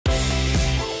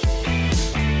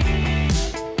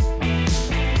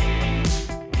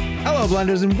Hello,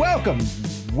 Blenders, and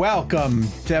welcome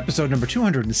to episode number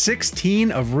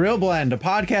 216 of ReelBlend, a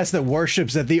podcast that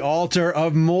worships at the altar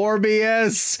of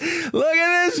Morbius. Look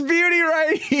at this beauty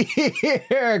right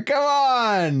here. Come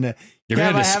on. You're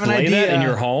going to display that in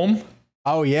your home?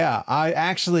 Oh, yeah. I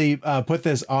actually put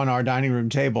this on our dining room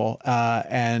table,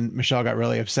 and Michelle got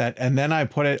really upset. And then I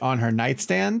put it on her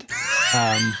nightstand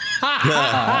because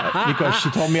she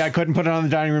told me I couldn't put it on the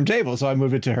dining room table. So I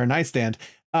moved it to her nightstand.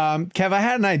 Kev, I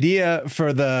had an idea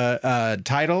for the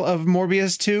title of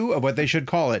Morbius 2, of what they should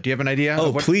call it. Do you have an idea?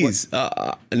 Oh, please.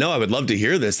 No, I would love to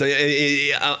hear this.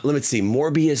 Let me see.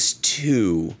 Morbius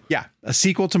 2. Yeah, a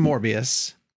sequel to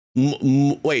Morbius.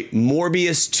 Wait,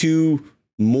 Morbius 2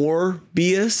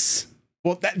 Morbius?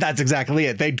 Well, that's exactly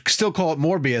it. They'd still call it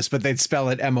Morbius, but they'd spell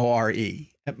it M-O-R-E.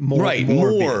 Right,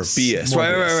 Morbius.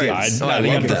 Right. I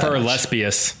think I prefer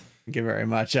Lesbius. Thank you very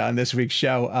much. On this week's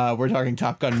show, we're talking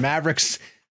Top Gun Maverick's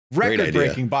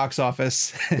record-breaking box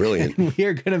office. Brilliant. And we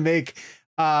are going to make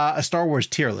a Star Wars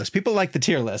tier list. People like the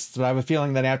tier lists, but I have a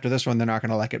feeling that after this one, they're not going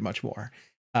to like it much more.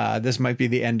 This might be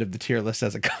the end of the tier list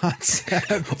as a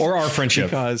concept. Or our friendship.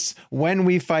 Because when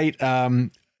we fight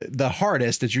the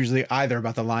hardest, it's usually either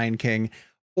about The Lion King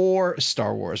or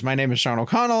Star Wars. My name is Sean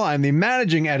O'Connell. I'm the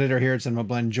managing editor here at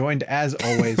CinemaBlend, joined as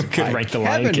always by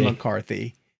Kevin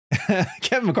McCarthy.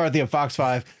 Kevin McCarthy of Fox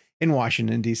 5 in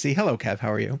Washington, D.C. Hello, Kev.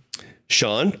 How are you?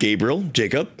 Sean, Gabriel,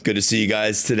 Jacob, good to see you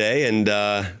guys today. And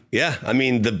yeah, I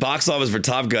mean, the box office for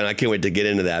Top Gun, I can't wait to get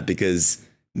into that because,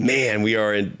 man,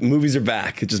 movies are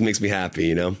back. It just makes me happy,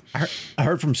 you know? I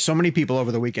heard from so many people over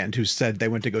the weekend who said they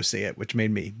went to go see it, which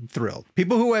made me thrilled.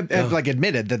 People who have like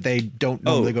admitted that they don't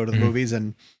normally go to the movies,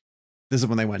 and this is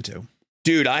when they went to.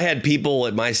 Dude, I had people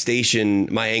at my station,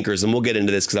 my anchors, and we'll get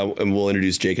into this and we'll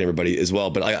introduce Jake and everybody as well.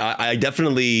 But I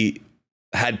definitely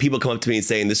had people come up to me and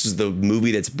saying, this is the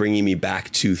movie that's bringing me back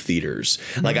to theaters.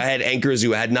 Mm-hmm. Like I had anchors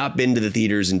who had not been to the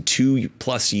theaters in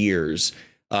 2+ years.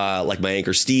 Like my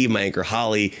anchor Steve, my anchor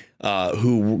Holly,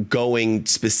 who were going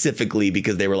specifically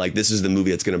because they were like, this is the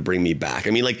movie that's going to bring me back.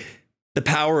 I mean, like the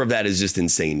power of that is just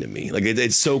insane to me. Like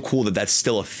it's so cool that that's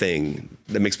still a thing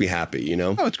that makes me happy, you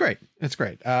know? Oh, it's great. It's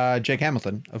great. Jake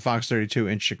Hamilton of Fox 32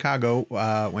 in Chicago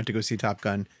went to go see Top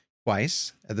Gun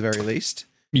twice at the very least.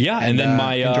 Yeah, and then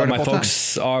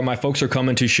my folks are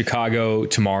coming to Chicago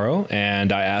tomorrow,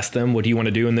 and I asked them, what do you want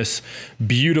to do in this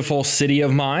beautiful city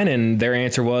of mine? And their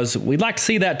answer was, we'd like to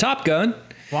see that Top Gun.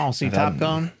 Want to see Top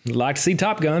Gun? Like to see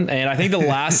Top Gun. And I think the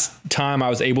last time I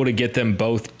was able to get them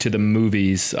both to the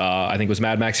movies, I think was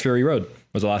Mad Max Fury Road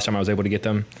was the last time I was able to get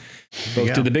them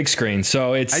both to the big screen.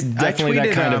 So it's definitely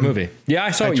that kind of movie. Yeah,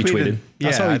 I saw what you tweeted. Yeah,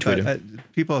 I saw what you tweeted.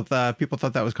 People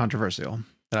thought that was controversial,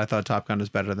 that I thought Top Gun was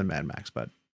better than Mad Max, but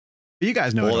you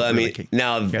guys know. Well, I mean,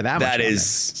 now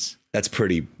that's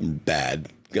pretty bad.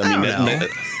 I mean, I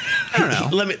don't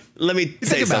know. Let me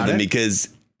say something, because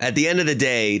at the end of the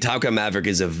day, Top Gun Maverick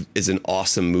is an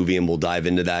awesome movie, and we'll dive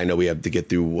into that. I know we have to get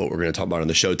through what we're going to talk about on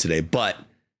the show today, but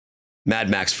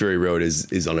Mad Max Fury Road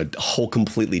is on a whole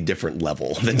completely different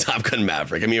level than Top Gun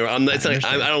Maverick. I mean, I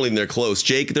don't think they're close.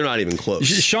 Jake, they're not even close.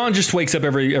 Sean just wakes up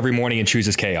every morning and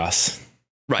chooses chaos.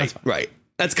 Right.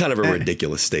 That's kind of a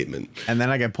ridiculous statement. And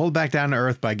then I get pulled back down to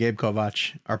earth by Gabe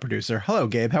Kovac, our producer. Hello,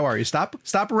 Gabe. How are you? Stop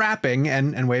rapping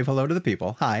and wave hello to the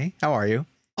people. Hi. How are you?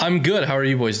 I'm good. How are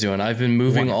you boys doing? I've been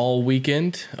moving all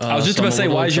weekend. I was just about to say,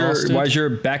 why is your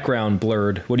background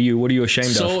blurred? What are you ashamed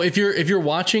of? So if you're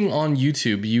watching on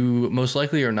YouTube, you most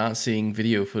likely are not seeing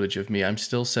video footage of me. I'm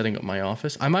still setting up my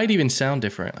office. I might even sound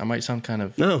different. I might sound kind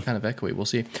of echoey. We'll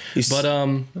see. But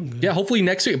yeah, hopefully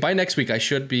by next week I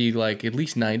should be like at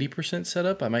least 90% set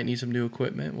up. I might need some new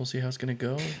equipment. We'll see how it's gonna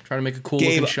go. Try to make a cool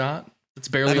looking shot. It's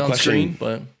barely on screen,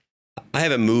 but I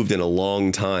haven't moved in a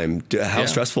long time. How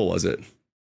stressful was it?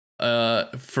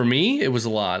 For me, it was a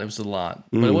lot.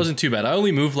 But it wasn't too bad. I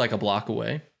only moved like a block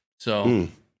away. So,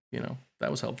 you know, that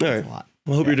was helpful. All right. A lot.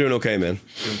 Well, hope you're doing okay, man.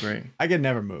 Doing great. I could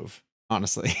never move.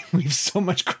 Honestly, we have so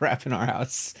much crap in our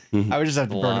house. I would just have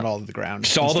to burn it all to the ground.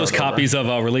 So all those copies of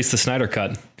Release the Snyder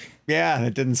Cut. Yeah,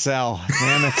 it didn't sell.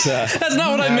 Damn it. That's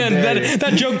not what I meant.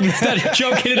 That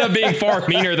joke ended up being far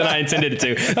meaner than I intended it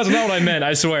to. That's not what I meant.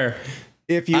 I swear.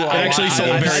 If you actually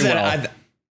sold very well.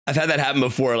 I've had that happen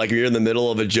before. Like you're in the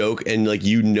middle of a joke and like,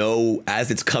 you know, as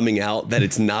it's coming out that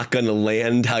it's not going to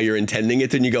land how you're intending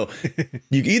it. Then you go,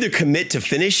 you either commit to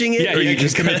finishing it or you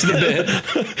just commit to the bit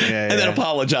and then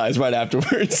apologize right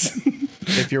afterwards.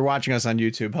 If you're watching us on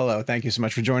YouTube, hello. Thank you so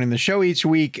much for joining the show each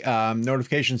week.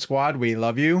 Notification Squad, we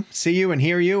love you, see you and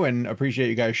hear you, and appreciate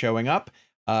you guys showing up.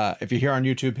 If you're here on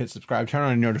YouTube, hit subscribe, turn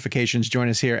on notifications, join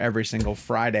us here every single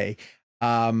Friday.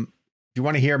 you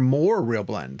want to hear more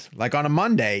ReelBlend, like on a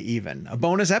Monday, even a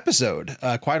bonus episode,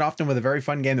 quite often with a very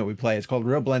fun game that we play. It's called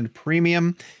ReelBlend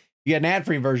Premium. You get an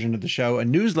ad-free version of the show, a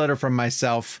newsletter from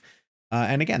myself,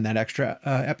 and again, that extra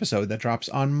episode that drops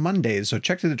on Mondays. So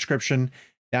check the description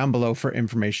down below for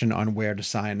information on where to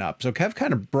sign up. So Kev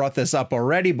kind of brought this up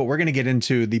already, but we're going to get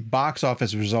into the box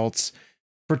office results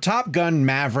for Top Gun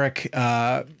Maverick.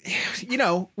 You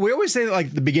know, we always say that,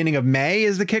 like, the beginning of May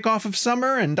is the kickoff of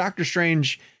summer, and Doctor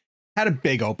Strange had a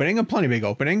big opening, a plenty big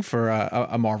opening for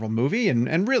a Marvel movie,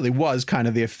 and really was kind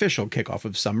of the official kickoff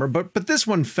of summer. But this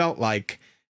one felt like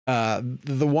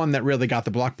the one that really got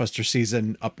the blockbuster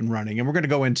season up and running. And we're going to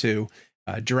go into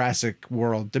Jurassic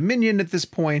World Dominion at this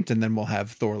point, and then we'll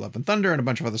have Thor: Love and Thunder and a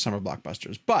bunch of other summer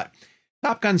blockbusters. But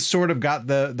Top Gun sort of got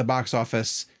the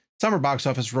summer box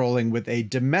office rolling with a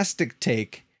domestic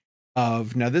take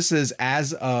of, now this is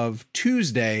as of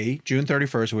Tuesday, June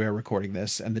 31st, we are recording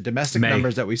this, and the domestic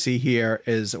numbers that we see here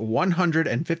is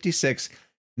 $156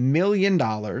 million,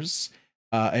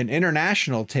 an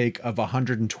international take of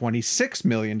 $126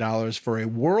 million for a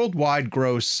worldwide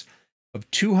gross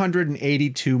of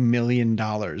 $282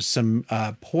 million. Some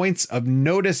points of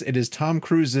notice: it is Tom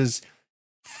Cruise's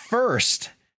first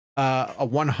a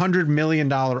 $100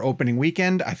 million opening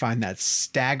weekend. I find that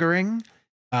staggering.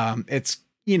 It's,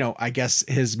 you know, I guess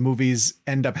his movies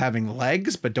end up having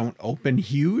legs, but don't open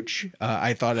huge.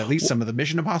 I thought at least some of the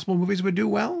Mission Impossible movies would do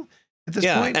well at this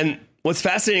point. And what's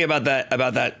fascinating about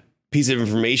that piece of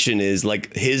information is,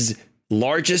 like, his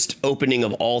largest opening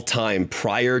of all time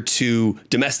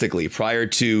domestically prior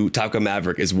to Top Gun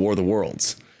Maverick is War of the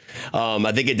Worlds.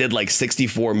 I think it did like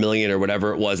 64 million or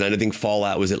whatever it was. And I think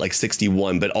Fallout was at like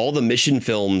 61, but all the mission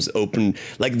films open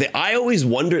like I always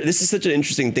wonder, this is such an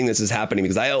interesting thing this is happening,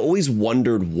 because I always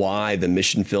wondered why the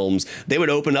mission films, they would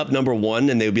open up number one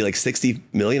and they would be like 60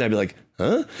 million. I'd be like,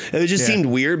 huh? And it just seemed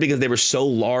weird because they were so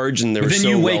large and they were so.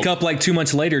 Then you wake up like 2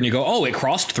 months later and you go, oh, it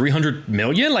crossed 300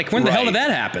 million. Like, when the hell did that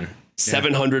happen?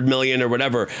 700 million or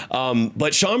whatever.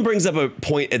 But Sean brings up a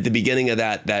point at the beginning of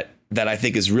that I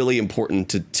think is really important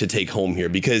to take home here,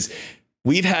 because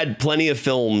we've had plenty of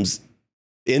films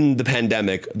in the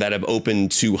pandemic that have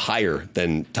opened to higher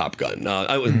than Top Gun.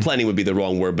 Plenty would be the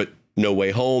wrong word, but No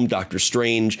Way Home, Doctor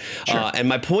Strange. Sure. And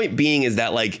my point being is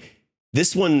that, like,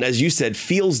 this one, as you said,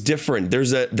 feels different.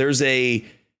 There's a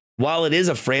while it is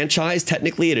a franchise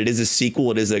technically, and it is a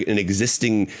sequel, it is an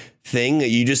existing thing.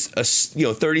 You just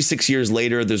 36 years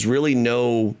later, there's really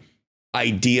no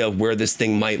idea of where this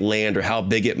thing might land or how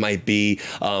big it might be.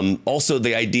 Also,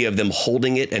 the idea of them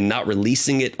holding it and not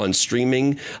releasing it on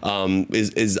streaming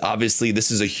is obviously,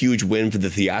 this is a huge win for the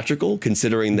theatrical,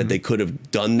 considering that they could have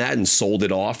done that and sold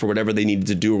it off or whatever they needed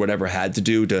to do or whatever had to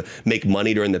do to make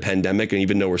money during the pandemic, and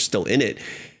even though we're still in it.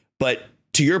 But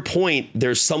to your point,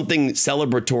 there's something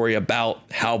celebratory about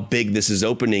how big this is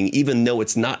opening, even though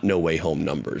it's not No Way Home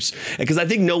numbers. Because I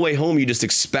think No Way Home, you just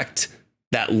expect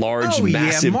that large,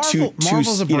 massive,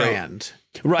 Marvel's a brand.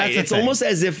 Right. It's almost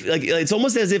as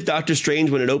if Doctor Strange,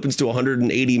 when it opens to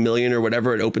 180 million or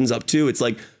whatever it opens up to, it's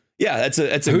like, yeah, that's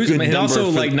a good number. And also,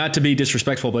 like, not to be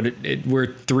disrespectful, but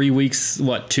we're 3 weeks,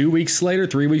 2 weeks later,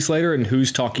 3 weeks later, and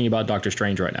who's talking about Doctor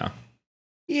Strange right now?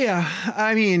 Yeah,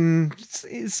 I mean,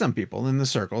 some people in the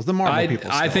circles, the Marvel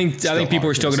people. I think people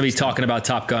are still going to be talking about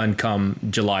Top Gun come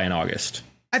July and August.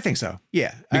 I think so.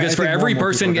 Yeah. Because for every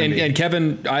person, and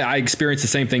Kevin, I experienced the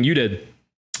same thing you did.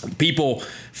 People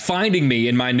finding me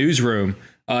in my newsroom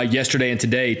yesterday and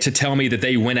today to tell me that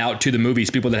they went out to the movies,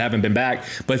 people that haven't been back.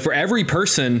 But for every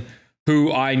person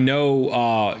who I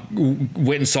know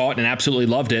went and saw it and absolutely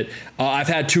loved it, I've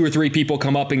had 2 or 3 people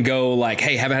come up and go like,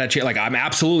 hey, haven't had a chance. Like, I'm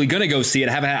absolutely going to go see it.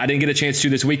 I didn't get a chance to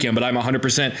this weekend, but I'm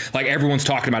 100% like, everyone's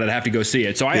talking about it. I have to go see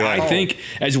it. So I think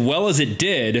as well as it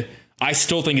did, I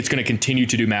still think it's going to continue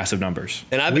to do massive numbers.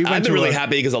 And I've been really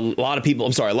happy because a lot of people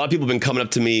have been coming up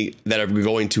to me that are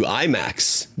going to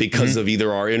IMAX because of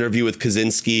either our interview with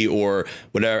Kaczynski or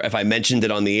whatever. If I mentioned it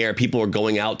on the air, people are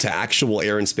going out to actual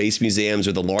air and space museums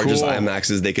or the largest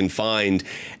IMAXs they can find.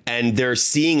 And they're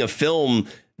seeing a film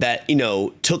that,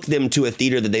 took them to a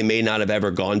theater that they may not have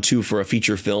ever gone to for a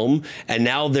feature film. And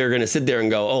now they're going to sit there and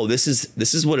go, oh, this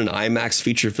is what an IMAX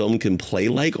feature film can play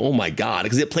like. Oh, my God,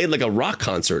 because it played like a rock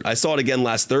concert. I saw it again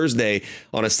last Thursday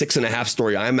on a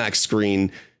 6.5-story IMAX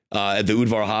screen at the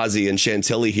Udvar Hazy in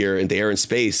Chantilly here in the Air and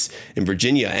Space in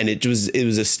Virginia. And it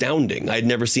was astounding. I'd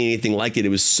never seen anything like it. It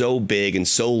was so big and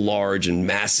so large and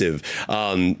massive.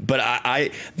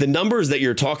 But the numbers that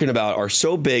you're talking about are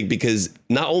so big because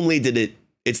not only did it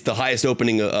it's the highest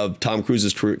opening of Tom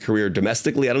Cruise's career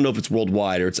domestically. I don't know if it's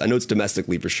worldwide, or I know it's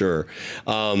domestically for sure.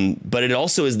 But it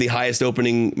also is the highest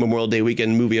opening Memorial Day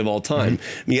weekend movie of all time.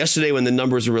 I mean, yesterday when the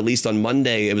numbers were released on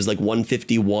Monday, it was like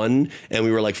 151, and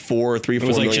we were like 4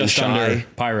 million just shy under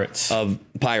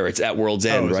Pirates at World's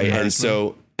End, right? And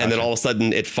so, and then all of a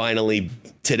sudden, it finally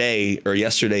today or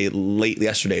yesterday, late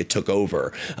yesterday, it took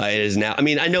over. It is now. I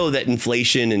mean, I know that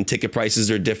inflation and ticket prices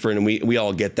are different, and we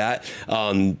all get that.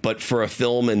 But for a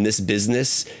film in this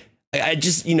business, I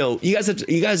just, you know, you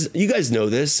guys know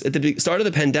this. At the start of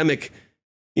the pandemic,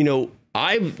 you know,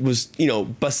 I was, you know,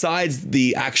 besides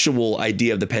the actual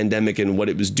idea of the pandemic and what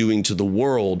it was doing to the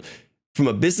world, from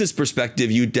a business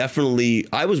perspective,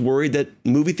 I was worried that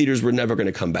movie theaters were never going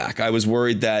to come back. I was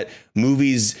worried that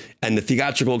movies and the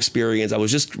theatrical experience, I was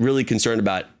just really concerned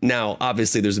about. Now,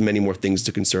 obviously, there's many more things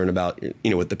to concern about, you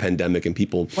know, with the pandemic and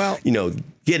people, you know,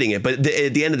 getting it. But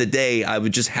at the end of the day, I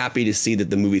was just happy to see that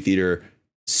the movie theater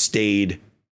stayed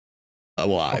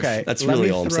alive. Okay, that's really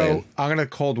all I'm saying. I'm going to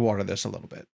cold water this a little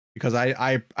bit, because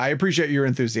I appreciate your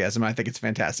enthusiasm. I think it's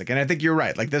fantastic. And I think you're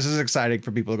right. Like, this is exciting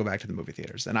for people to go back to the movie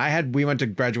theaters. And we went to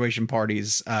graduation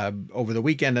parties over the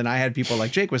weekend, and I had people,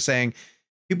 like Jake was saying,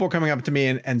 people were coming up to me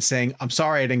and saying, I'm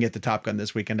sorry I didn't get the Top Gun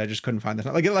this weekend. I just couldn't find the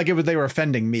time. They were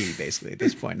offending me basically at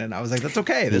this point. And I was like, that's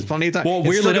okay. There's plenty of time. Well,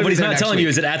 weirdly, what he's not telling you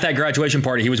is that at that graduation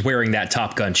party, he was wearing that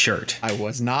Top Gun shirt. I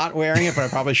was not wearing it, but I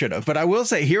probably should have. But I will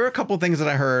say, here are a couple of things that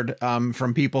I heard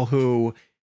from people who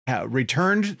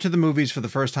returned to the movies for the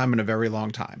first time in a very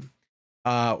long time.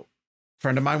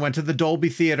 Friend of mine went to the Dolby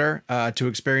Theater to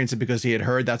experience it because he had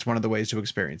heard that's one of the ways to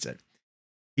experience it.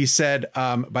 He said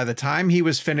by the time he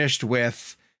was finished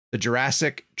with the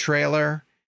Jurassic trailer,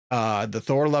 the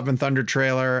Thor Love and Thunder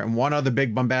trailer, and one other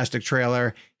big bombastic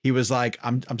trailer, he was like,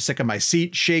 I'm sick of my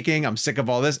seat shaking. I'm sick of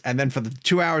all this. And then for the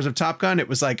 2 hours of Top Gun, it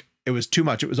was like, it was too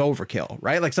much. It was overkill,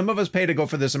 right? Like, some of us pay to go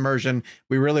for this immersion.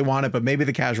 We really want it, but maybe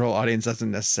the casual audience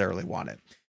doesn't necessarily want it.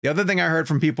 The other thing I heard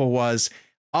from people was,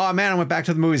 oh man, I went back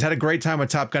to the movies, had a great time with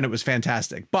Top Gun. It was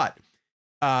fantastic, but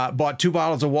bought 2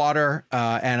 bottles of water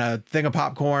and a thing of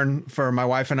popcorn for my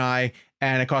wife and I,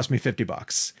 and it cost me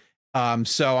 $50.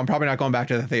 So I'm probably not going back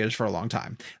to the theaters for a long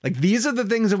time. Like, these are the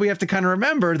things that we have to kind of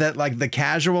remember, that like the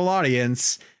casual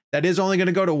audience that is only going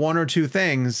to go to 1 or 2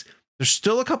 things. There's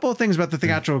still a couple of things about the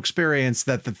theatrical experience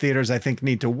that the theaters, I think,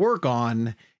 need to work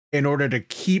on in order to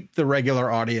keep the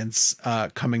regular audience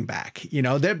coming back. You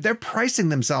know, they're pricing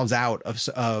themselves out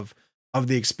of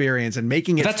the experience and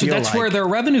making it that's feel like, where their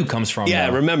revenue comes from.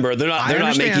 Yeah, though. remember, they're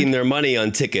not making their money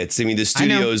on tickets. I mean, the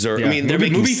studios are. Yeah. I mean, they're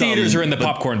making movie theaters are in the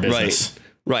popcorn business.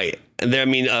 Right. And I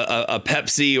mean, a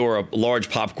Pepsi or a large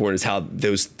popcorn is how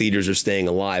those theaters are staying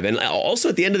alive. And also,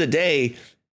 at the end of the day,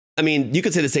 I mean, you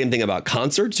could say the same thing about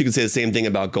concerts. You could say the same thing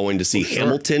about going to see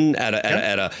Hamilton at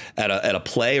a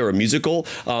play or a musical.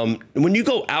 When you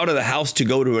go out of the house to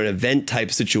go to an event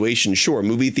type situation, sure,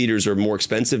 movie theaters are more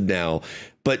expensive now.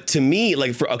 But to me,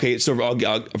 like, for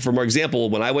more example,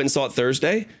 when I went and saw it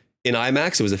Thursday in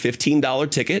IMAX, it was a $15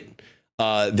 ticket.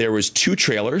 There was 2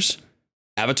 trailers,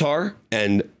 Avatar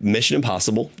and Mission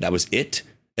Impossible. That was it.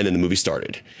 And then the movie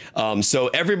started. So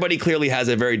everybody clearly has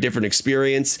a very different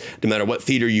experience, no matter what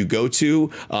theater you go to.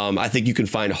 I think you can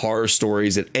find horror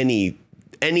stories at any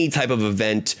type of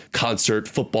event, concert,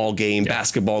 football game,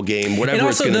 basketball game, whatever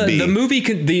it's going to be. The movie,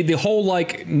 the whole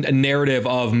like narrative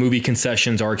of movie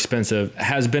concessions are expensive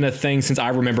has been a thing since I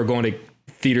remember going to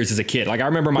theaters as a kid. Like, I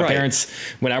remember my parents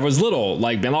when I was little,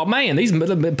 like, being like, man, these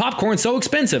popcorn's so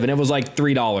expensive, and it was like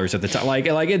 $3 at the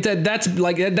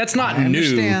time. That's not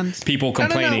new. People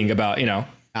complaining about, you know.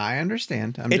 I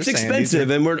understand. It's expensive,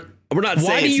 and we're not saying.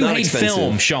 Why do you hate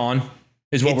film, Sean?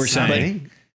 Is what we're saying.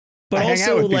 But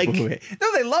also, like, no,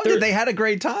 they loved it. They had a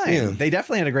great time. Yeah. They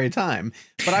definitely had a great time.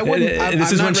 But I wouldn't.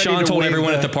 This is when Sean told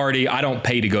everyone at the party, "I don't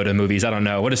pay to go to movies. I don't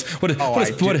know what do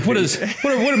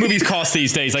movies cost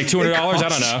these days? Like $200? I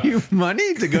don't know. You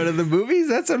money to go to the movies?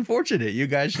 That's unfortunate. You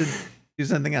guys should do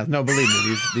something else. No, believe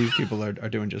me, these people are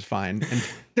doing just fine, and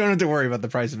don't have to worry about the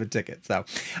price of a ticket. So,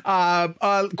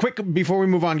 quick before we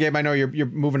move on, Gabe. I know you're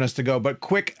moving us to go, but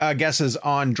quick guesses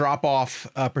on drop off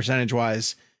percentage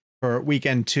wise. For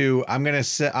weekend 2, I'm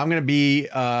gonna be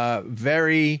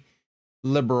very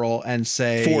liberal and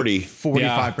say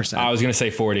 45%. I was gonna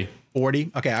say 40.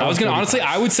 40. Okay. I was gonna 45. Honestly,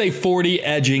 I would say 40,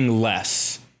 edging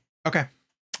less. Okay.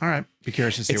 All right. Be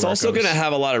curious to see. It's also gonna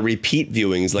have a lot of repeat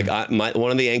viewings. Like one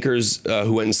of the anchors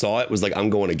who went and saw it was like, I'm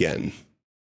going again.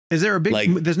 Is there a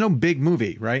big? There's no big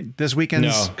movie, right? This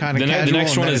weekend's kind of casual. The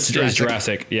next one is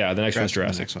Jurassic. Yeah, the next one's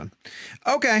Jurassic. The next one.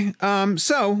 Okay.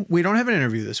 So we don't have an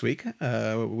interview this week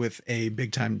with a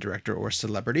big time director or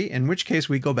celebrity, in which case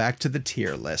we go back to the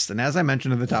tier list. And as I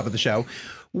mentioned at the top of the show,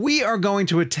 we are going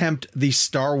to attempt the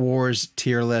Star Wars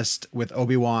tier list with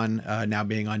Obi-Wan now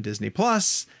being on Disney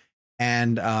Plus,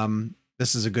 and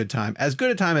this is a good time, as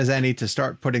good a time as any, to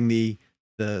start putting the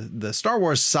Star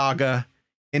Wars saga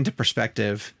into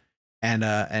perspective. And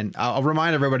I'll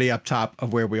remind everybody up top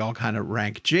of where we all kind of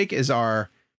rank. Jake is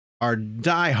our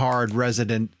diehard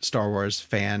resident Star Wars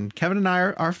fan. Kevin and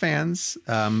I are fans,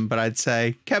 but I'd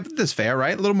say Kevin, this is fair,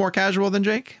 right? A little more casual than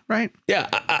Jake, right? Yeah,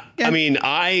 I mean,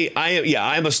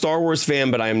 I'm a Star Wars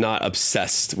fan, but I am not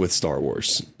obsessed with Star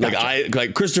Wars. Gotcha.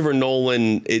 Like Christopher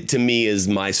Nolan, to me is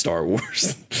my Star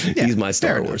Wars. He's my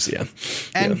Star Wars. Yeah,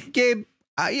 and Gabe,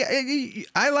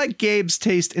 I like Gabe's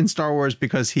taste in Star Wars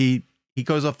because he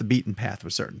goes off the beaten path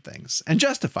with certain things and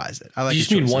justifies it. I like. You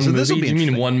just mean one movie? You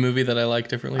mean one movie that I like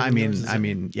differently? I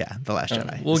mean, yeah, The Last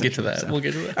Jedi. We'll get to that. We'll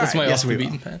get to that. That's my off the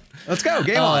beaten path. Let's go.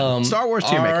 Game on. Star Wars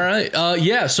tier maker. All right.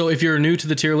 Yeah. So if you're new to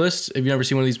the tier list, if you've never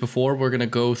seen one of these before, we're gonna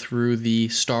go through the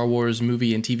Star Wars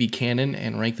movie and TV canon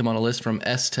and rank them on a list from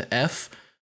S to F.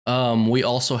 We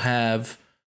also have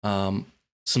a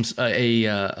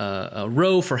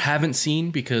row for haven't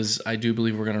seen, because I do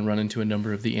believe we're going to run into a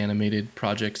number of the animated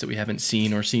projects that we haven't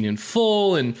seen or seen in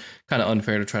full, and kind of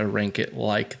unfair to try to rank it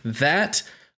like that.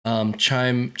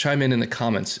 Chime in the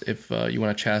comments if you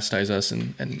want to chastise us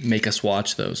and make us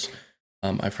watch those.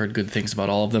 I've heard good things about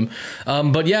all of them.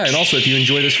 But yeah, and also if you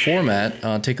enjoy this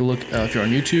format, take a look if you're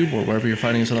on YouTube or wherever you're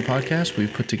finding us on the podcast.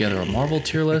 We've put together a Marvel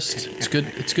tier list. It's good.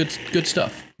 It's good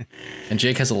stuff. And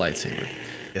Jake has a lightsaber.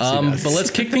 Yes, but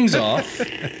let's kick things off. We're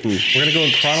going to go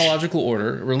in chronological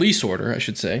order, release order, I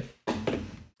should say.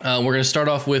 We're going to start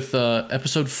off with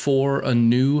episode 4, A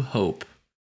New Hope.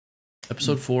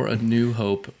 Episode 4, A New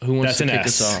Hope. Who wants to kick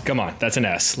us off? Come on, that's an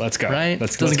S. Let's go. Right?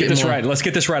 Let's get this right. Let's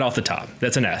get this right off the top.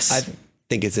 That's an S. I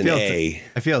think it's an A.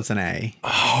 I feel it's an A.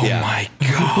 Oh my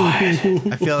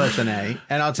God. I feel that's an A.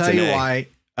 And I'll tell you why.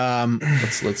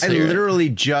 Let's I literally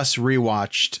just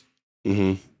rewatched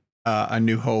A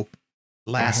New Hope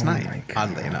last night,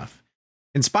 oddly enough,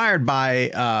 inspired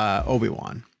by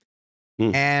Obi-Wan.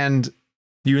 And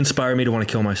you inspire me to want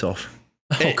to kill myself.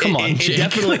 Oh, come on, Jake.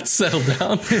 Definitely let's settle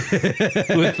down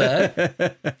with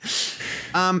that.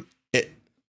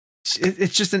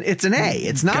 It's just it's an A.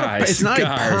 It's not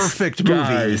a perfect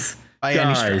movie by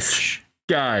any stretch.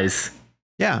 Guys.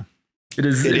 Yeah. It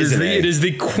is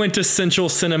the quintessential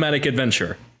cinematic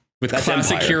adventure with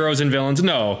classic heroes and villains.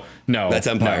 No. That's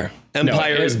Empire.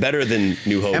 Empire is better than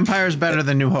New Hope. Empire is better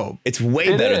than New Hope. It's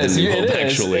way better than New Hope,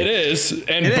 actually. It is.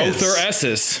 And both are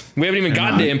S's. We haven't even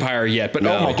gotten to Empire yet. But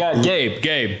oh my God, Gabe,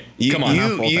 come on.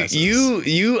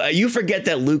 You forget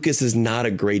that Lucas is not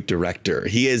a great director.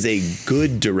 He is a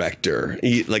good director.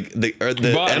 He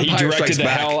directed the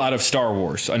hell out of Star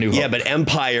Wars. A New Hope. Yeah, but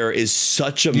Empire is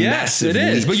such a massive leap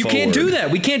is. But you can't do that.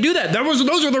 We can't do that.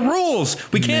 Those are the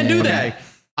rules. We can't do that.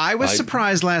 I was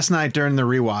surprised last night during the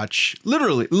rewatch,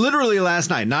 literally last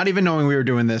night, not even knowing we were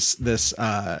doing this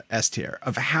S tier,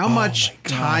 of how much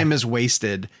time is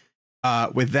wasted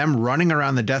with them running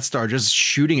around the Death Star just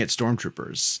shooting at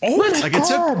stormtroopers. Oh my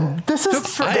God! This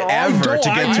is forever to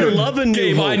get to. I love a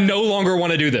New Hope. I no longer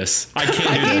want to do this. I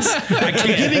can't do this.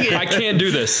 I can't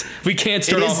do this. We can't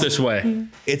start off this way.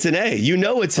 It's an A. You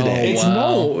know it's an A. It's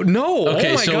no.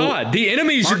 Okay, oh my God! The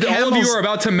enemies all of you are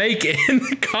about to make in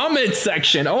the comment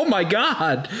section. Oh my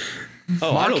God!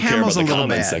 Oh, I don't care about the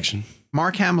comment section.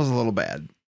 Mark Hamill's a little bad.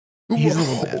 He's a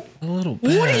little bad.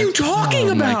 What are you talking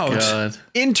about? My God.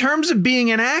 In terms of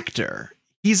being an actor,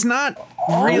 he's not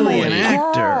really an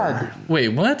actor. Wait,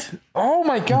 what? Oh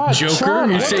my God, Joker?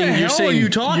 Sean, what the hell are you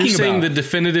talking about? You're saying the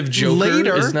definitive Joker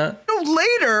later is not? No,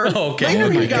 later. Oh, okay. Later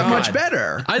he got much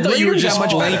better. I thought you were just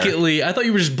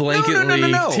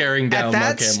blanketly tearing down at that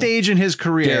Mark Hamill. Stage in his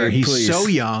career. He's so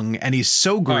young and he's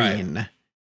so green. Right.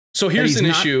 So here's an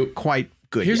issue. Quite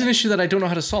good. Here's an issue that I don't know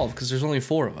how to solve because there's only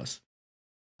 4 of us.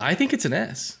 I think it's an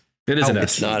S. It is an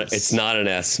S. It's not an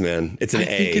S, man. It's an A. I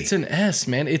think it's an S,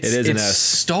 man. It is an S.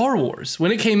 Star Wars.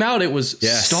 When it came out, it was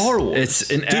Star Wars.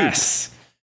 It's an S.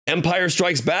 Empire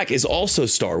Strikes Back is also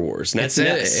Star Wars. And that's an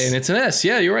S. And it's an S.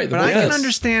 Yeah, you're right. But I can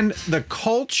understand the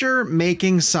culture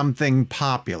making something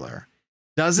popular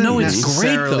doesn't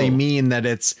necessarily mean that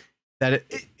it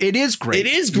is great. It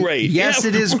is great. Yes,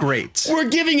 it is great. We're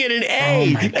giving it an A. Oh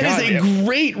my God. That is a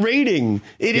great rating.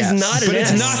 It is not an S. But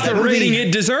it's not the rating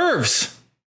it deserves.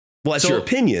 Well, that's your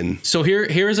opinion. So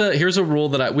here's a rule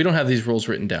that we don't have these rules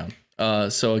written down.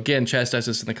 So again, chastise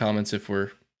us in the comments if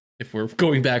we're if we're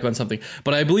going back on something.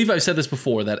 But I believe I've said this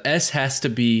before, that S has to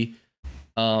be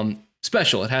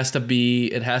special. It has to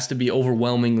be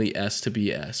overwhelmingly S to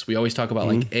be S. We always talk about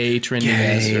like A trending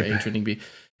S or A trending B.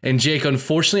 And Jake,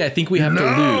 unfortunately, I think we have to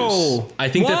lose. I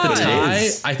think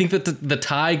that the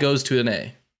tie goes to an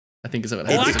A. I think is what it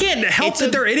has. Well, I can't help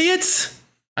that they're idiots.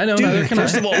 I know. Dude,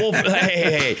 first of all,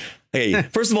 hey,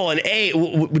 first of all, an A.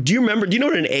 Do you remember? Do you know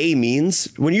what an A means?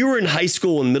 When you were in high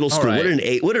school and middle school, what did an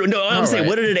A? What did an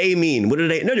A mean? What did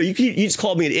an A? No, you just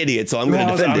called me an idiot, so I'm going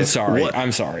to defend it. I'm sorry.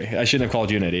 I'm sorry. I shouldn't have called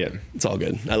you an idiot. It's all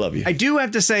good. I love you. I do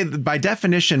have to say, by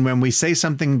definition, when we say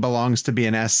something belongs to be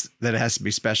an S, that it has to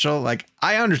be special. Like,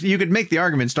 I understand. You could make the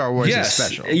argument Star Wars is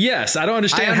special. Yes, I don't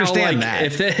understand how that.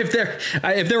 If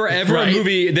there were ever a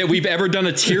movie that we've ever done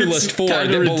a tier list for that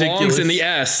belongs in the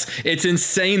S, it's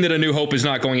insane that A New Hope is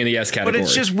not going in the S category. But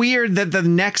it's just weird that the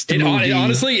next movie...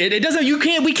 Honestly, it doesn't...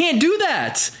 We can't do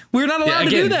that. We're not allowed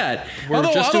to do that.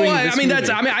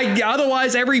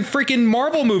 Otherwise, every freaking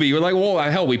Marvel movie, we're like, well,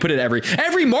 hell, we put it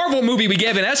every Marvel movie we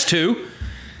gave an S to.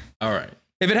 All right.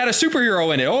 If it had a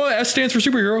superhero in it, S stands for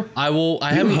superhero. A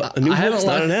New Hope's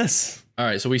not an S. All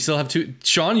right, so we still have two.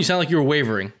 Sean, you sound like you were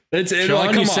wavering.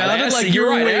 Sean, you sounded like you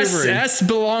were wavering. S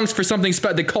belongs for something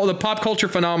special. They call the pop culture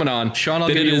phenomenon. Sean, I'll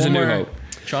give you one more.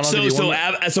 Sean, so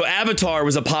Avatar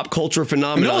was a pop culture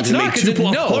phenomenon. No, it's not.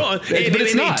 It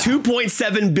made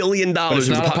 $2.7 billion. Does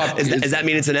that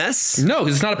mean it's an S? No,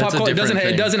 because it's not a pop culture.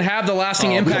 It doesn't have the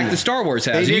lasting impact that Star Wars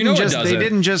has. They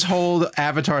didn't just hold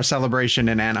Avatar Celebration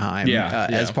in Anaheim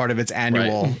as part of its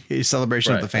annual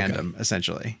celebration of the fandom,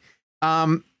 essentially.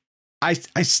 I'm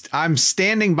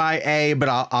standing by A,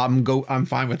 but I'm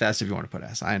fine with S if you want to put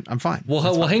S. I'm fine.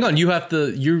 Well, hang on. You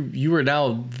are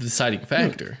now the deciding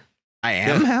factor. I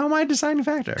am. How am I a deciding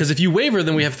factor? Because if you waver,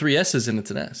 then we have 3 S's and it's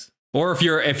an S. Or if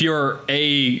you're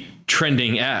a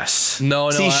trending S. No,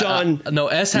 Sean,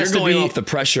 S has to be off the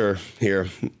pressure here.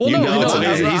 Well,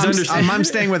 I'm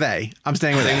staying with A. I'm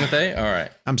staying with A. All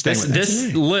right. I'm staying with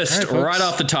this list right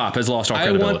off the top has lost all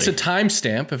credibility. I want to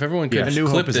timestamp. If everyone could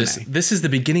clip this. This is the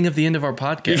beginning of the end of our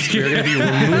podcast. We're going to be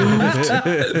removed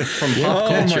from pop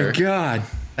culture. Oh my god.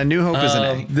 A New Hope is an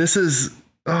A. This is.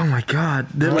 Oh my god!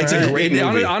 It's a great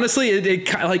movie. Honestly,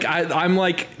 I'm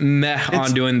like meh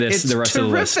on doing this the rest of the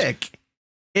list.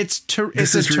 It's a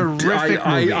terrific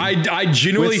movie. I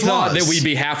genuinely thought that we'd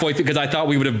be halfway through because I thought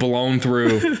we would have blown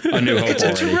through A New Hope. It's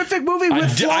a terrific movie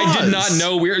with flaws. I did not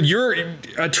know you're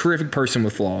a terrific person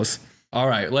with flaws. All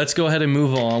right, let's go ahead and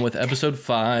move on with episode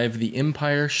 5, The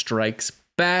Empire Strikes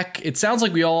Back. It sounds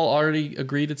like we all already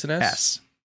agreed it's an S. S.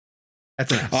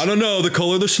 That's an S. I don't know. The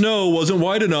color of the snow wasn't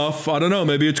white enough. I don't know.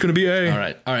 Maybe it's going to be A. All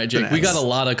right, Jake. We got a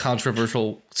lot of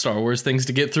controversial Star Wars things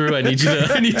to get through. I need you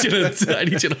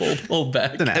to hold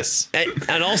back. It's an S.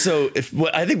 And also,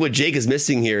 I think what Jake is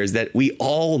missing here is that we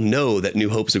all know that New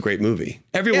Hope's a great movie.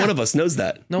 Every one of us knows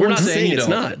that. We're not saying it's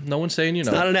not. No one's saying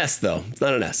It's not an S though. It's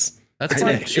not an S. That's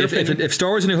fine. If Star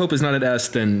Wars: A New Hope is not an S,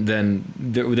 then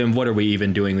what are we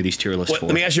even doing with these tier lists for?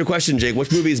 Let me ask you a question, Jake.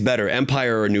 Which movie is better,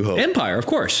 Empire or New Hope? Empire, of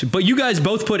course. But you guys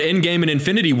both put Endgame and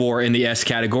Infinity War in the S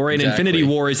category, and Infinity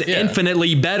War is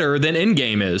infinitely better than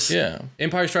Endgame is. Yeah.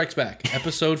 Empire Strikes Back,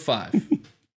 episode 5. Do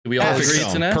we all agree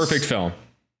it's an S? Perfect film.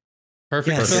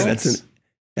 Perfect film.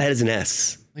 That is an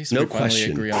S. At least no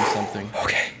question. Agree on something.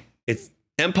 Okay. It's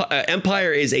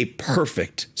Empire is a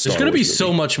perfect Star There's going to be Wars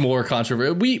so much more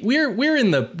controversy. We're in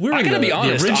the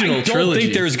original trilogy. I don't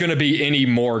think there's going to be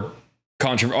anything more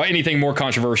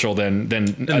controversial than A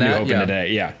New Hope in the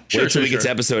day. Yeah. Wait till we get to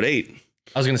episode 8.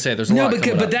 I was going to say there's a lot.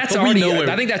 But that's already.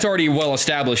 I think that's already well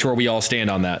established where we all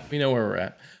stand on that. We know where we're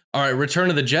at. All right,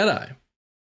 Return of the Jedi.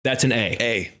 That's an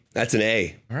A. That's an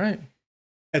A. All right.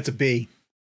 That's a B.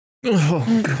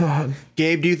 Oh god,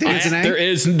 Gabe, do you think it's an A? There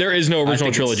is no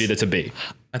original trilogy that's a B.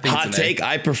 I think hot take.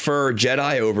 I prefer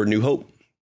Jedi over New Hope,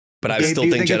 but I still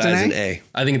think Jedi is an A.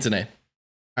 I think it's an A. All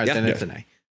right, then it's an A.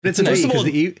 But it's an A because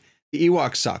the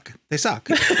Ewoks suck. They suck.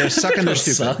 They're sucking. They're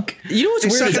stupid. You know what's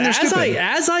weird is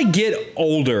as I get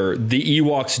older, the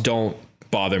Ewoks don't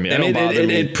bother me.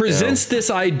 It presents this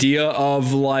idea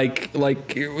of like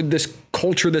this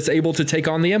culture that's able to take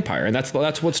on the Empire, and that's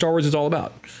what Star Wars is all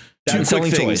about. Two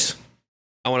quick things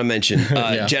I want to mention.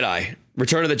 Jedi,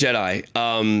 Return of the Jedi.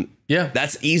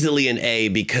 That's easily an A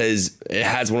because it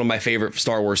has one of my favorite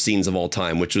Star Wars scenes of all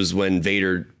time, which was when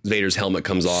Vader's helmet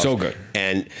comes off. So good.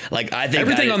 And like I think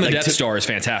everything on the Death Star is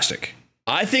fantastic.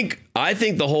 I think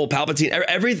the whole Palpatine,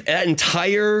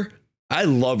 I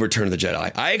love Return of the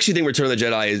Jedi. I actually think Return of the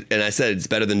Jedi is, and I said it's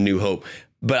better than New Hope.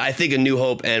 But I think A New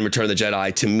Hope and Return of the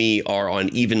Jedi, to me, are on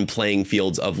even playing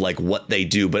fields of like what they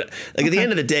do. But like at the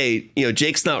end of the day, you know,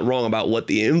 Jake's not wrong about what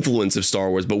the influence of Star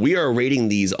Wars, but we are rating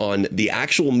these on the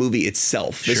actual movie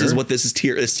itself. This is what this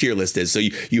tier list is. So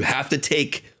you have to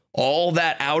take all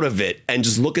that out of it and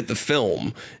just look at the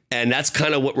film. And that's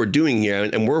kind of what we're doing here.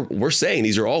 And we're saying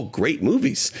these are all great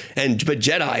movies. But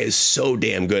Jedi is so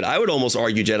damn good. I would almost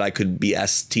argue Jedi could be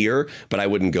S tier, but I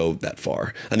wouldn't go that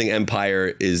far. I think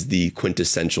Empire is the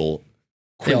quintessential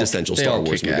Star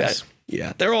Wars movie.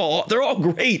 Yeah, they're all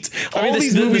great. I mean,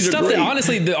 these movies the stuff are great. That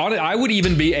honestly, I would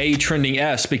even be a trending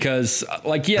S because,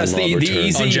 like, yes, the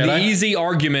easy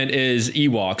argument is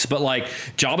Ewoks, but like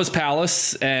Jabba's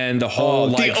palace and the whole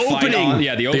the opening,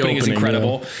 the opening is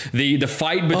incredible. Yeah. The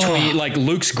fight between like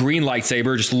Luke's green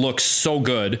lightsaber just looks so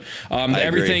good.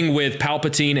 Everything with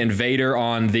Palpatine and Vader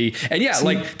on take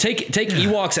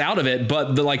Ewoks out of it,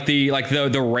 but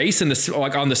the race and the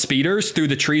like on the speeders through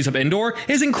the trees of Endor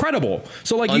is incredible.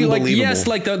 So like you like. Yes,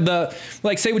 like the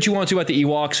say what you want to about the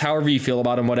Ewoks, however you feel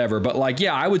about them, whatever. But like,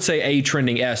 yeah, I would say a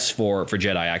trending S for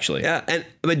Jedi actually. Yeah,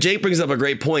 but Jake brings up a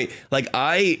great point. Like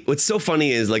what's so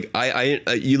funny is like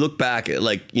you look back at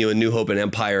like, you know, A New Hope and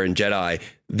Empire and Jedi.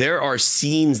 There are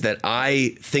scenes that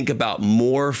I think about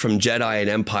more from Jedi and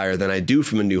Empire than I do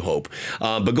from A New Hope.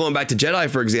 But going back to Jedi,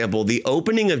 for example, the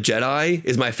opening of Jedi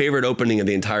is my favorite opening of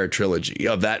the entire trilogy,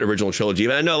 of that original trilogy.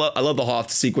 And I love the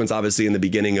Hoth sequence, obviously, in the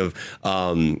beginning of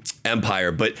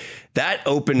Empire. But that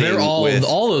opening,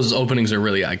 all those openings are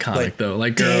really iconic, though.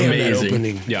 Like, they're amazing. That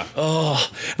opening. Yeah. Oh,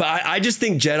 but I just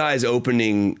think Jedi's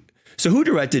opening. So who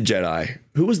directed Jedi?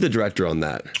 Who was the director on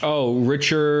that? Oh,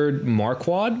 Richard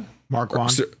Marquand.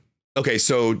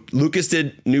 So Lucas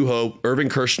did New Hope, Irvin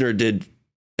Kershner did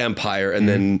Empire, and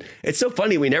then it's so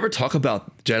funny we never talk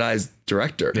about Jedi's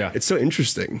director. Yeah, it's so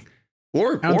interesting.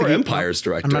 Or Empire's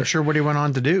director. I'm not sure what he went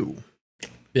on to do.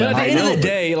 Yeah, but at the end of the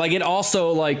day, like it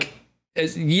also like.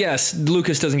 Yes,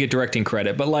 Lucas doesn't get directing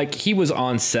credit, but like he was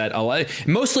on set a lot.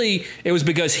 Mostly it was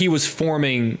because he was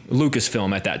forming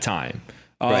Lucasfilm at that time.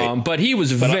 But he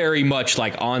was very much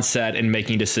like on set and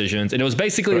making decisions. And it was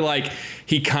basically like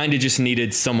he kind of just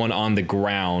needed someone on the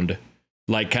ground,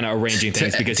 like kind of arranging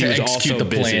things because he was also the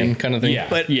busy. Plan kind of thing.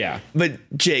 Yeah. But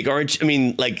Jake,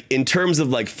 like in terms of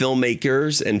like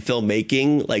filmmakers and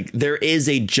filmmaking, like there is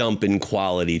a jump in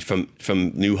quality from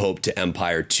New Hope to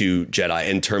Empire to Jedi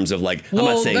in terms of like, I'm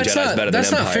not saying Jedi's better than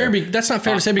Empire. That's not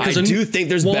fair to say because I do think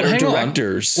there's better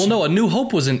directors. Well, no, A New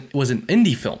Hope was an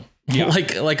indie film. Yeah.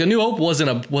 Like A New Hope wasn't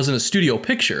a studio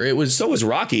picture. It was. So was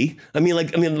Rocky. But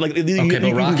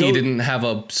Rocky didn't have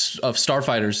of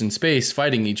starfighters in space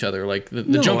fighting each other. Like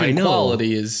the jump in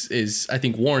quality is I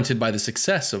think warranted by the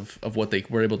success of what they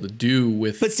were able to do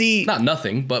with. But see, not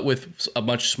nothing, but with a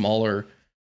much smaller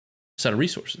set of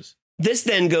resources. This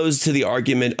then goes to the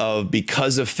argument of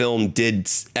because a film did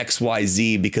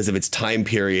XYZ because of its time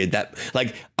period, that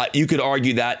like you could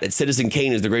argue that Citizen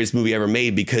Kane is the greatest movie ever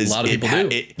made because a lot of people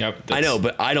do. I know,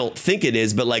 but I don't think it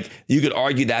is. But like you could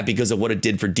argue that because of what it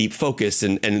did for Deep Focus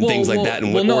and things like that,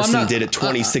 and what Orson did at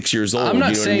 26 years old. I'm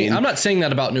not saying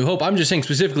that about New Hope. I'm just saying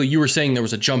specifically you were saying there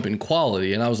was a jump in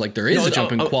quality, and I was like, there is a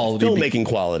jump in quality, filmmaking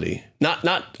quality. Not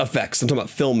effects. I'm talking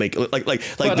about filmmaking.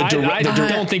 I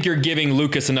don't think you're giving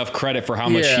Lucas enough credit for how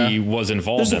much he was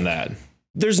involved in that.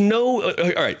 There's no.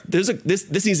 All right. This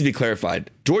needs to be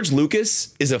clarified. George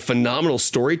Lucas is a phenomenal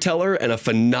storyteller and a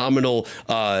phenomenal,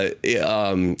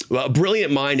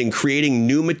 brilliant mind in creating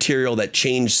new material that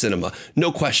changed cinema.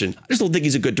 No question. I just don't think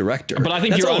he's a good director. But I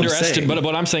think you're underestimating. But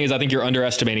what I'm saying is, I think you're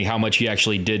underestimating how much he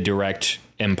actually did direct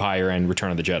Empire and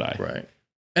Return of the Jedi. Right.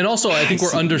 And also, I think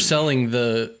we're underselling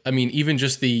even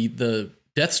just the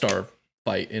Death Star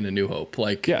fight in A New Hope.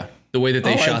 Like, the way that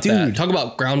they shot that. Talk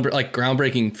about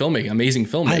groundbreaking filmmaking, amazing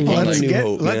filmmaking.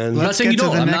 I'm not saying you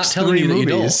don't. I'm not telling you that you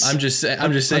don't. I'm just saying.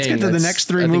 Let's get to the next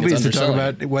three movies to talk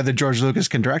about whether George Lucas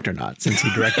can direct or not, since he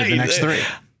directed the next three.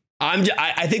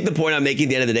 I think the point I'm making at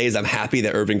the end of the day is I'm happy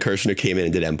that Irvin Kershner came in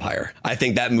and did Empire. I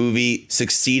think that movie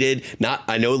succeeded.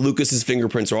 I know Lucas's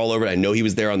fingerprints are all over it. I know he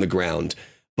was there on the ground,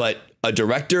 but a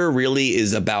director really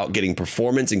is about getting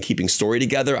performance and keeping story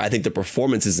together. I think the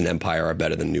performances in Empire are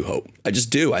better than New Hope. I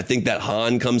just do. I think that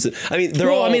Han comes in. I mean,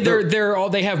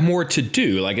 they have more to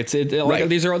do. Like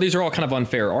these are all kind of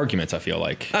unfair arguments, I feel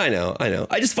like. I know.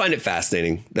 I just find it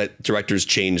fascinating that directors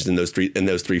changed in those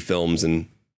three films, and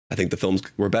I think the films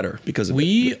were better because of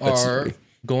it.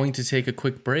 Going to take a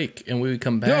quick break, and when we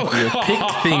come back, we'll pick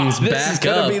things back up. This is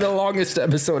going to be the longest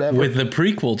episode ever with the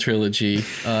prequel trilogy.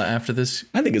 After this,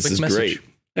 I think this is message. great.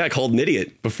 Yeah, I called an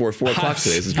idiot before 4 o'clock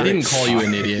today. He didn't call you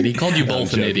an idiot. He called you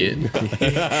both an idiot.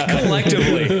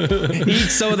 Collectively.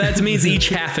 So that means each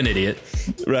half an idiot.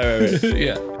 Right.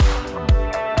 Yeah.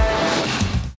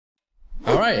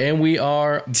 All right, and we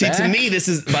are back. To me, this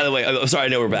is, by the way, I'm sorry, I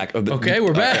know we're back. Okay,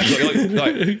 we're back.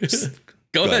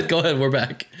 Go ahead, we're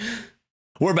back.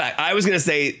 We're back. I was going to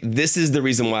say, this is the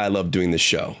reason why I love doing this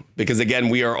show. Because again,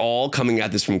 we are all coming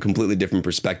at this from completely different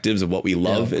perspectives of what we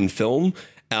love in film.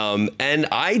 And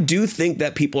I do think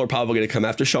that people are probably going to come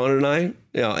after Sean and I,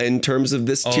 in terms of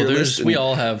this tier list. We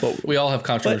all have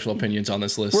controversial opinions on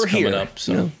this list coming up.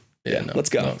 So let's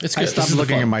go. No, it's good. I stopped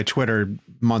looking at my Twitter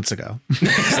months ago.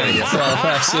 That's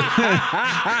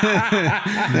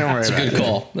a good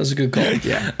call. That's a good call.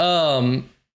 Yeah.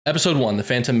 Episode 1, The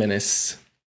Phantom Menace.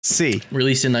 C.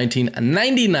 Released in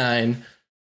 1999.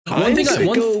 One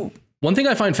thing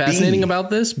I find fascinating about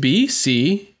this, B,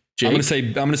 C, Jake. I'm gonna say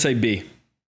B.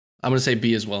 I'm gonna say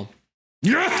B as well.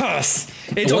 Yes.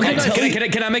 It's okay.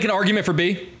 Can I make an argument for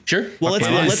B? Sure. Well,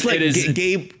 let's let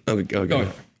Gabe.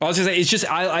 Go. I was gonna say, it's just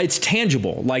it's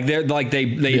tangible. Like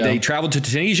they traveled to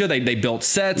Tunisia. They built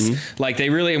sets. Like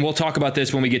they really, and we'll talk about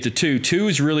this when we get to 2. 2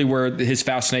 is really where his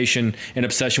fascination and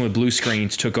obsession with blue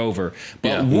screens took over.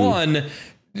 But 1,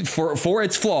 for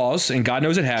its flaws, and God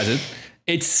knows it has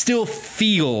it still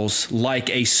feels like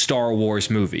a Star Wars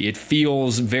movie. It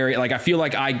feels very I feel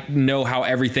like I know how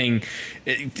everything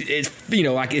it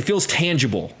feels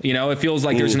tangible. It feels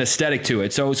like there's an aesthetic to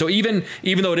it. So even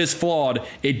though it is flawed,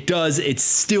 it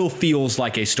still feels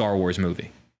like a Star Wars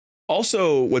movie.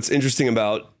 Also, what's interesting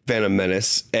about Phantom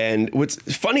Menace, and what's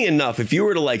funny enough, if you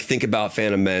were to think about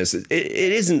Phantom Menace, it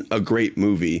isn't a great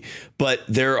movie, but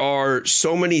there are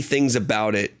so many things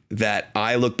about it that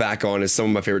I look back on as some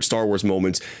of my favorite Star Wars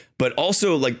moments. But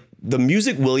also, the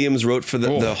music Williams wrote for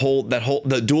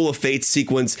the Duel of Fates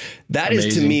sequence, that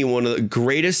is to me one of the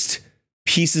greatest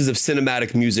pieces of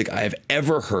cinematic music I have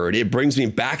ever heard. It brings me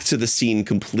back to the scene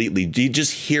completely.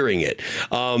 Just hearing it.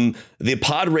 The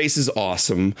pod race is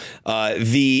awesome.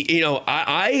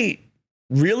 I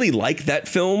really like that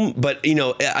film, but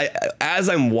as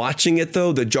I'm watching it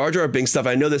though, the Jar Jar Binks stuff,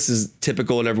 I know this is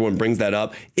typical and everyone brings that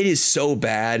up. It is so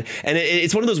bad. And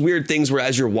it's one of those weird things where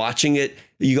as you're watching it,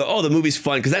 you go, oh, the movie's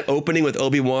fun. Because that opening with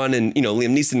Obi-Wan and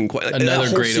Liam Neeson, another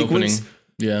great opening.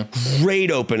 Yeah, great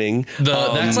opening.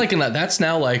 That's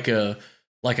now like an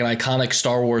iconic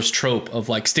Star Wars trope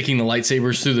of sticking the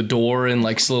lightsabers through the door and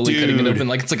slowly cutting it open.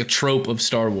 It's like a trope of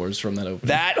Star Wars from that opening.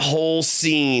 That whole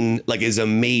scene is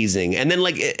amazing. And then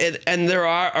and there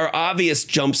are obvious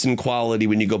jumps in quality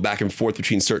when you go back and forth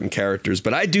between certain characters.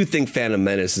 But I do think Phantom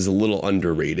Menace is a little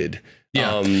underrated.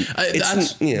 Yeah,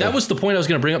 that was the point I was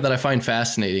going to bring up that I find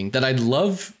fascinating. That I'd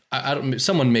love.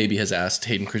 Someone maybe has asked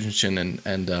Hayden Christensen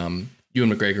and Ewan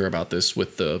McGregor about this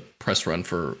with the press run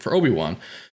for Obi-Wan.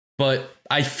 But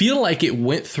I feel like it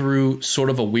went through sort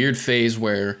of a weird phase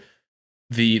where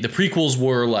the prequels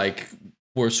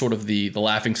were sort of the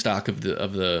laughing stock of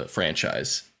the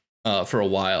franchise for a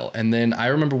while. And then I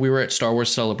remember we were at Star Wars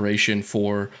Celebration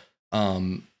for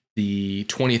the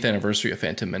 20th anniversary of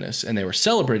Phantom Menace, and they were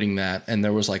celebrating that, and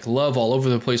there was love all over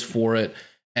the place for it.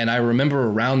 And I remember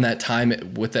around that time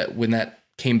when that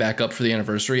came back up for the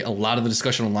anniversary, a lot of the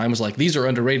discussion online was these are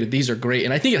underrated, these are great.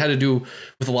 And I think it had to do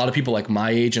with a lot of people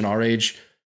my age and our age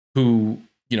who,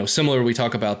 similar, we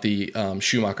talk about the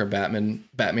Schumacher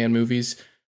Batman movies,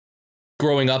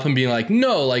 growing up and being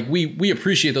no, we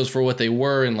appreciate those for what they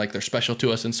were and they're special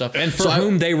to us and stuff. And for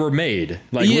whom they were made.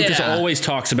 Lucas always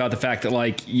talks about the fact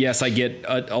that yes, I get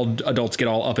adults get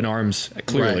all up in arms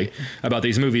clearly about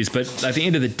these movies, but at the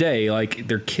end of the day,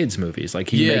 they're kids movies.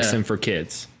 He makes them for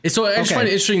kids. So I just find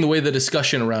it interesting the way the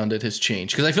discussion around it has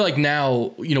changed, because I feel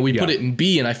now, we put it in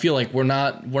B, and I feel we're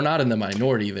not in the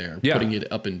minority there putting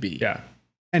it up in B. Yeah.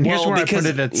 And here's where I put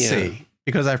it at C.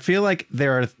 Because I feel like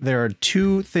there are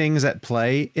 2 things at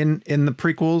play in the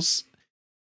prequels.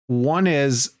 One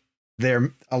is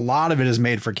a lot of it is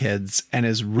made for kids and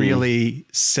is really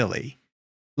silly.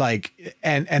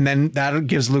 And then that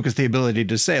gives Lucas the ability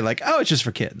to say oh, it's just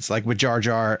for kids. With Jar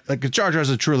Jar, Jar Jar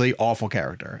is a truly awful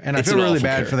character. And I feel really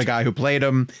bad for the guy who played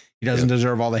him. He doesn't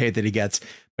deserve all the hate that he gets,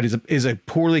 but he's a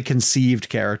poorly conceived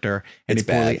character and a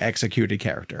poorly executed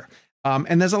character.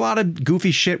 And there's a lot of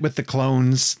goofy shit with the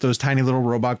clones, those tiny little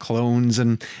robot clones,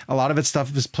 and a lot of its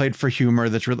stuff is played for humor.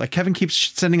 That's really Kevin keeps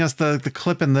sending us the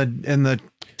clip in the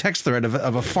text thread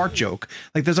of a fart joke.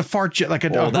 There's a fart joke,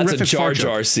 that's a Jar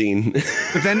Jar scene.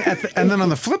 But then and then on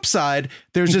the flip side,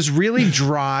 there's this really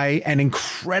dry and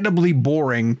incredibly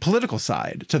boring political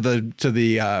side to the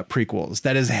prequels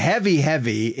that is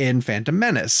heavy in Phantom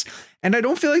Menace, and I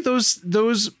don't feel like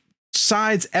those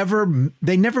sides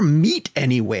they never meet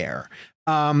anywhere.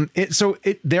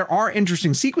 There are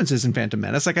interesting sequences in Phantom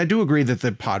Menace. Like, I do agree that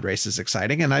the pod race is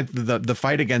exciting, and the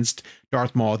fight against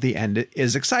Darth Maul at the end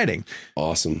is exciting.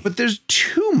 Awesome. But there's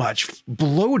too much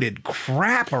bloated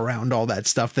crap around all that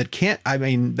stuff that can't. I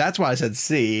mean, that's why I said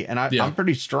C, and I'm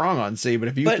pretty strong on C. But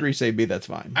if you three say B, that's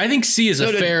fine. I think C is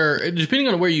fair, depending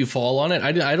on where you fall on it.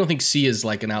 I don't think C is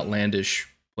like an outlandish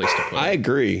place to put it. I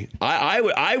agree.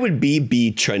 I would be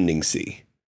B trending C.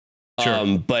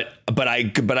 Sure. But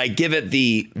I give it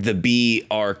the B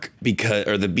arc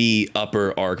or the B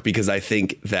upper arc because I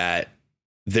think that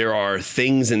there are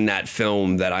things in that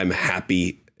film that I'm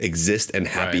happy exist and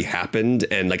happy happened.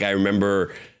 And like, I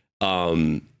remember,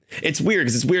 it's weird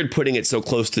because it's weird putting it so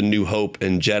close to New Hope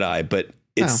and Jedi, but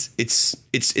it's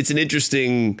an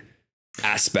interesting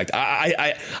aspect.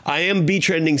 I am B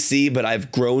trending C, but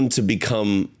I've grown to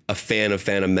become a fan of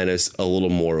Phantom Menace a little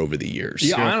more over the years.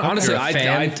 Yeah, honestly,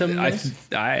 I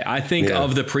think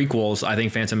of the prequels, I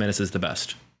think Phantom Menace is the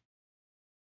best.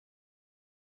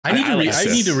 I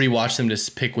need to rewatch them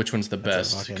to pick which one's the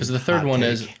best, because the third one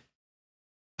is.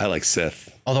 I like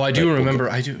Sith. Although I do remember,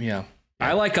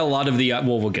 I like a lot of the.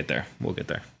 We'll get there.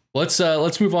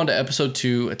 Let's move on to episode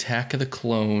 2, Attack of the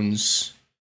Clones.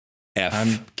 F.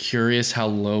 I'm curious how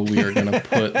low we are going to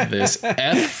put this.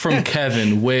 F from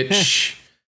Kevin, which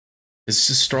is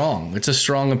strong. It's a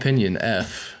strong opinion.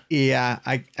 F. Yeah,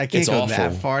 I can't go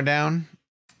that far down.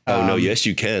 Oh no, yes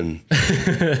you can.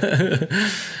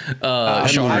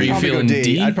 Sean, are you feeling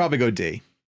D? I'd probably go D.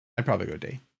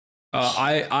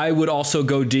 I would also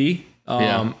go D.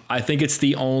 I think it's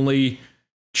the only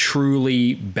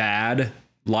truly bad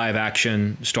live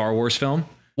action Star Wars film.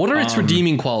 What are its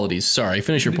redeeming qualities? Sorry,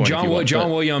 finish your point.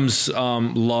 John Williams'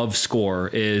 love score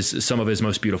is some of his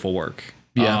most beautiful work.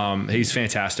 Yeah. He's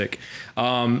fantastic.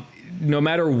 No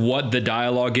matter what the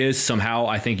dialogue is, somehow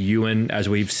I think Ewan, as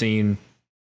we've seen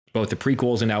both the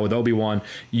prequels and now with Obi-Wan,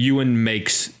 Ewan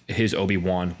makes his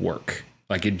Obi-Wan work.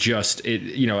 Like I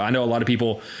know a lot of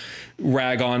people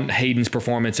rag on Hayden's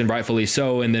performance, and rightfully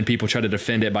so, and then people try to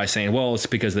defend it by saying, well, it's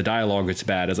because the dialogue is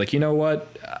bad. It's like, you know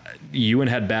what? Ewan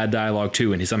had bad dialogue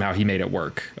too, and somehow he made it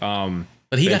work.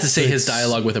 But he got to say his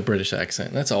dialogue with a British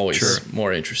accent. That's always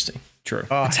more interesting. True.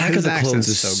 Attack of the Clones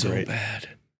is so bad.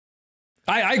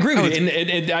 I agree with you.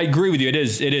 And I agree with you. It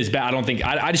is bad. I don't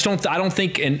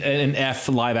think an F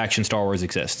live action Star Wars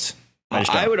exists.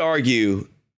 I would argue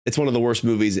it's one of the worst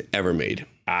movies ever made.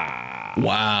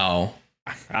 Wow.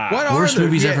 What worst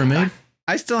movies ever made?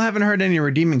 I still haven't heard any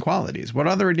redeeming qualities. What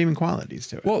other redeeming qualities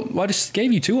to it? Well, I just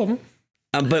gave you 2 of them.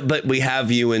 But we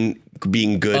have Ewan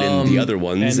being good in the other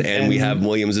ones, and we have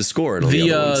Williams' score in all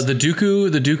the other ones. The Dooku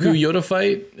Yoda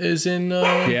fight is in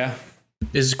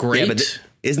is great. Yeah, but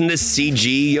isn't this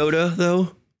CG Yoda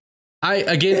though? I've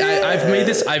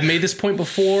made this point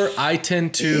before. I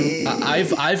tend to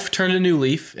I've turned a new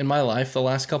leaf in my life the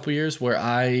last couple of years where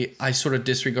I sort of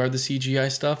disregard the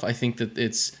CGI stuff. I think that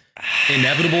it's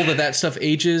inevitable that stuff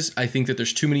ages. I think that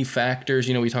there's too many factors.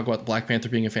 You know, we talk about Black Panther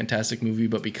being a fantastic movie,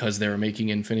 but because they were making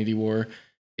Infinity War,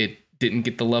 it didn't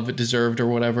get the love it deserved or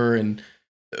whatever. And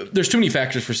there's too many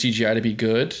factors for CGI to be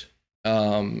good.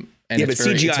 But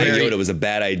CGI Yoda was a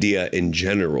bad idea in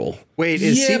general. Wait,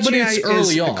 is CGI but it's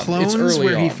early on. Clones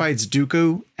where he fights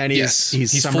Dooku and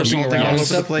he's somersaulting all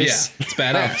over the place? Yeah, it's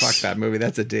badass. Fuck that movie.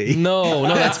 That's a D. No,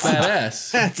 that's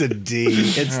badass. That's a D.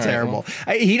 It's terrible.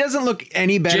 He doesn't look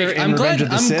any better Jake, in Revenge of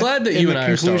the Sith. I'm glad that you and I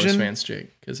are Star Wars fans, Jake,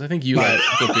 because I think you like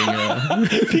flipping.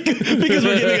 Because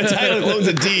we're giving Attack of the Clones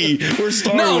a D. We're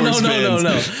Star Wars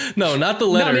fans. No, not the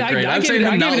letter grade. I'm saying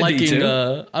him not liking.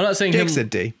 I'm not saying him. Jake's a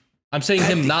D. I'm saying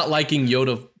him not liking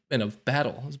Yoda in a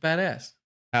battle. It's badass.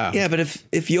 Oh. Yeah, but if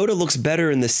Yoda looks better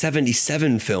in the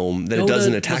 77 film than it does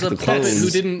in Attack of the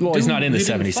Clones, he's not in the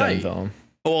 77 film.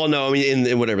 Well, no, I mean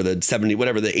in whatever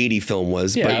the 80 film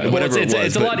was. Yeah, but whatever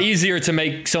it's a lot easier to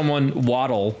make someone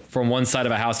waddle from one side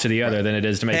of a house to the other than it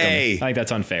is to make them. I think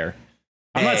that's unfair.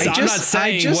 I'm not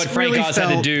saying what Frank Oz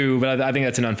had to do, but I think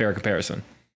that's an unfair comparison.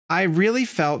 I really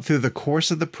felt through the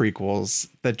course of the prequels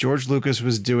that George Lucas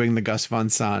was doing the Gus Van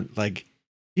Sant, like,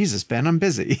 Jesus, Ben, I'm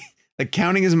busy. Like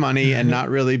counting his money and not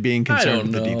really being concerned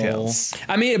with the details.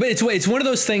 I mean, but it's one of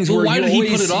those things where why did he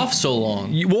put it off so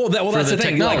long? That's the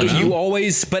thing. Like you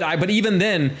always, but even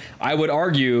then, I would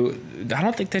argue, I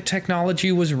don't think the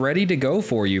technology was ready to go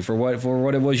for you for what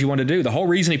it was you wanted to do. The whole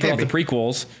reason he put off the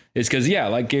prequels is because,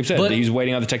 like Gabe said, he's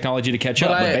waiting on the technology to catch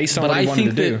up. But based on what he wanted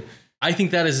to do. I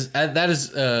think that is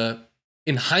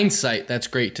in hindsight, that's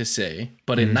great to say.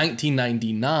 But in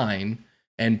 1999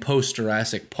 and post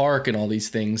Jurassic Park and all these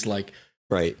things, like,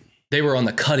 right, they were on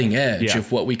the cutting edge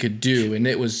of what we could do, and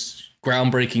it was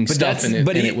groundbreaking stuff, and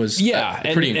it was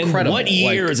pretty incredible. What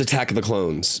year is Attack of the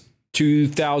Clones?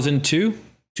 2002.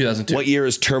 2002. What year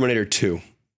is Terminator 2?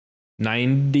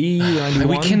 90, 91.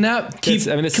 We cannot keep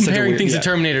comparing things to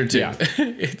Terminator 2. Yeah.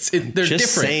 They're just different.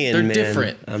 Saying, they're man.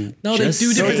 different. No, they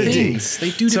do different things.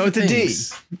 They do different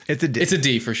things. It's a D. It's a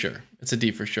D for sure. It's a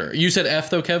D for sure. You said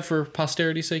F though, Kev, for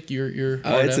posterity's sake.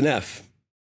 It's an F.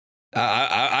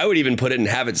 I would even put it and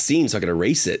have it seen so I could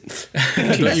erase it.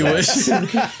 Don't you wish?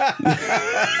 Like,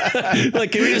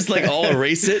 can we just like all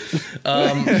erase it?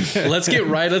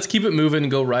 Let's keep it moving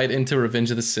and go right into Revenge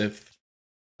of the Sith.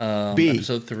 B.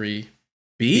 Episode 3.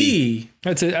 B.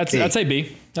 I'd say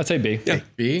B. Yeah.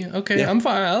 B. Okay, yeah. I'm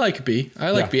fine. I like B.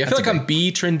 I feel like I'm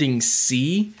B trending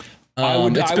C.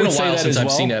 It's been a while since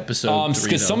I've seen episode 3.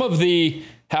 Because some of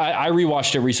I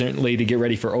rewatched it recently to get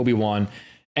ready for Obi-Wan.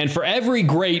 And for every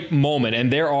great moment, and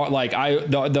there are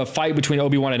the fight between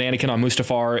Obi-Wan and Anakin on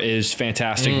Mustafar is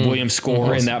fantastic. Williams'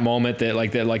 score in that moment,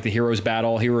 the hero's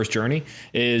battle, hero's journey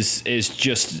is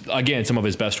just, again, some of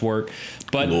his best work.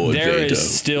 But Lord there's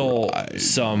still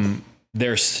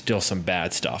some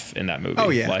bad stuff in that movie. Oh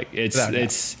yeah, like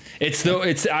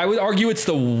I would argue it's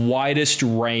the widest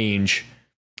range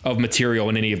of material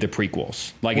in any of the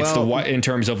prequels. Like it's in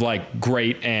terms of like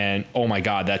great and oh my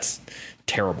god, that's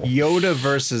terrible. Yoda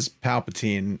versus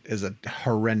Palpatine is a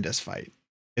horrendous fight.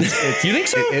 You think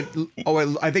so?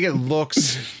 I think it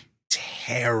looks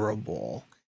terrible.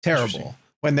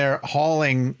 When they're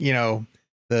hauling,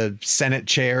 the Senate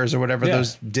chairs or whatever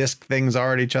those disc things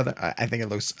are at each other. I think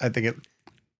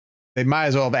they might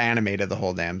as well have animated the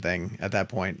whole damn thing at that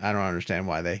point. I don't understand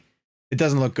why it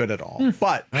doesn't look good at all.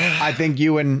 But I think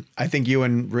Ewan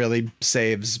really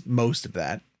saves most of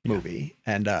that movie.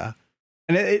 And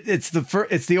it's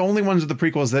the only ones of the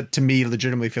prequels that to me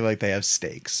legitimately feel like they have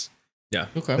stakes. Yeah.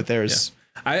 Okay. But there's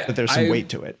some weight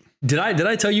to it. Did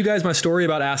I tell you guys my story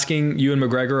about asking Ewan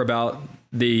McGregor about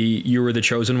the "You Were the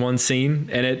Chosen One" scene?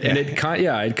 And it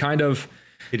kind of.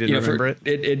 You didn't remember it?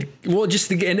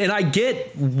 And I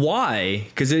get why,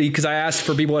 because I asked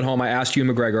for people at home. I asked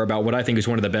Ewan McGregor about what I think is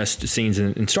one of the best scenes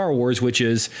in Star Wars, which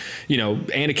is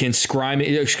Anakin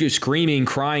screaming,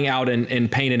 crying out in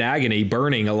pain and agony,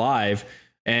 burning alive.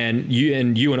 And you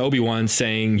and Obi-Wan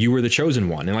saying you were the chosen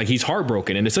one, and like he's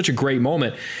heartbroken, and it's such a great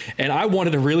moment. And I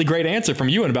wanted a really great answer from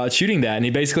Ewan about shooting that, and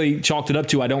he basically chalked it up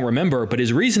to I don't remember. But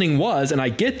his reasoning was, and I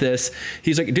get this,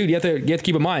 he's like, dude, you have to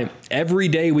keep in mind, every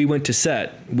day we went to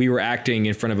set, we were acting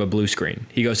in front of a blue screen.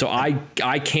 He goes, so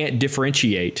I can't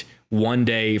differentiate one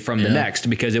day from the next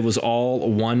because it was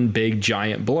all one big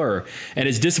giant blur. And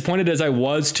as disappointed as I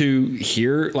was to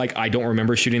hear, like, I don't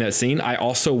remember shooting that scene, I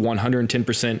also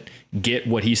 110% get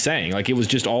what he's saying. Like, it was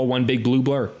just all one big blue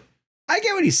blur. I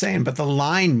get what he's saying, but the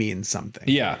line means something.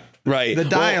 Yeah. Right. The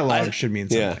dialogue should mean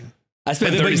something. Yeah. I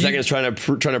spent 30 seconds trying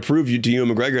to prove to Ewan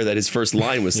McGregor that his first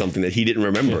line was something that he didn't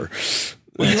remember.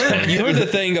 Well, you heard the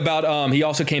thing about, he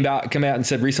also come out and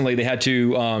said recently they had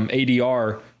to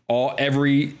ADR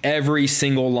every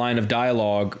single line of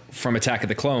dialogue from Attack of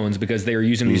the Clones because they were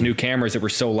using these new cameras that were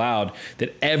so loud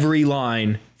that every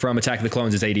line from Attack of the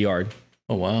Clones is ADR'd.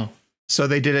 Oh wow! So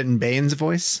they did it in Bane's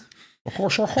voice. All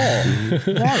right,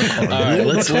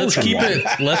 let's keep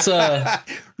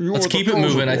it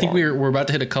moving. I think we're about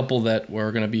to hit a couple that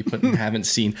we're going to be putting haven't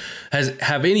seen.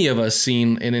 Have any of us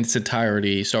seen in its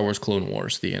entirety Star Wars Clone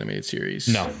Wars, the animated series?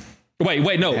 No.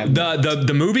 Wait, no.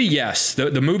 The movie, yes.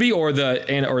 The movie or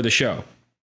the show.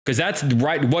 Because that's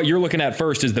right. What you're looking at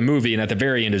first is the movie, and at the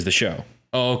very end is the show.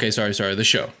 Oh, okay. Sorry. The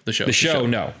show. The show,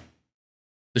 no.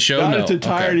 The show, not no. its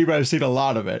entirety, but I've seen a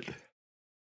lot of it.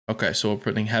 Okay, so we're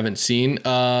putting haven't seen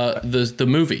the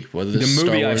movie. The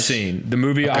movie I've seen. The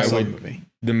movie okay, I would.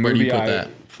 The movie. Where do you put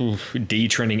that? D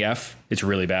trending F. It's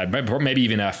really bad. Maybe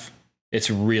even F. It's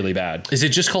really bad. Is it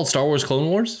just called Star Wars Clone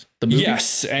Wars? The movie?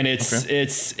 Yes, and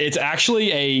it's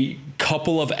actually a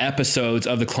couple of episodes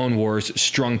of the Clone Wars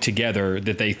strung together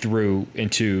that they threw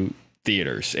into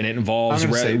theaters, and it involves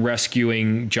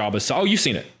rescuing Jabba's. Oh, you've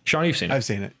seen it, Sean. You've seen it. I've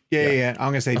seen it. Yeah. I'm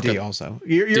gonna say D also.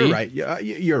 You're right.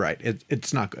 You're right.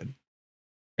 It's not good.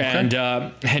 And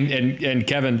and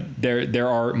Kevin, there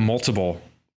are multiple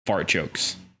fart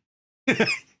jokes.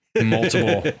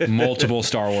 multiple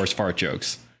Star Wars fart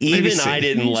jokes. Even I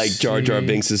didn't like Jar Jar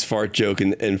Binks' fart joke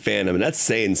in Phantom, and that's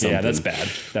saying something. Yeah, that's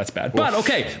bad.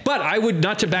 But I would,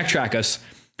 not to backtrack us,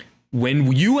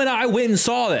 when you and I went and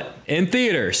saw it in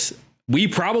theaters, we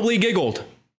probably giggled.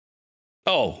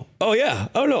 Oh yeah.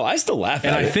 Oh no, I still laugh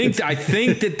at it. And I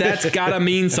think that's gotta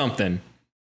mean something.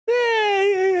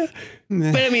 Yeah.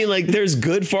 But I mean, like, there's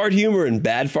good fart humor and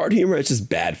bad fart humor. It's just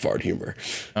bad fart humor.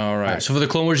 All right. So for the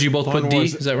Clone Wars, you both put D.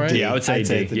 Is that right? D. I would say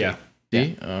D. Yeah.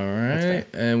 D. All right.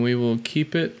 And we will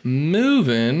keep it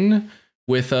moving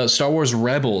with Star Wars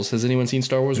Rebels. Has anyone seen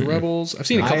Star Wars Rebels? I've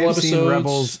seen a couple episodes. Seen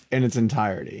Rebels in its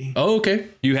entirety. Oh, okay.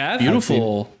 You have?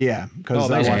 Beautiful. Yeah, because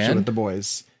I watched it with the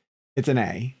boys. It's an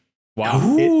A. Wow.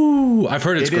 Ooh, I've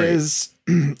heard it's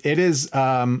great. It is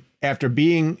after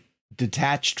being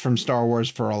detached from Star Wars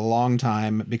for a long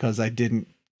time because I didn't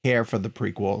care for the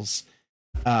prequels,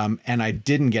 and I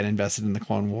didn't get invested in the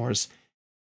Clone Wars.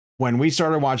 When we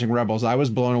started watching Rebels, I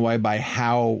was blown away by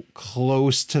how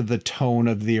close to the tone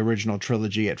of the original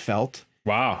trilogy it felt.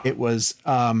 Wow. It was,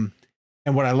 and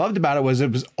what I loved about it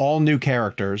was all new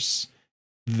characters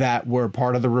that were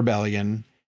part of the rebellion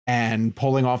and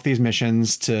pulling off these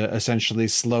missions to essentially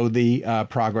slow the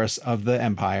progress of the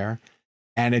Empire.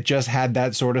 And it just had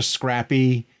that sort of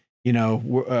scrappy, you know,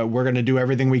 we're going to do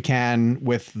everything we can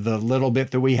with the little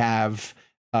bit that we have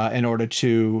in order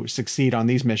to succeed on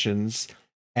these missions.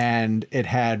 And it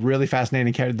had really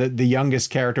fascinating characters. The youngest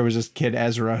character was this kid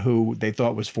Ezra, who they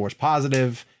thought was Force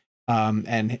positive,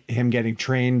 and him getting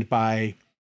trained by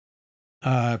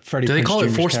Freddie. Do they Prinze call it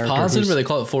Jr.'s Force character, positive, or they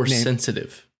call it Force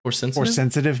sensitive? Force sensitive? Force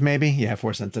sensitive, maybe. Yeah,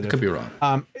 Force sensitive. Could be wrong.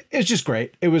 It's just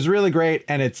great. It was really great,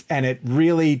 and it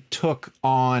really took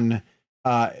on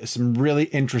some really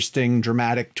interesting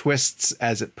dramatic twists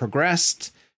as it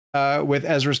progressed, with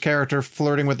Ezra's character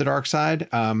flirting with the dark side.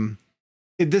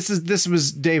 This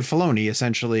was Dave Filoni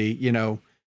essentially, you know,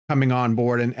 coming on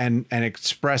board and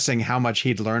expressing how much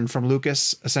he'd learned from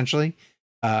Lucas essentially.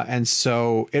 And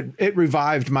so it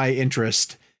revived my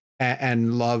interest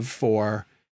and love for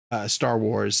Star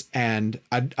Wars. And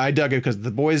I dug it because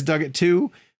the boys dug it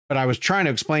too, but I was trying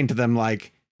to explain to them,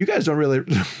 like, you guys don't really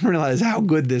realize how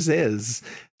good this is,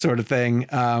 sort of thing.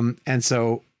 And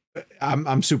so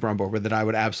I'm super on board with it. I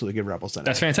would absolutely give Rebels an A.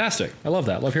 That's fantastic. I love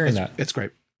that. Love hearing that. It's great.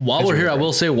 While we're here, I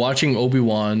will say watching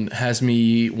Obi-Wan has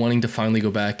me wanting to finally go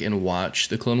back and watch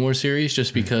the Clone Wars series,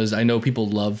 just because I know people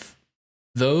love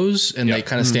those and they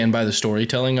kind of stand by the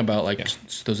storytelling about like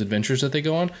those adventures that they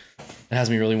go on. It has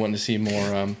me really wanting to see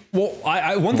more.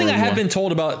 Well, one thing I have been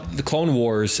told about the Clone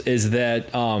Wars is that,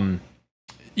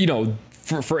 you know,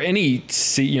 for any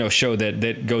show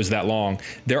that goes that long,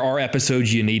 there are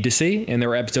episodes you need to see and there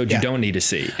are episodes you don't need to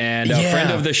see. And a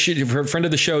friend of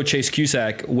the show, Chase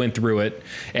Cusack, went through it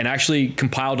and actually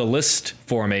compiled a list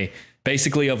for me,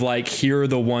 basically of like, here are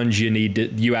the ones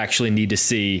you actually need to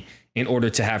see in order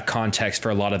to have context for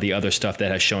a lot of the other stuff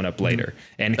that has shown up later.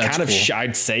 And that's kind of, cool.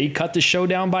 I'd say, cut the show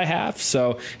down by half.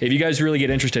 So if you guys really get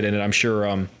interested in it, I'm sure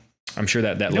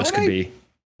that list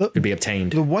could be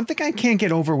obtained. The one thing I can't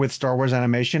get over with Star Wars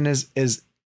animation is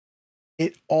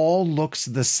it all looks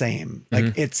the same.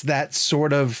 Like it's that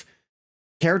sort of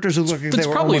characters who look like they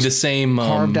were probably the same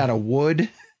carved out of wood.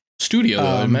 Studio,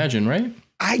 I imagine, right?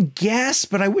 I guess,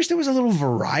 but I wish there was a little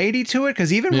variety to it,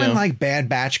 because even when like Bad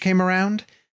Batch came around,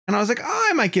 and I was like, oh,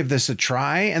 I might give this a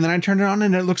try, and then I turned it on,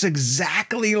 and it looks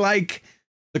exactly like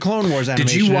the Clone Wars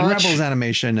animation. Did you watch Rebels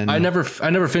animation? And I never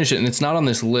finished it, and it's not on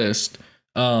this list.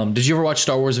 Did you ever watch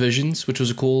Star Wars Visions, which was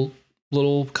a cool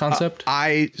little concept?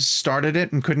 I started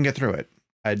it and couldn't get through it.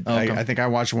 I think I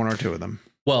watched one or two of them.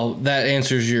 Well, that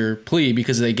answers your plea,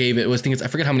 because they gave it. I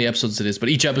forget how many episodes it is, but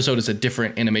each episode is a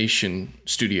different animation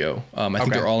studio. I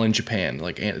think they're all in Japan,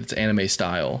 like it's anime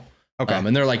style. Okay,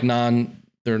 and they're like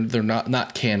they're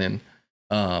not canon.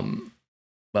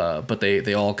 But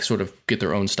they all sort of get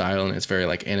their own style, and it's very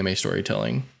like anime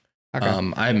storytelling. Okay.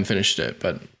 I haven't finished it,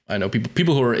 but I know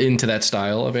people who are into that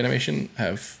style of animation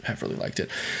have really liked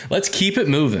it. Let's keep it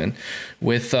moving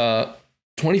with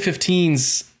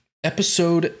 2015's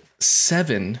episode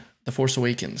 7, The Force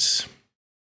Awakens.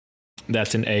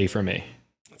 That's an A for me.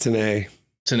 It's an A.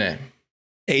 It's an A.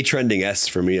 A trending S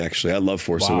for me, actually. I love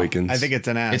Force Awakens. I think it's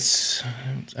an S.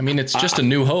 It's just A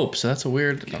New Hope, so that's a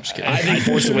weird. No, I'm just kidding. I think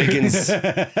Force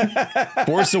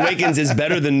Awakens is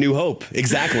better than New Hope.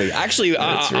 Exactly. Actually,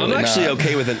 I'm actually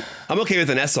okay with it. I'm okay with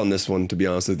an S on this one, to be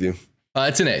honest with you.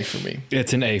 It's an A for me.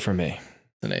 It's an A for me.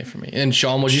 It's an A for me. And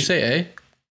Sean, what'd you say? A?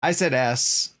 I said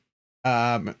S,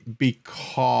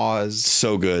 because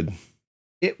so good.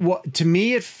 To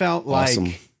me, it felt awesome.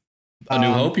 Like. A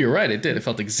New Hope, you're right. It did. It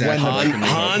felt exactly like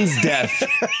Han's death.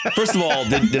 First of all,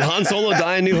 did Han Solo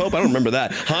die in New Hope? I don't remember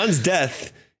that. Han's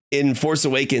death in Force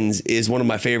Awakens is one of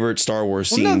my favorite Star Wars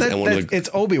scenes. It's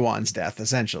Obi-Wan's death,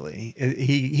 essentially.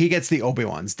 He gets the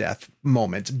Obi-Wan's death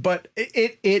moment, but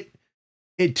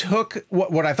it took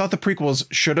what I thought the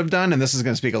prequels should have done, and this is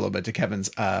going to speak a little bit to Kevin's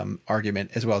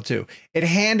argument as well too. It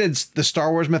handed the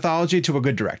Star Wars mythology to a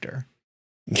good director.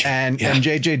 And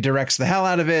JJ directs the hell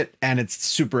out of it, and it's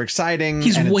super exciting.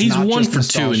 He's 1 for 2 in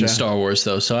nostalgia. Star Wars,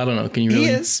 though, so I don't know. Can you really?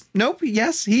 He is. Nope.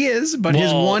 Yes, he is. But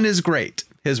his one is great.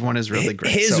 His one is really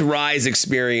great. His Rise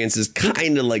experience is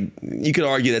kind of like, you could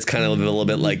argue that's kind of a little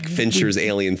bit like Fincher's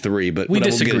Alien 3, but we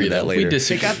disagree. We'll get into that later. We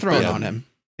disagree. It got thrown on him.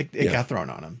 It got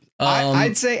thrown on him.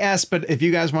 I'd say S, but if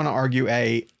you guys want to argue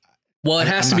A, well, it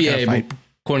has to be A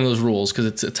according to those rules because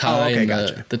it's a tie.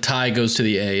 And the tie goes to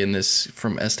the A in this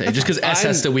from S to A. Just because S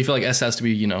has to, we feel like S has to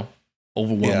be,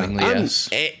 overwhelmingly S.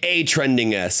 A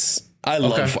trending S. I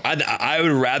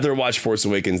would rather watch Force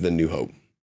Awakens than New Hope.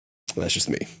 That's just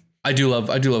me. I do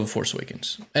love Force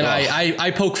Awakens, and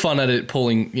I poke fun at it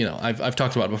pulling. I've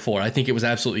talked about it before. I think it was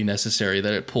absolutely necessary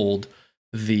that it pulled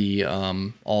the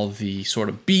all the sort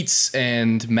of beats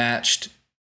and matched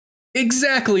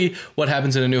exactly what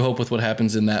happens in A New Hope with what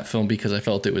happens in that film, because I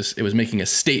felt it was making a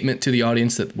statement to the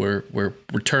audience that we're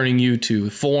returning you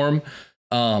to form.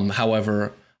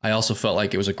 However, I also felt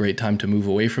like it was a great time to move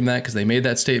away from that because they made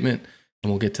that statement.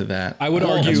 And we'll get to that. I would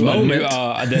argue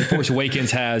that Force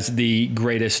Awakens has the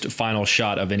greatest final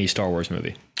shot of any Star Wars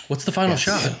movie. What's the final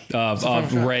shot?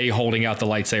 Of Rey holding out the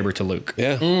lightsaber to Luke.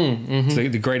 Yeah. It's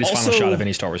the greatest final shot of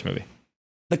any Star Wars movie.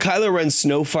 The Kylo Ren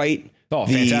snow fight. Oh,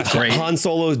 the fantastic. Han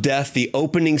Solo's death, the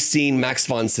opening scene, Max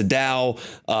von Sydow.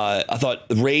 I thought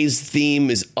Rey's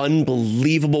theme is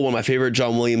unbelievable. One of my favorite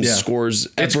John Williams scores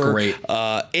ever. It's great.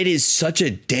 It is such a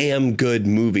damn good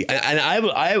movie. And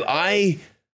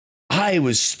I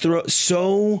was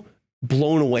so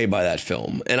blown away by that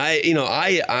film. And I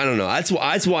don't know. That's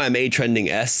why I'm A trending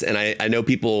S. And I know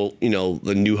people,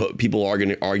 the New Hope, people are going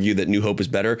to argue that New Hope is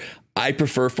better. I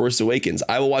prefer Force Awakens.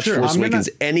 I will watch Force Awakens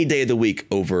any day of the week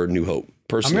over New Hope,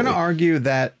 personally. I'm going to argue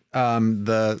that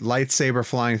the lightsaber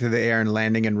flying through the air and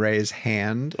landing in Rey's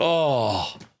hand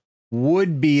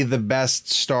would be the best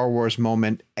Star Wars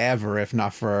moment ever, if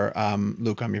not for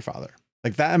Luke, I'm your father.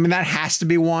 Like that. I mean, that has to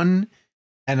be one.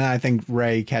 And I think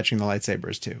Rey catching the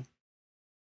lightsabers too.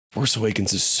 Force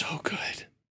Awakens is so good.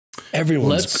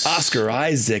 Everyone's Oscar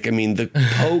Isaac. I mean, the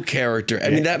Poe character. I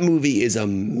mean, that movie is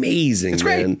amazing. It's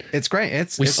great. Man. It's great.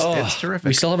 It's terrific.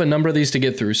 We still have a number of these to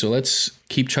get through, so let's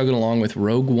keep chugging along with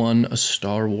Rogue One: A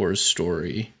Star Wars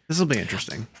Story. This will be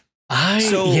interesting.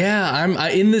 I'm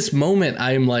in this moment. Go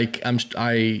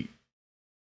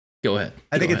ahead.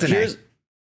 I think it's an A.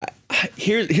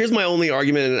 Here's my only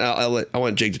argument, and I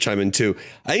want Jake to chime in too.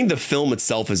 I think the film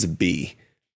itself is a B,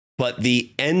 but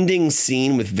the ending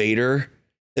scene with Vader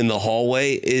in the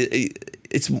hallway,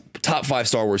 it's top 5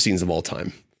 Star Wars scenes of all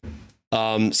time.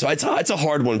 So it's a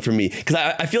hard one for me because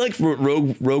I feel like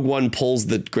Rogue One pulls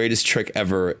the greatest trick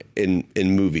ever in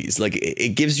movies. Like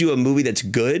it gives you a movie that's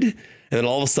good, and then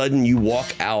all of a sudden you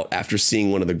walk out after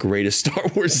seeing one of the greatest Star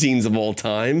Wars scenes of all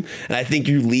time. And I think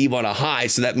you leave on a high,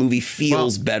 so that movie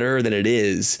feels better than it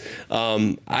is.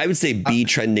 I would say B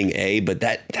trending A, but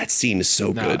that scene is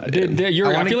so good.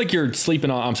 I feel like you're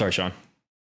sleeping on. I'm sorry, Sean.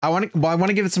 I want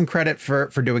to give it some credit for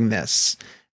doing this.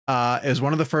 It was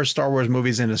one of the first Star Wars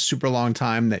movies in a super long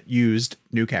time that used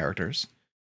new characters.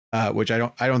 Which I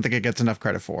don't think it gets enough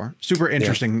credit for. Super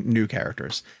interesting new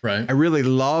characters. Right. I really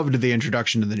loved the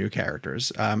introduction to the new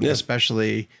characters,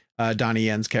 especially Donnie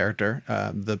Yen's character,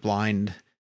 the blind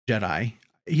Jedi.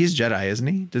 He's Jedi, isn't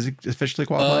he? Does he officially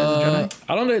qualify as a Jedi?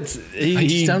 I don't know.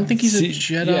 I don't think he's a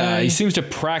Jedi. Yeah, he seems to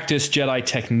practice Jedi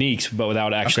techniques, but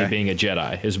without actually being a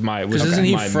Jedi.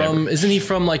 Isn't he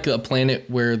from like a planet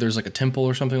where there's like a temple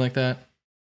or something like that?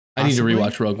 I need to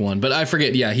rewatch Rogue One, but I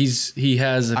forget. Yeah, he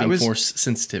has Force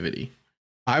sensitivity.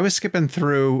 I was skipping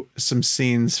through some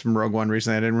scenes from Rogue One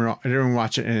recently. I didn't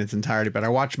watch it in its entirety, but I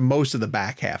watched most of the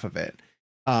back half of it.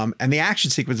 And the action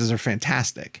sequences are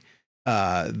fantastic.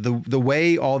 The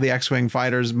way all the X-Wing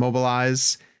fighters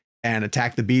mobilize and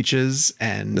attack the beaches,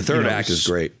 and the third act is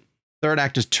great. Third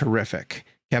act is terrific.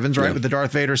 Kevin's right with the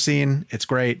Darth Vader scene. It's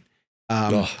great.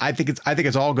 I think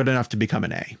it's all good enough to become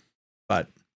an A, but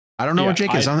I don't know what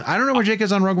Jake is on. I don't know where Jake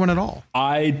is on Rogue One at all.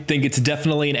 I think it's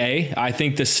definitely an A. I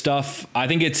think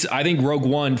Rogue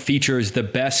One features the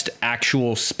best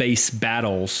actual space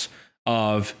battles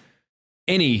of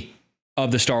any of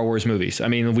the Star Wars movies. I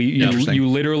mean, you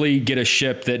literally get a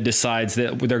ship that decides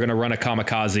that they're going to run a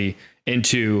kamikaze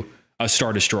into a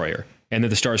Star Destroyer, and then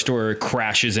the Star Destroyer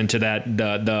crashes into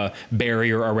the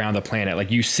barrier around the planet. Like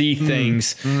you see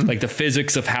things like the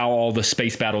physics of how all the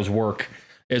space battles work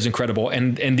is incredible,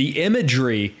 and the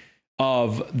imagery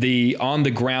of the on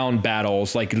the ground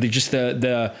battles, like just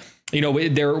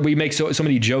we make so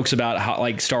many jokes about how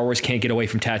like Star Wars can't get away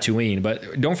from Tatooine,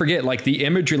 but don't forget like the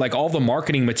imagery, like all the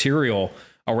marketing material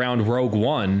around Rogue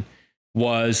One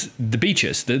was the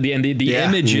beaches. The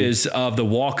images of the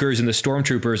walkers and the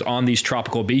stormtroopers on these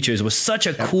tropical beaches was such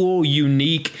a cool,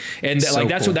 unique, and so like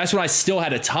that's cool. That's what I still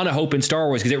had a ton of hope in Star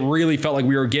Wars, because it really felt like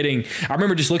we were getting. I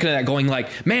remember just looking at that, going like,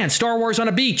 "Man, Star Wars on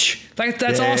a beach! Like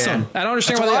that's awesome." I don't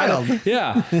understand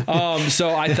why.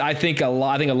 So I think a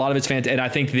lot of it's fantastic, and I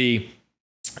think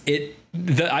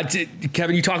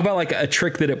Kevin, you talk about like a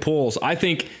trick that it pulls. I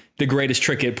think the greatest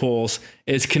trick it pulls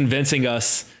is convincing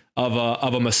us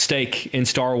of a mistake in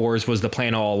Star Wars was the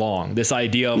plan all along. This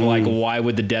idea of like, why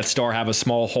would the Death Star have a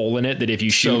small hole in it that if you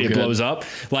shoot it blows up?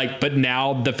 Like, but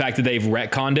now the fact that they've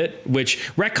retconned it, which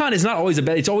retcon is not always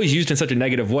it's always used in such a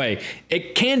negative way.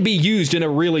 It can be used in a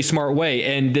really smart way.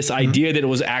 And this idea that it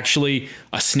was actually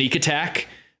a sneak attack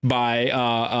by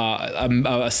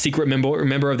a secret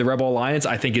member of the Rebel Alliance,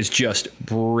 I think is just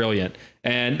brilliant.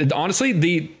 And honestly,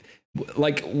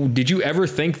 did you ever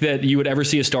think that you would ever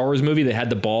see a Star Wars movie that had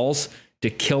the balls to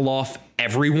kill off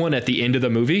everyone at the end of the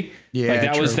movie? Yeah, like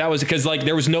that was because like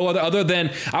there was no other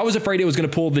than I was afraid it was going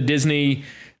to pull the Disney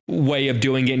way of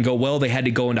doing it and go, well, they had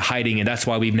to go into hiding and that's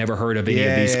why we've never heard of any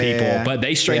of these people. Yeah. But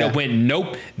they straight up went,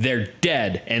 nope, they're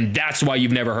dead, and that's why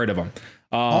you've never heard of them.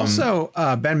 Also,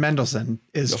 Ben Mendelsohn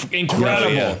is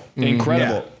incredible.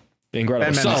 Incredible.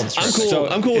 So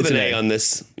I'm cool with an A on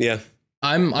this. Yeah.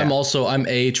 I'm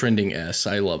A trending S.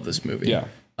 I love this movie. Yeah.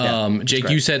 Jake,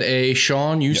 you said A.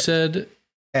 Sean, you said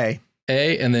A.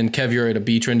 And then Kev, you're at a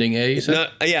B trending A. You said? No,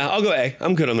 yeah, I'll go A.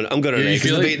 I'm good. I'm good on A.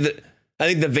 I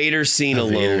think the Vader scene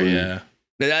alone.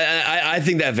 I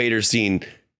think that Vader scene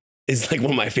is like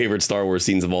one of my favorite Star Wars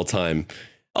scenes of all time.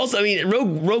 Also, I mean,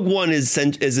 Rogue One is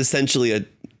essentially a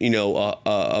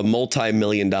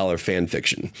multi-million-dollar fan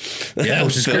fiction. Yeah,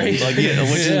 which is great.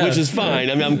 Which is fine.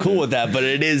 I mean, I'm cool with that, but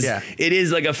it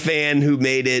is like a fan who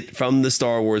made it from the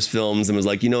Star Wars films and was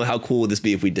like, how cool would this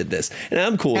be if we did this? And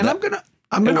I'm cool with that.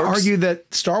 I'm gonna argue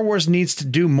that Star Wars needs to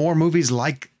do more movies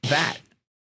like that.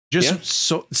 I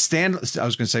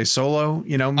was gonna say solo,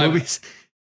 movies,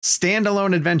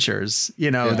 standalone adventures,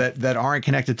 that aren't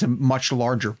connected to much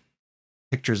larger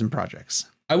pictures and projects.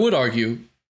 I would argue,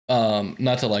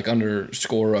 not to like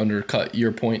underscore or undercut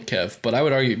your point, Kev, but I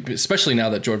would argue, especially now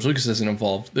that George Lucas isn't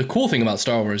involved, the cool thing about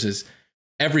Star Wars is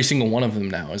every single one of them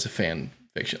now is a fan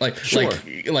fiction. Like The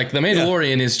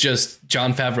Mandalorian is just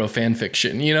Jon Favreau fan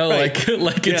fiction, right.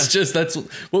 It's just, that's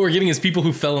what we're getting is people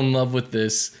who fell in love with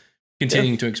this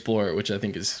continuing to explore it, which I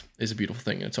think is a beautiful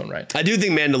thing in its own right. I do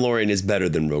think Mandalorian is better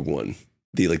than Rogue One.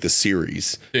 The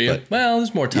series. Well,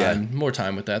 there's more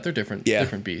time with that. They're different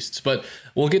beasts, but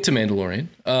we'll get to Mandalorian.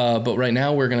 But right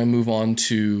now we're going to move on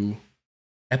to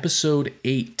episode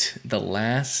 8, The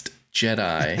Last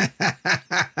Jedi,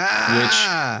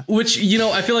 which,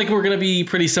 I feel like we're going to be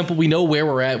pretty simple. We know where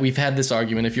we're at. We've had this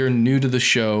argument. If you're new to the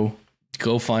show,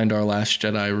 go find our Last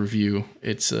Jedi review.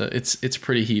 It's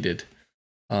pretty heated.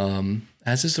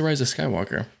 As is The Rise of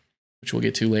Skywalker, which we'll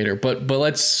get to later. But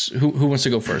let's who wants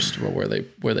to go first? Where they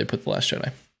put The Last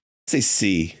Jedi? Say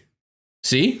C.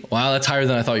 C? Wow, that's higher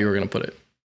than I thought you were going to put it.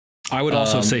 I would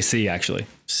also say C, actually.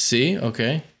 C?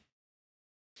 Okay.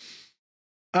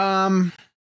 I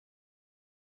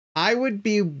would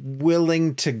be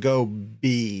willing to go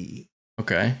B.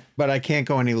 Okay. But I can't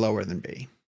go any lower than B.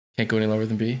 Can't go any lower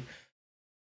than B?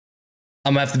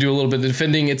 I'm gonna have to do a little bit of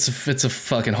defending. It's a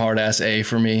fucking hard ass A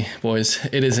for me, boys.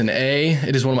 It is an A.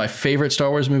 It is one of my favorite Star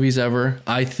Wars movies ever.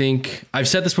 I think I've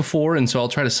said this before, and so I'll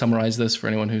try to summarize this for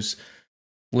anyone who's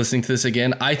listening to this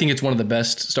again. I think it's one of the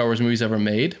best Star Wars movies ever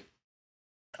made.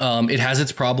 It has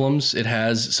its problems. It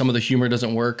has some of the humor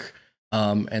doesn't work,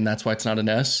 and that's why it's not an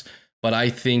S. But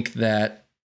I think that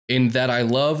in that I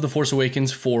love The Force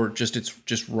Awakens for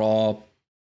its raw,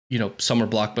 summer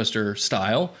blockbuster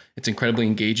style. It's incredibly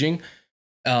engaging.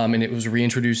 And it was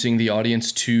reintroducing the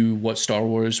audience to what Star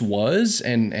Wars was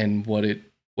and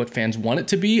what fans want it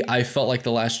to be. I felt like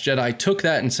The Last Jedi took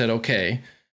that and said, okay,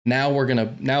 now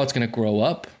it's gonna grow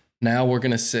up. Now we're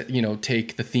gonna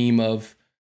take the theme of,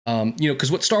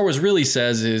 because what Star Wars really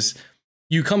says is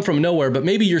you come from nowhere, but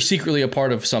maybe you're secretly a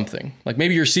part of something. Like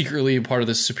maybe you're secretly a part of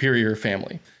this superior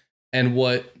family. And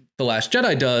what The Last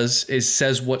Jedi does is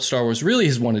says what Star Wars really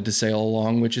has wanted to say all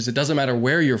along, which is it doesn't matter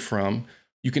where you're from.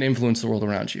 You can influence the world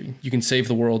around you. You can save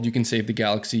the world. You can save the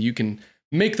galaxy. You can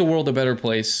make the world a better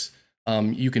place.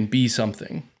 You can be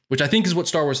something, which I think is what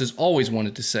Star Wars has always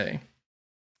wanted to say.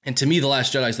 And to me, The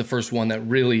Last Jedi is the first one that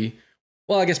really,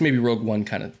 well, I guess maybe Rogue One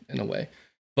kind of in a way,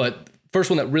 but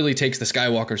first one that really takes the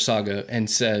Skywalker saga and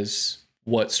says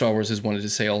what Star Wars has wanted to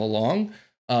say all along.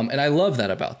 And I love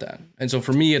that about that. And so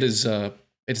for me, it is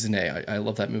It's an A. I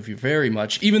love that movie very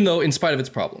much, even though in spite of its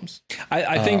problems.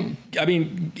 I think, I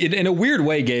mean, in a weird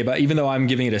way, Gabe, even though I'm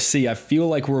giving it a C, I feel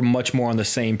like we're much more on the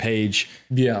same page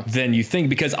than you think,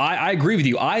 because I agree with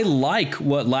you. I like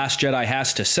what Last Jedi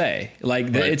has to say. Like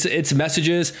its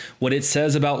messages, what it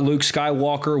says about Luke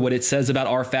Skywalker, what it says about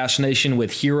our fascination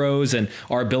with heroes and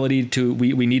our ability to,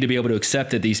 we need to be able to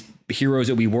accept that these heroes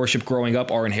that we worship growing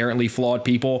up are inherently flawed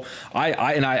people.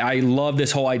 I love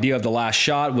this whole idea of the last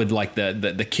shot with like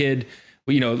the kid,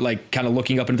 you know, like kind of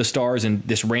looking up into the stars and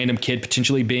this random kid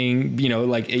potentially being, you know,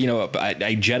 like, you know, a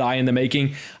Jedi in the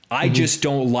making. I just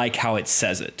don't like how it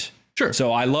says it. Sure.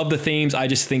 So I love the themes. I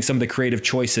just think some of the creative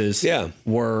choices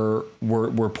were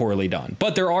poorly done.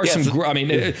 But there are some. I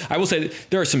mean, I will say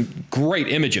there are some great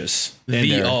images. When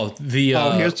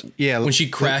she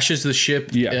crashes the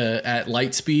ship at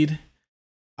light speed.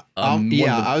 I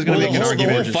was going to make an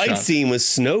argument. The whole fight scene with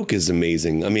Snoke is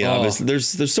amazing. I mean, obviously,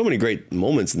 there's so many great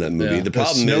moments in that movie. The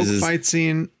problem is the fight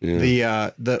scene.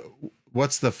 The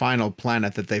what's the final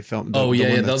planet that they filmed?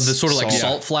 The sort of like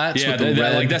salt flats. Yeah,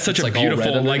 like that's such a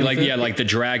beautiful, like the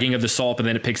dragging of the salt, and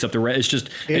then it picks up the red. It's just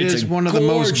it is one of the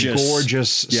most gorgeous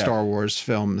Star Wars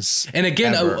films. And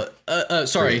again,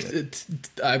 sorry,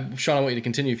 Sean, I want you to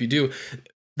continue if you do.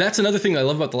 That's another thing I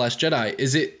love about The Last Jedi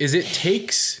is it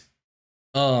takes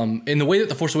in the way that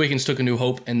The Force Awakens took A New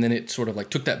Hope, and then it sort of like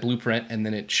took that blueprint and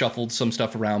then it shuffled some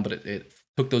stuff around, but it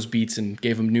took those beats and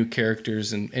gave them new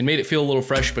characters and made it feel a little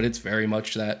fresh, but it's very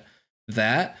much that.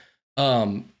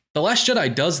 The Last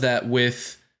Jedi does that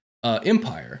with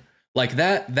Empire. Like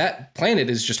that planet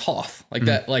is just Hoth. Like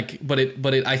that, like, but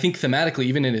it I think thematically,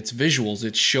 even in its visuals,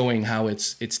 it's showing how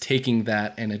it's taking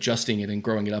that and adjusting it and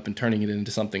growing it up and turning it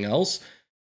into something else.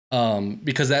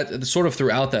 Because that sort of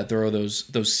throughout that there are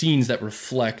those scenes that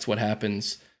reflect what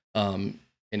happens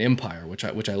in Empire, which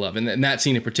I love, and that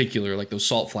scene in particular, like those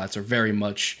salt flats, are very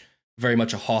much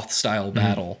a Hoth style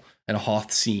battle and a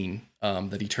Hoth scene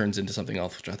that he turns into something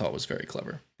else, which I thought was very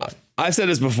clever. But I've said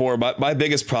this before, but my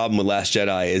biggest problem with Last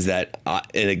Jedi is that,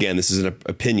 and again, this is an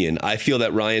opinion, I feel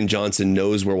that Rian Johnson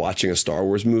knows we're watching a Star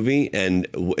Wars movie and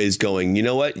is going, you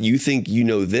know what, you think you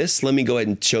know this? Let me go ahead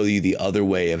and show you the other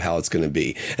way of how it's going to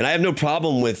be. And I have no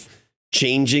problem with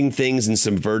changing things and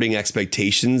subverting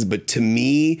expectations, but to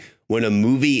me, when a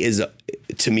movie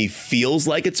feels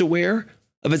like it's aware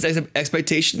of its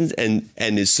expectations and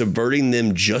is subverting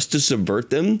them just to subvert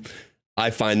them, I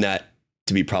find that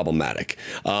to be problematic.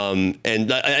 And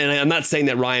I'm not saying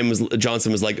that Rian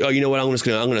Johnson was like, oh, you know what, I'm going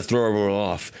to throw everyone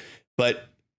off. But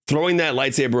throwing that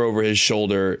lightsaber over his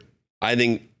shoulder, I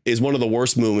think, is one of the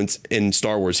worst moments in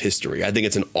Star Wars history. I think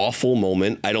it's an awful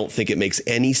moment. I don't think it makes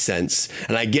any sense.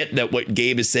 And I get that what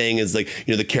Gabe is saying is like,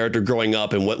 you know, the character growing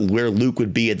up and where Luke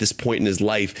would be at this point in his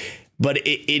life. But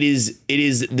it is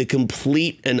the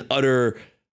complete and utter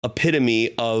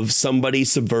epitome of somebody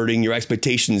subverting your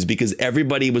expectations, because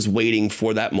everybody was waiting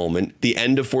for that moment. The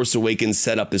end of Force Awakens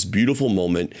set up this beautiful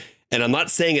moment. And I'm not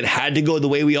saying it had to go the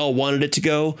way we all wanted it to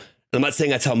go. I'm not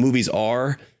saying that's how movies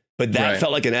are. But that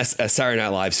felt like a Saturday Night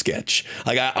Live sketch.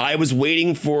 Like I was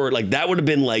waiting for, like, that would have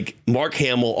been like Mark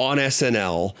Hamill on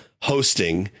SNL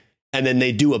hosting, and then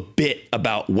they do a bit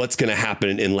about what's going to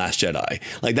happen in Last Jedi.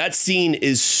 Like, that scene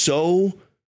is so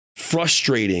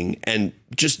frustrating, and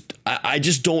I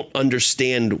just don't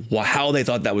understand how they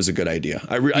thought that was a good idea.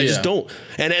 I just don't.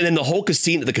 And then the whole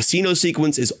casino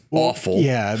sequence is awful.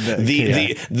 Yeah,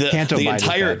 the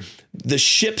entire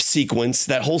ship sequence,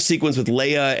 that whole sequence with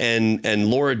Leia and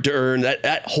Laura Dern,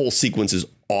 that whole sequence is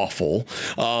awful.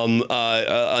 There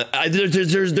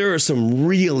are some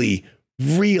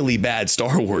really bad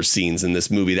Star Wars scenes in this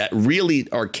movie that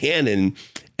really are canon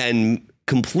and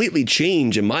completely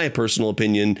change, in my personal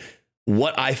opinion,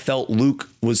 what I felt Luke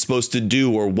was supposed to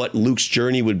do or what Luke's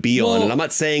journey would be on. And I'm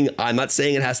not saying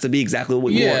it has to be want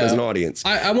as an audience.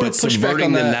 I want to push back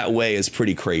on that way is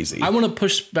pretty crazy. I want to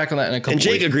push back on that in a couple And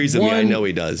Jake ways. agrees with me. I know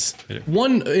he does.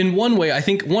 In one way, I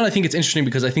think it's interesting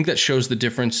because I think that shows the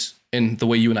difference in the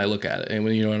way you and I look at it, and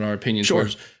when, you know, in our opinions. Sure.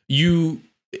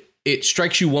 It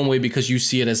strikes you one way because you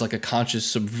see it as like a conscious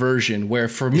subversion, where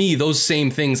for me, those same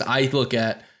things I look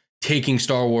at taking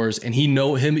Star Wars and him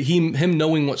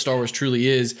knowing what Star Wars truly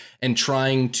is and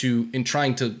trying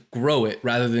to grow it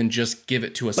rather than just give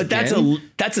it to us. But again.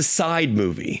 that's a side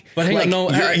movie. But hang on, no,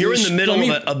 you're in the middle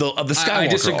of the Skywalker I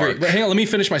disagree. arc. But hang on, let me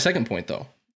finish my second point though.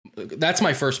 That's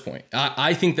my first point.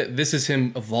 I think that this is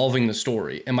him evolving the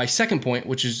story. And my second point,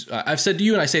 which is I've said to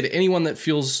you and I say to anyone that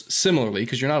feels similarly,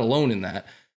 because you're not alone in that,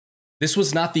 this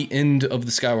was not the end of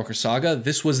the Skywalker saga.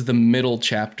 This was the middle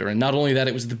chapter. And not only that,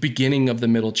 it was the beginning of the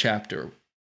middle chapter.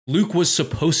 Luke was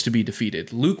supposed to be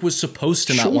defeated. Luke was supposed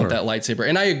to not want that lightsaber.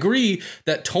 And I agree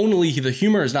that tonally the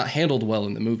humor is not handled well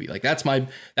in the movie. Like that's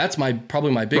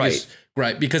probably my biggest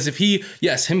gripe, because if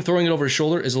him throwing it over his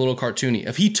shoulder is a little cartoony.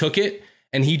 If he took it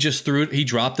and he just he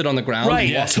dropped it on the ground. Right.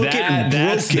 Yes,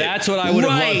 that's what I would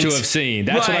have loved to have seen.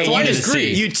 That's what I wanted to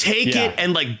see. You take it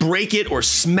and like break it or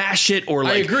smash it or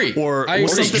like, I agree. Or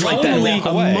something like that.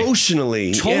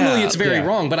 Emotionally. Totally, it's very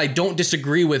wrong, but I don't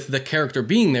disagree with the character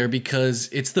being there because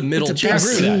it's the middle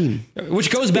chapter.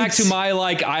 Which goes back to my,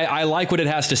 like, I like what it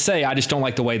has to say. I just don't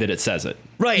like the way that it says it.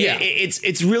 Right. Yeah.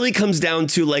 It's really comes down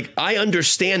to, like, I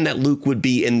understand that Luke would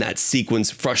be in that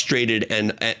sequence frustrated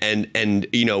and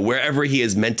you know, wherever he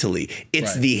is mentally.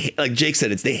 It's the, like Jake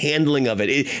said, it's the handling of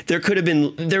it.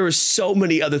 There were so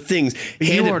many other things.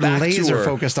 You were laser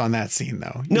focused on that scene,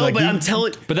 though. No, like, but I'm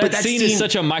telling. But that scene is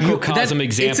such a microcosm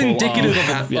example. It's indicative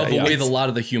of the way a lot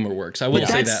of the humor works. I will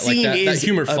say that. Like that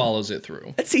humor follows it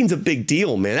through. That scene's a big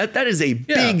deal, man. That is a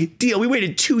big deal. We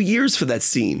waited 2 years for that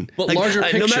scene. But like, larger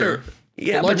picture. No matter,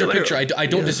 larger picture, I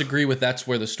don't disagree with that's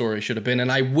where the story should have been.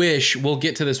 And I wish, we'll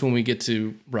get to this when we get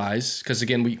to Rise, because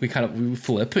again, we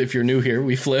flip. If you're new here,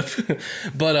 we flip.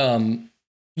 But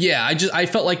I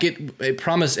felt like it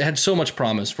promised, it had so much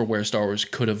promise for where Star Wars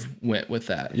could have went with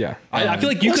that. Yeah. I feel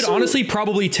like you could honestly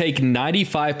probably take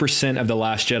 95% of the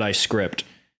Last Jedi script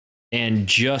and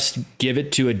just give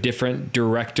it to a different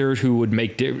director who would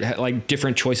make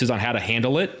different choices on how to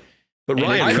handle it. But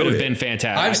Ryan could have been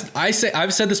fantastic.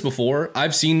 I've said this before.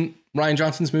 I've seen Rian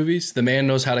Johnson's movies. The man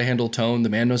knows how to handle tone. The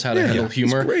man knows how to handle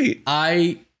humor. Great.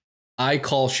 I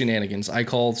call shenanigans. I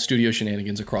call studio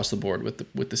shenanigans across the board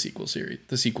with the sequel series,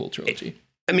 the sequel trilogy.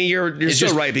 I mean, you're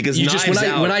so right, because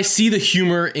when I see the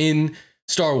humor in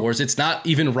Star Wars, it's not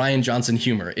even Rian Johnson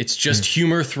humor. It's just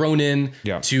humor thrown in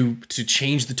to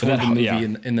change the tone of the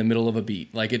movie in the middle of a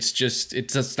beat. Like it's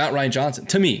not Rian Johnson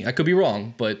to me. I could be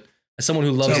wrong, but as someone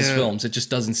who loves his films, it just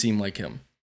doesn't seem like him.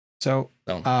 I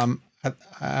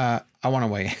want to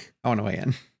weigh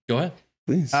in. Go ahead,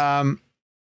 please. I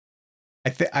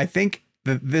think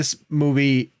that this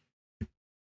movie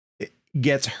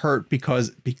gets hurt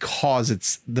because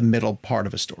it's the middle part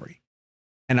of a story.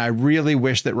 And I really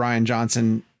wish that Rian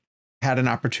Johnson had an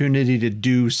opportunity to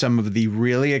do some of the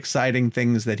really exciting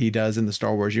things that he does in the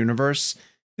Star Wars universe,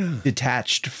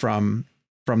 detached from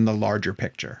the larger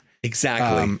picture.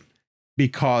 Exactly.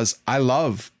 Because I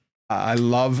love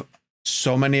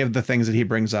so many of the things that he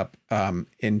brings up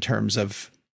in terms of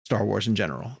Star Wars in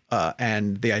general,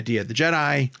 and the idea of the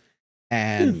Jedi,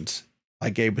 and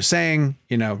like Gabe was saying,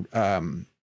 you know,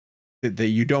 that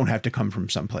you don't have to come from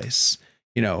someplace,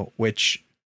 you know, which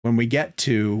when we get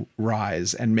to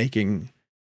Rise and making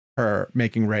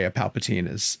Rey a Palpatine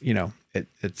is, you know,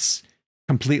 it's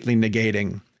completely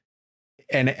negating,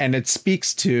 and it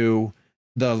speaks to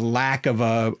the lack of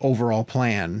a overall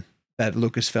plan that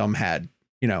Lucasfilm had,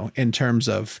 you know, in terms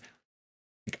of,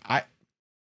 I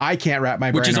can't wrap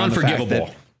my brain around the fact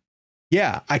that,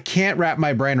 I can't wrap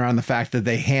my brain around the fact that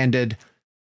they handed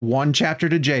one chapter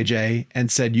to JJ and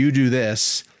said, you do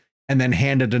this, and then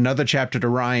handed another chapter to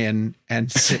Ryan and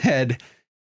said,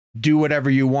 do whatever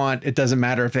you want. It doesn't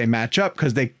matter if they match up,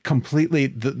 because they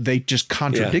just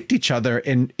contradict each other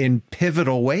in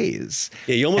pivotal ways.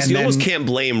 Yeah, you almost can't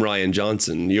blame Rian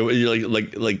Johnson. You're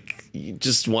like you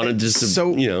just wanted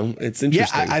you know, it's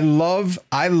interesting. Yeah,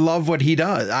 I love what he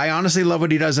does. I honestly love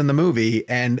what he does in the movie,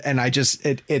 and I just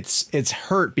it's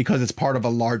hurt because it's part of a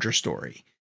larger story,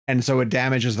 and so it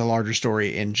damages the larger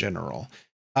story in general.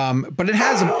 But it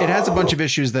has a bunch of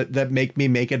issues that make me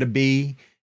make it a B.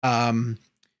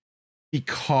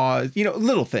 Because, you know,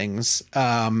 little things.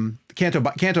 Canto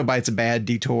Bite's a bad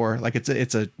detour. Like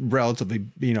it's a relatively,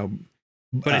 you know,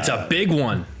 but it's a big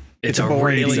one. It's a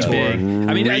really big.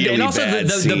 I mean, really, and also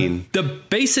the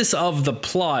basis of the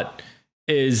plot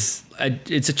is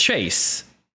it's a chase.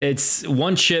 It's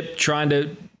one ship trying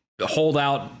to hold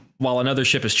out while another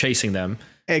ship is chasing them.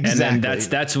 Exactly. And then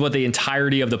that's what the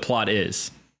entirety of the plot is.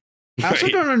 I also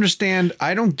don't understand.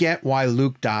 I don't get why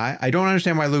Luke dies. I don't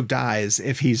understand why Luke dies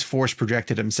if he's force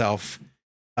projected himself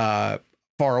far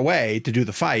away to do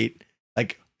the fight.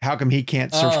 Like, how come he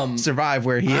can't survive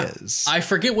where he is? I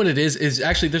forget what it is. Is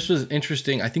actually, this was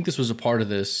interesting. I think this was a part of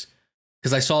this,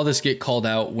 because I saw this get called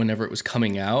out whenever it was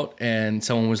coming out, and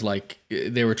someone was like,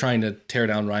 they were trying to tear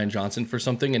down Rian Johnson for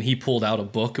something, and he pulled out a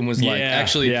book and was like,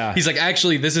 he's like,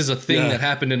 actually, this is a thing that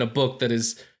happened in a book that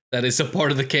is that is a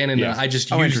part of the canon. Yeah. And I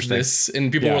just used this,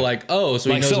 and people were like, "Oh, so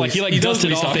like, he knows." He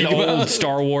dusted off an old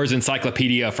Star Wars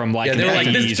encyclopedia from like the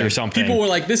 80s or something. People were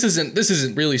like, "This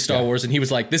isn't really Star Wars," and he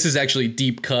was like, "This is actually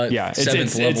deep cut,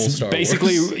 seventh level Star Wars."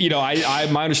 Basically,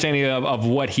 my understanding of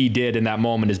what he did in that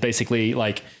moment is basically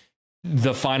like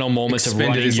the final moments of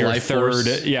running your third,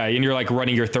 and you're like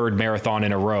running your third marathon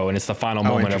in a row, and it's the final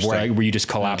moment of where you just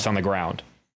collapse on the ground.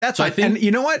 That's so and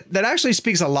you know what? That actually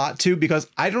speaks a lot too, because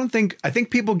I think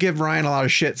people give Ryan a lot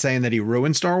of shit saying that he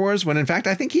ruined Star Wars, when in fact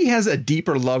I think he has a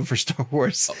deeper love for Star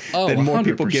Wars than more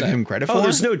people give him credit for.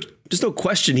 There's no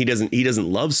question he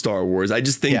doesn't love Star Wars. I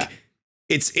just think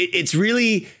it's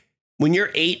really, when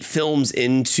you're 8 films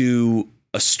into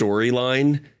a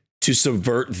storyline, to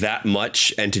subvert that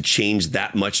much and to change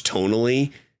that much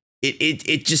tonally,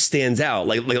 it just stands out.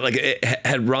 Like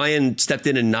had Ryan stepped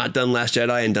in and not done Last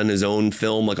Jedi and done his own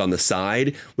film like on the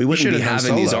side, we wouldn't be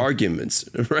having these arguments,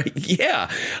 right?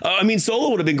 Yeah, I mean, Solo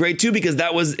would have been great too, because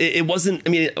that was it wasn't. I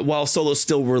mean, while Solo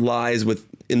still relies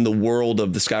in the world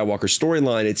of the Skywalker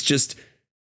storyline, it's just.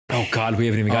 Oh God, we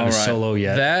haven't even gotten to Solo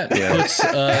yet. That puts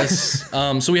us.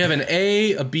 So we have an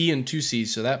A, a B, and 2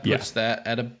 C's. So that puts that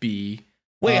at a B.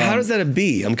 Wait, how does that a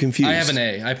B? I'm confused. I have an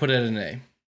A. I put it at an A.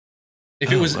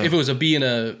 If it was a B and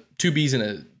a 2 B's and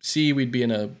a C, we'd be in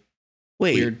a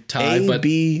weird tie. A, but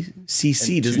B, C,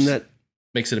 C, doesn't that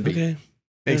makes it a B? Okay.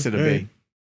 Makes it a B.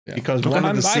 Yeah. Because one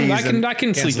of the C's I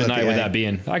can sleep at night with that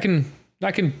being. I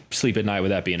can sleep at night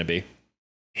with that being a B.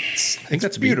 I think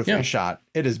that's beautifully shot.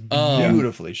 It is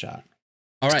beautifully shot.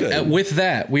 All right. With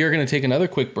that, we are going to take another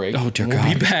quick break. Oh, dear God.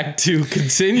 We'll be back to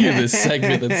continue this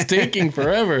segment that's taking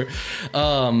forever.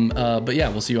 But yeah,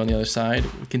 we'll see you on the other side.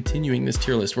 We're continuing this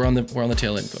tier list. We're on the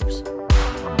tail end, folks.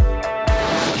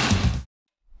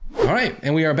 All right,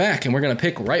 and we are back, and we're going to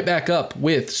pick right back up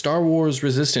with Star Wars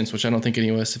Resistance, which I don't think any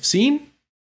of us have seen.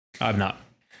 I've not.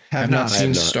 I've not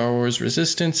seen Star Wars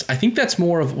Resistance. I think that's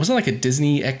more of, wasn't it like a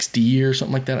Disney XD or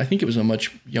something like that? I think it was a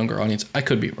much younger audience. I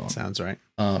could be wrong. Sounds right.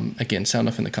 Again, sound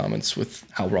off in the comments with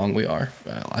how wrong we are.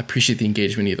 I appreciate the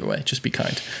engagement either way. Just be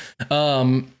kind.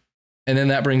 And then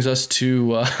that brings us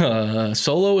to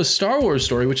Solo: A Star Wars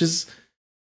Story, which is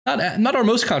not our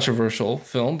most controversial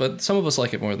film, but some of us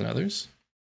like it more than others.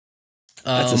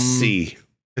 That's a C.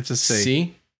 It's a C.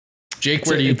 C? Jake,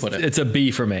 where do you put it? It's a B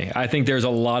for me. I think there's a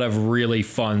lot of really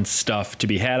fun stuff to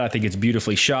be had. I think it's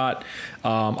beautifully shot.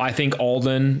 I think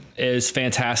Alden is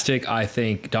fantastic. I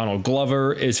think Donald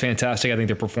Glover is fantastic. I think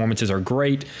their performances are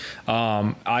great.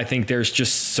 I think there's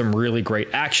just some really great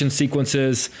action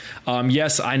sequences.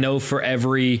 Yes, I know for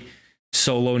every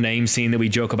Solo name scene that we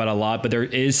joke about a lot, but there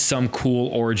is some cool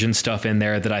origin stuff in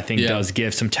there that I think does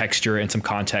give some texture and some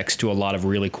context to a lot of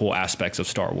really cool aspects of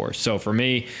Star Wars. So for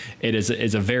me, it is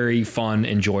a very fun,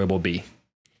 enjoyable B.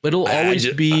 It'll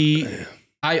always be.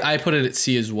 I put it at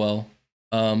C as well.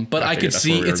 But I could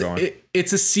see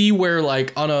it's a C where,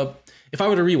 like, if I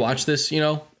were to rewatch this,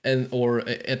 or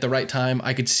at the right time,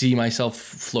 I could see myself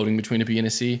floating between a B and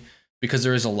a C, because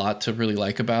there is a lot to really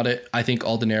like about it. I think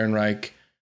Alden Ehrenreich,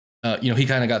 he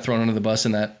kind of got thrown under the bus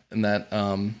in that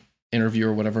interview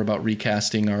or whatever about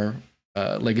recasting our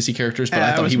legacy characters, but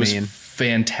I thought he was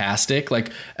fantastic,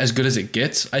 like as good as it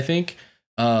gets. I think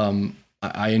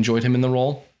I enjoyed him in the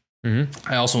role.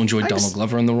 I also enjoyed Donald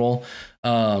Glover in the role.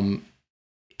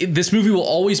 This movie will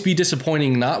always be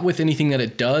disappointing, not with anything that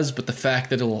it does, but the fact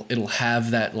that it'll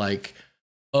have that, like,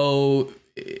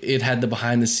 it had the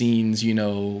behind the scenes,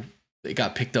 it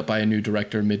got picked up by a new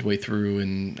director midway through,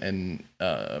 and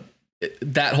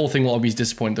that whole thing will always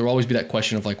disappoint. There will always be that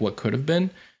question of, like, what could have been,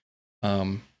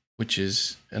 which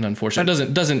is an unfortunate.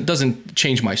 It doesn't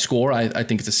change my score. I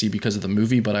think it's a C because of the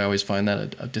movie, but I always find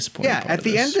that a disappointing. Yeah, at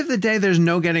the end of the day, there's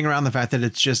no getting around the fact that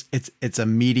it's a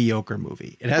mediocre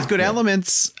movie. It has good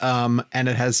elements, and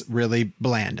it has really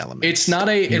bland elements. It's not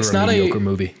a mediocre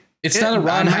movie. It's not a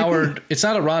Ron Howard. It's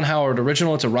not a Ron Howard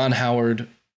original. It's a Ron Howard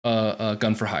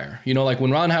Gun for Hire. Like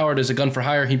when Ron Howard is a Gun for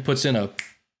Hire, he puts in a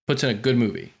good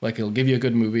movie. Like, he'll give you a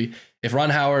good movie. If Ron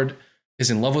Howard is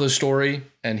in love with a story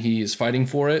and he is fighting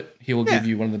for it, he will give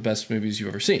you one of the best movies you've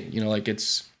ever seen.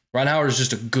 Ron Howard is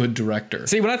just a good director.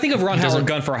 See, when I think of Ron Howard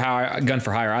Gun for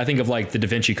Hire, I think of, like, the Da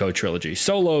Vinci Code trilogy.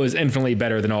 Solo is infinitely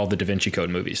better than all the Da Vinci Code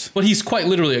movies. But he's quite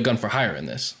literally a Gun for Hire in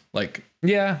this. Like,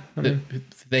 yeah,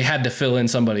 they had to fill in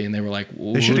somebody, and they were like,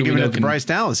 they should have given it to Bryce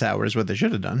Dallas Howard, is what they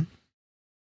should have done.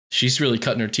 She's really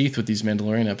cutting her teeth with these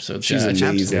Mandalorian episodes. She's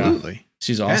amazing. Absolutely. Yeah.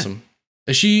 She's awesome.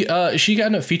 Is she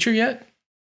gotten a feature yet?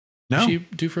 No. Is she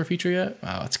due for a feture yet?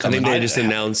 Oh, it's coming. I think they just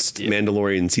announced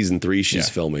Mandalorian season 3 she's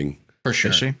filming. For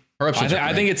sure. Is she?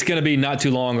 I think it's going to be not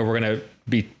too long, or we're going to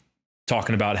be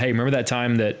talking about, hey, remember that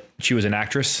time that she was an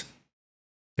actress?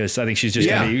 Because I think she's just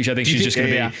gonna be, I think she's just gonna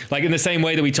be like in the same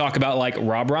way that we talk about like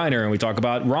Rob Reiner and we talk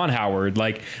about Ron Howard.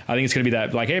 Like I think it's gonna be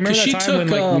that. Like, hey, remember that time when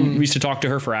like we used to talk to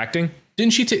her for acting?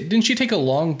 Didn't she take a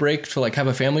long break to like have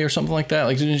a family or something like that?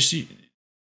 Like didn't she?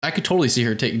 I could totally see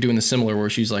her doing the similar where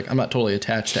she's like, I'm not totally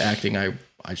attached to acting. I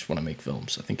just want to make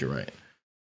films. I think you're right.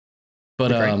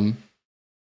 But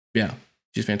yeah,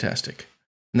 she's fantastic.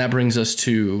 And that brings us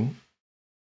to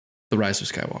The Rise of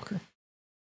Skywalker.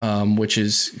 Which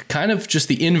is kind of just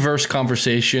the inverse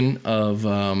conversation of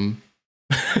of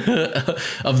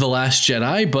The Last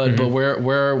Jedi, but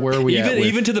where are we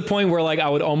even to the point where like I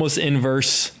would almost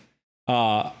inverse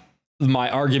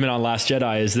my argument on Last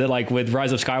Jedi is that like with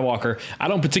Rise of Skywalker, I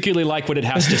don't particularly like what it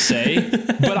has to say,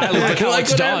 but I like how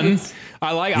it's done.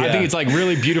 I think it's like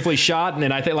really beautifully shot,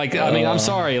 and I think like I mean I'm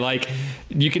sorry, like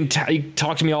you can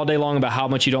talk to me all day long about how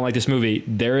much you don't like this movie.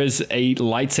 There is a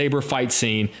lightsaber fight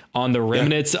scene on the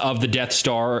remnants of the Death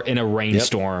Star in a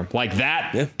rainstorm. Like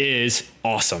that is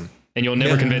awesome, and you'll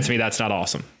never convince me that's not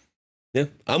awesome. Yeah,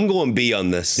 I'm going B on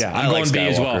this. Yeah, I'm going B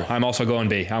as well. I'm also going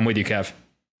B. I'm with you, Kev.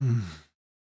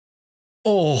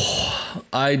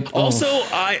 I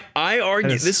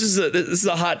argue this is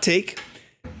a hot take.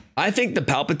 I think the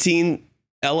Palpatine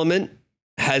element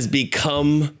has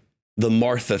become the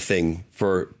Martha thing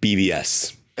for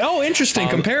BVS. Oh, interesting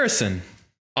comparison.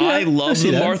 I love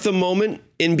the Martha moment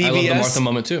in BVS. I love the Martha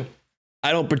moment too.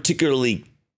 I don't particularly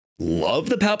love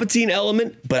the Palpatine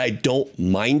element, but I don't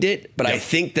mind it. But I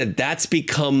think that that's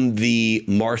become the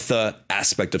Martha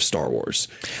aspect of Star Wars.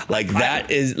 Like that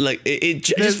is like I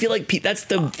just feel like that's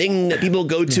the thing that people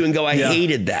go to and go, I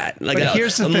hated that. Like, but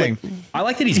here's the thing. Like, I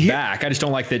like that he's back. I just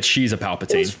don't like that she's a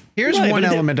Palpatine. Here's one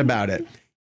element about it.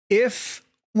 If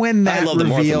when that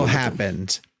reveal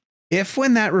happened,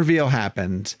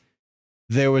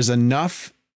 there was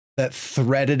enough that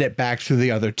threaded it back to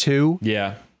the other two.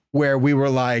 Yeah. Where we were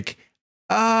like,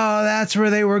 oh, that's where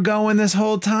they were going this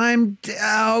whole time.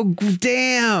 Oh,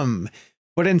 damn.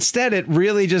 But instead, it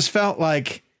really just felt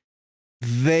like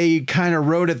they kind of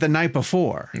wrote it the night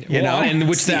before, you know? And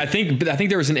which I think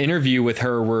there was an interview with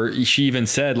her where she even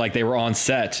said like they were on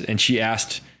set and she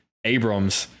asked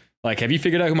Abrams, like, have you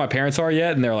figured out who my parents are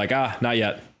yet? And they're like, not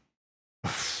yet.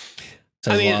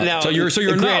 I mean, now, so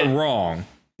you're not wrong.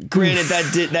 Granted,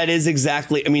 that is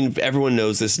exactly. I mean, everyone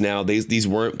knows this now. These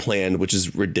weren't planned, which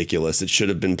is ridiculous. It should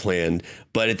have been planned,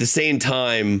 but at the same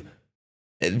time,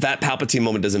 that Palpatine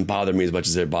moment doesn't bother me as much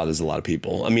as it bothers a lot of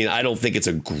people. I mean, I don't think it's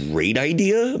a great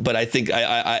idea, but I think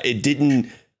it didn't.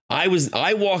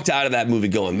 I walked out of that movie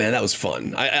going, man, that was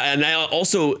fun.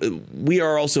 We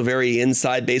are also very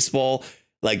inside baseball.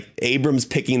 Like Abrams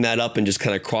picking that up and just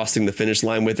kind of crossing the finish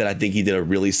line with it. I think he did a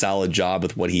really solid job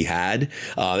with what he had,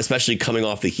 especially coming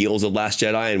off the heels of Last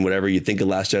Jedi and whatever you think of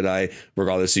Last Jedi,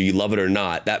 regardless if you love it or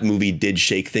not, that movie did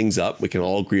shake things up. We can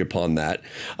all agree upon that.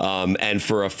 And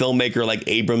for a filmmaker like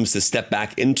Abrams to step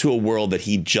back into a world that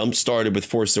he jump started with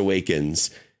Force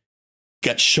Awakens,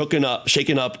 got shaken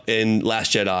up in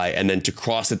Last Jedi, and then to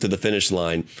cross it to the finish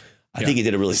line, I think he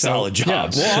did a really solid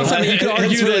job. Yeah. Well, I mean, you could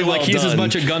argue really that like he's as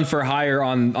much a gun for hire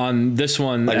on this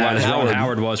one like as Ron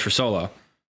Howard was for Solo.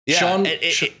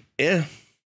 Yeah,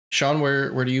 Sean,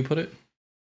 where do you put it?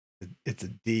 It's a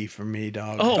D for me,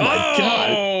 dog. Oh my god!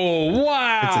 Oh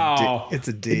wow! It's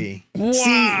a D.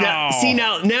 Wow. See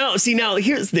now.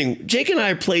 Here's the thing. Jake and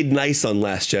I played nice on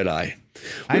Last Jedi.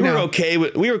 We were okay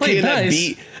in that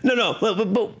B. No,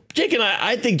 but Jake and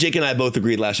I think Jake and I both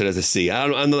agreed Last Jedi as a C. I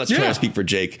know that's trying to speak for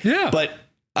Jake. Yeah. But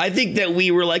I think that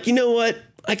we were like, you know what?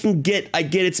 I get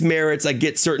its merits. I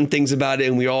get certain things about it.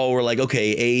 And we all were like,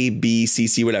 okay, A, B, C,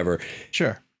 C, whatever.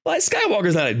 Sure. Well,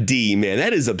 Skywalker's not a D, man.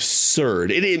 That is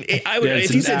absurd.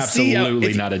 If you said C,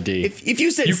 absolutely not a D. If you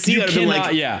said C, I'd have been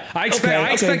like,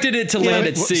 I expected it to land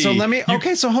at C. So let me.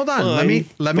 So hold on.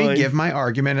 Let me give my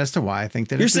argument as to why I think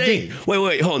that you're it's saying. a D.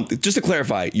 Wait, hold on. Just to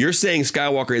clarify, you're saying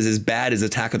Skywalker is as bad as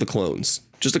Attack of the Clones.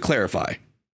 Just to clarify.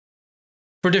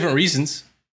 For different reasons.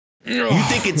 You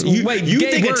think it's you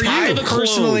think Attack of the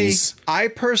Clones? I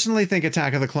personally think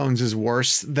Attack of the Clones is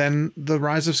worse than The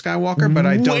Rise of Skywalker, but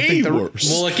I don't think worse.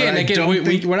 Well, again,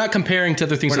 we're not comparing to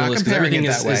other things. We're not comparing everything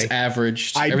is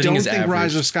average. I don't think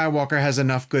Rise of Skywalker has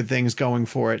enough good things going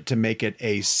for it to make it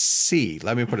a C.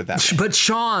 Let me put it that way. But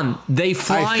Sean, they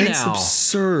fly now. It's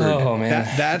absurd. Oh man,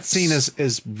 that scene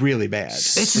is really bad.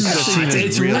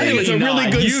 It's a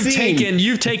really good scene.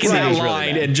 You've taken that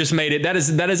line and just made it.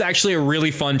 That is actually a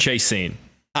really fun chase scene.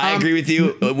 I agree with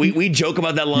you. We joke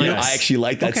about that line. Yes. I actually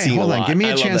like that scene a lot. Give me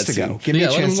a chance to go. Give me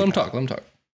a chance. Let him talk.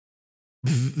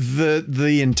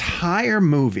 the entire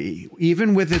movie,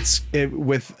 even with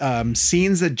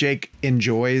scenes that Jake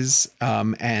enjoys,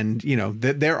 and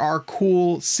there are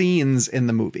cool scenes in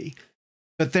the movie,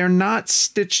 but they're not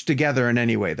stitched together in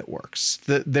any way that works.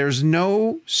 There's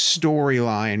no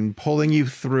storyline pulling you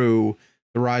through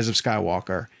The Rise of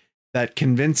Skywalker that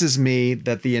convinces me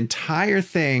that the entire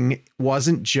thing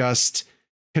wasn't just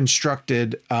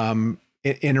constructed in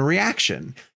a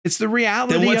reaction. It's the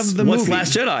reality of the movie. What's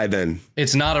Last Jedi then?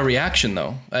 It's not a reaction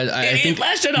though. I think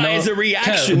Last Jedi is a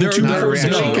reaction. They're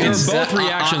both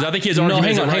reactions. I think his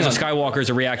argument that Rise of Skywalker is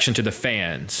a reaction to the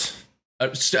fans.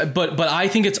 But I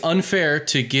think it's unfair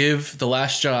to give The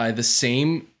Last Jedi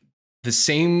the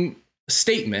same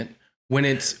statement when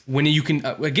you can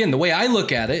again, the way I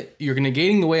look at it, you're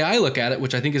negating the way I look at it,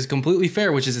 which I think is completely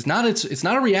fair, which is it's not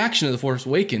a reaction to The Force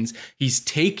Awakens.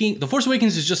 The Force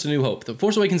Awakens is just A New Hope. The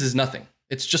Force Awakens is nothing.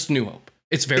 It's just A New Hope.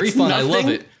 It's very fun. Nothing. I love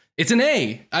it. It's an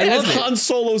A. I love it. Han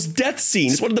Solo's death scene.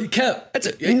 It's one of the that's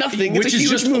nothing. It's a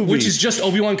huge movie. Which is just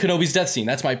Obi-Wan Kenobi's death scene.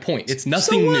 That's my point. It's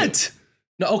nothing new.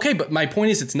 No, okay, but my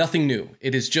point is it's nothing new.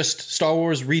 It is just Star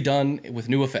Wars redone with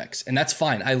new effects, and that's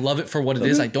fine. I love it for what it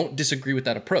is. I don't disagree with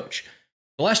that approach.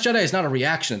 The Last Jedi is not a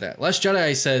reaction to that. Last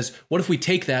Jedi says, "What if we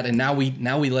take that and now we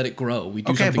let it grow? We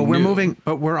do something new."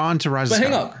 But we're on to Rise of Skywalker.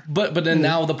 Hang on. But then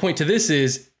now the point to this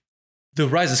is the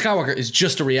Rise of Skywalker is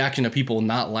just a reaction to people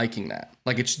not liking that.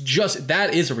 Like it's just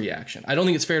that is a reaction. I don't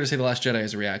think it's fair to say The Last Jedi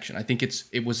is a reaction. I think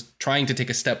it was trying to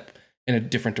take a step in a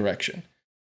different direction.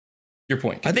 Your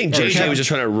point. I think JJ was just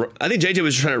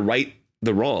trying to right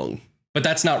the wrong. But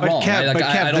that's not wrong. I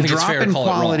don't think it's fair to call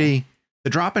it wrong. The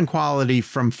drop in quality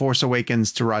from Force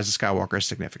Awakens to Rise of Skywalker is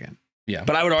significant. Yeah,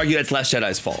 but I would argue that's Last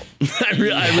Jedi's fault. I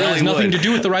really has nothing to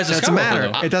do with the Rise of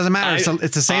Skywalker. It doesn't matter.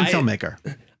 It's the same filmmaker.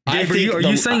 Gabe, are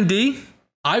you saying D?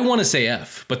 I want to say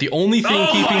F, but the only thing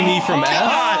keeping me from F.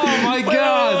 Oh my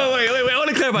God! Wait! I want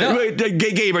to clarify. No.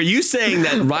 Gabe, are you saying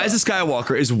that Rise of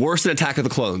Skywalker is worse than Attack of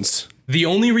the Clones? The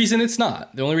only reason it's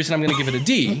not, the only reason I'm going to give it a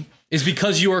D, is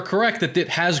because you are correct that it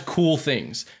has cool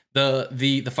things. The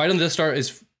fight on the Death Star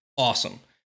is awesome.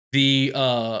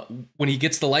 When he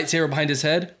gets the lightsaber behind his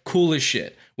head, cool as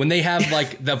shit. When they have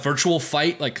like the virtual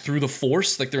fight like through the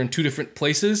Force, like they're in two different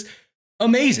places,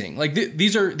 amazing. Like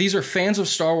these are fans of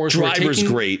Star Wars. Driver's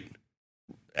great.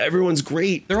 Everyone's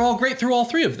great. They're all great through all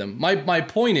three of them. My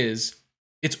point is,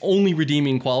 its only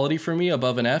redeeming quality for me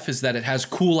above an F is that it has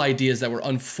cool ideas that were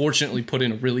unfortunately put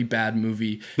in a really bad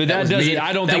movie. But I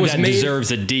don't think that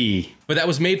deserves a D. But that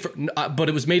was made but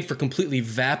it was made for completely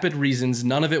vapid reasons.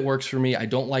 None of it works for me. I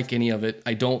don't like any of it.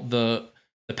 The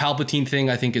Palpatine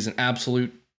thing I think is an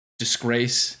absolute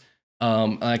disgrace.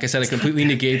 Like I said, it completely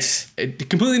negates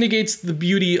the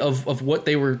beauty of where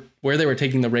they were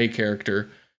taking the Rey character.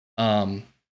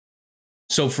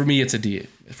 So for me, it's a D.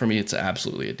 For me, it's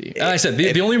absolutely a D. And I said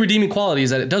the only redeeming quality is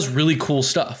that it does really cool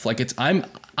stuff. Like I'm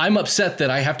upset that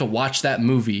I have to watch that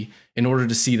movie in order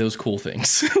to see those cool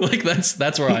things. Like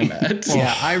that's where I'm at.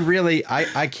 Yeah,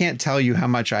 I can't tell you how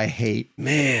much I hate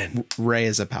Rey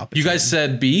as a Palpatine. You guys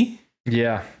said B?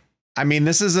 Yeah. I mean,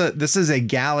 this is a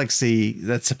galaxy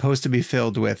that's supposed to be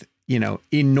filled with,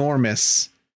 enormous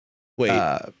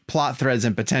plot threads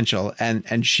and potential,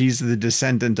 and she's the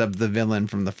descendant of the villain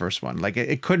from the first one. Like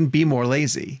it couldn't be more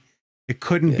lazy. It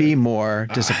couldn't be more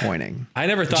disappointing. I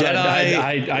never thought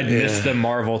I'd miss the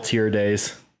Marvel tier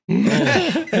days.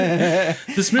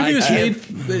 This movie was made.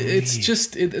 It's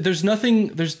just there's nothing.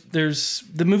 There's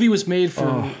the movie was made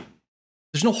for.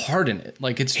 There's no heart in it.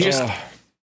 Like it's just.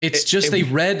 It's just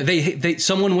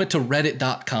someone went to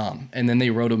reddit.com and then they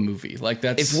wrote a movie. Like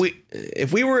that's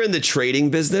if we were in the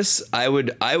trading business, I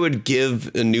would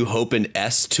give A New Hope an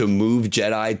S to move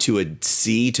Jedi to a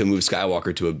C to move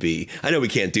Skywalker to a B. I know we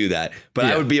can't do that, but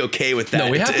I would be okay with that. No,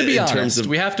 we have to be honest.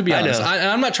 We have to be honest.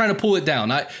 I'm not trying to pull it down.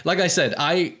 Like I said,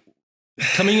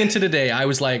 coming into today, I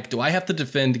was like, do I have to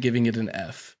defend giving it an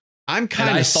F? I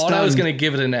thought I was going to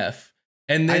give it an F.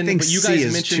 And then but you guys C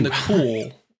mentioned the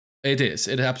cool. It is.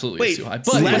 It absolutely is too high.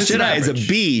 But Last Jedi is a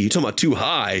B. You're talking about too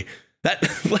high. That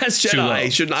Last Jedi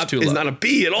is not a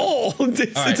B at all.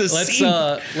 It's a C.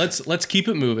 Let's keep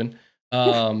it moving.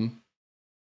 The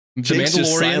Jake's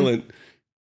just silent.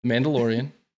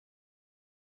 Mandalorian.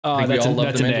 That's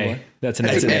an A. That's an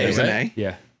A.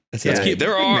 Yeah.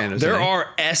 There are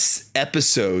S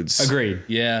episodes. Agreed.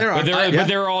 Yeah. But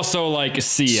there are also like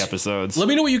C episodes. Let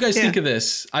me know what you guys think of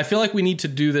this. I feel like we need to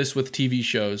do this with TV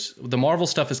shows. The Marvel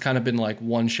stuff has kind of been like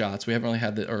one shots. We haven't really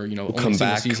had only come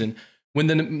back. Season. When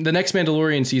the next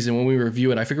Mandalorian season, when we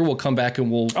review it, I figure we'll come back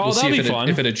and we'll see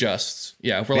if it adjusts.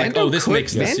 Yeah. If we're this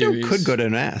makes the series. Mando could go to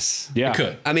an S. Yeah. It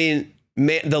could. I mean,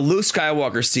 the Luke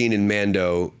Skywalker scene in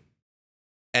Mando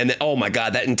And oh my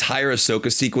God, that entire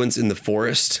Ahsoka sequence in the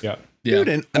forest. Yeah. Dude,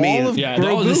 and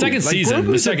the second season.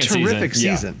 Grogu's a terrific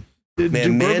season.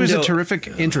 Man, Grogu's a terrific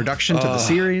introduction to the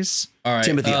series. All right,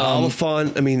 Timothy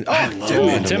Oliphant. I mean, I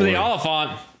love Timothy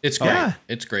Oliphant. It's great. Yeah.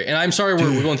 It's great. And I'm sorry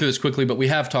we're going through this quickly, but we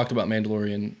have talked about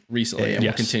Mandalorian recently, and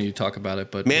we'll continue to talk about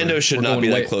it. But Mando should not be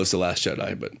that close to Last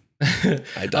Jedi, but the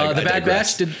Bad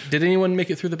Batch. Did anyone make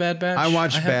it through the Bad Batch? I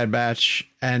watched Bad Batch,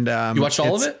 and you watched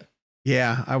all of it?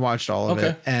 Yeah, I watched all of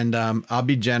it, and I'll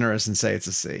be generous and say it's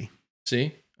a C.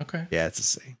 C? Okay. Yeah, it's a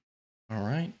C. All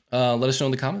right. Let us know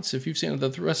in the comments if you've seen it. The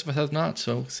rest of us have not.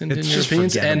 So send in your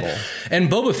opinions. And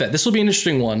Boba Fett. This will be an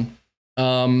interesting one.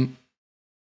 Boba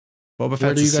Fett's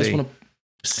where do you guys want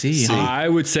to see? I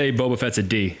would say Boba Fett's a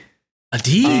D. A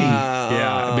D?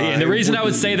 Yeah. And the reason I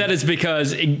would say that is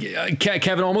because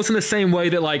Kevin, almost in the same way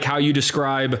that like how you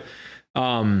describe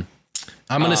I'm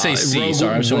going to say C.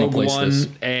 Sorry, I'm just going to place this.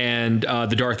 And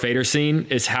the Darth Vader scene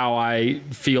is how I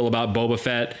feel about Boba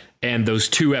Fett and those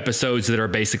 2 episodes that are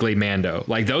basically Mando.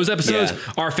 Like those episodes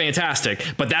are fantastic,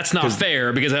 but that's not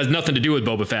fair because it has nothing to do with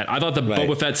Boba Fett. I thought the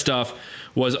Boba Fett stuff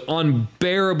was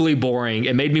unbearably boring.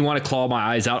 It made me want to claw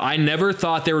my eyes out. I never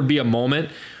thought there would be a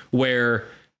moment where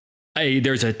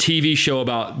there's a TV show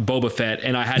about Boba Fett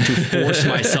and I had to force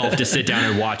myself to sit down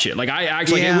and watch it. Like I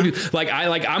actually, I'm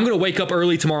going to wake up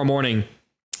early tomorrow morning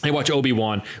and watch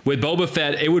Obi-Wan. With Boba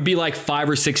Fett, it would be like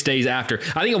 5 or 6 days after.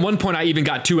 I think at one point I even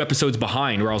got 2 episodes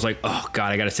behind where I was like, oh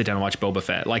God, I got to sit down and watch Boba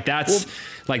Fett. Like that's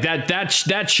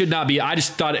that should not be. I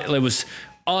just thought it was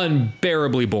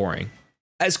unbearably boring.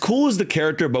 As cool as the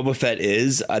character Boba Fett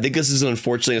is, I think this is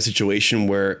unfortunately a situation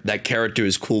where that character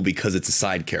is cool because it's a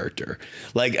side character.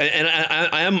 Like, and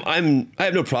I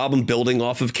have no problem building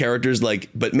off of characters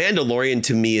but Mandalorian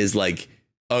to me is like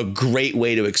a great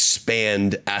way to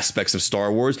expand aspects of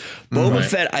Star Wars. Boba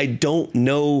Fett, I don't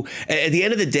know. At the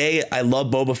end of the day, I love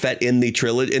Boba Fett in the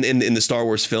trilogy, in the Star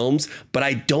Wars films, but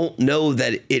I don't know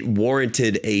that it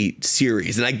warranted a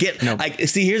series. And I get,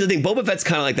 see, here's the thing. Boba Fett's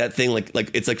kind of like that thing, like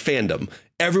it's like fandom.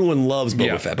 Everyone loves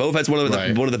Boba Fett. Boba Fett's one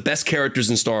of the best characters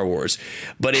in Star Wars.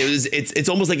 But it's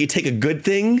almost like you take a good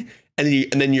thing and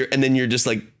then you're just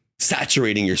like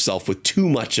saturating yourself with too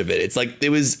much of it. It's like I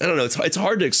don't know, it's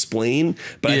hard to explain,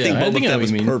 but I think Boba Fett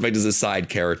was perfect as a side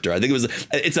character. I think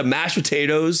it's a mashed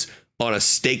potatoes on a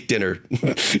steak dinner.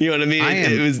 You know what I mean?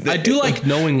 I do like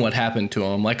knowing what happened to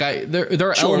him. Like there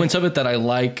are elements of it that I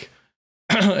like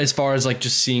as far as like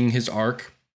just seeing his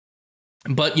arc.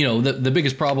 But you know, the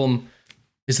biggest problem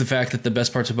is the fact that the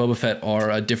best parts of Boba Fett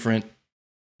are a different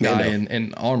guy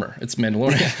in armor. It's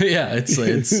Mandalorian.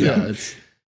 It's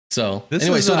so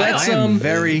anyway, I am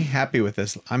very happy with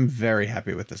this. I'm very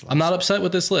happy with this list. I'm not upset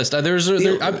with this list.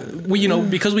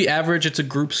 Because we average, it's a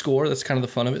group score. That's kind of the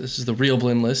fun of it. This is the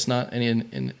ReelBlend list, not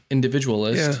any individual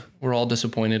list. Yeah. We're all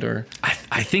disappointed or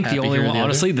I think the only one,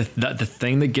 honestly, the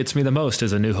thing that gets me the most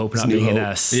is A New Hope not being an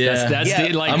S. Yeah.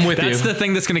 I'm with you. That's the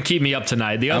thing that's going to keep me up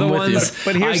tonight. The other ones,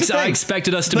 but here's the thing. I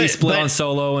expected us to be split on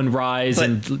Solo and Rise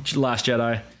and Last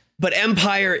Jedi. But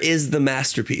Empire is the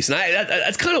masterpiece, and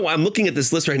that's kind of why I'm looking at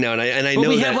this list right now. And I know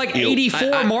we have like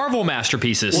 84 Marvel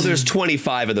masterpieces. Well, there's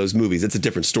 25 of those movies. It's a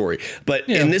different story. But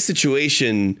in this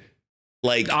situation,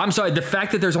 like, I'm sorry, the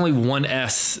fact that there's only one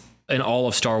S in all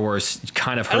of Star Wars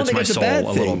kind of hurts my soul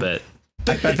a little bit.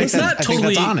 I think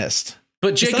that's honest.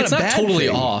 But Jake, it's not totally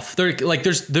off.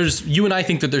 There's you and I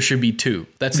think that there should be 2.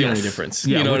 That's the only difference.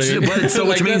 Yeah, you know what I mean?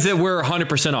 Which means that we're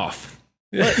 100% off.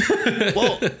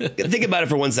 Well, think about it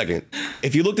for 1 second.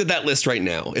 If you looked at that list right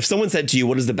now, if someone said to you,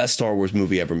 what is the best Star Wars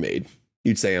movie ever made?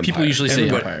 You'd say Empire. People usually say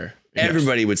Empire.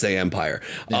 Everybody would say Empire.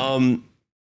 Yeah.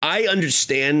 I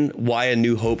understand why A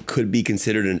New Hope could be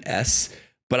considered an S,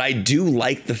 but I do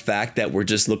like the fact that we're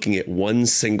just looking at one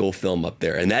single film up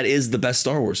there, and that is the best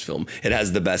Star Wars film. It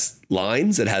has the best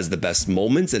lines, it has the best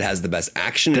moments, it has the best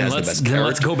action, it has the best character.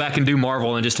 Let's go back and do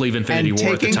Marvel and just leave Infinity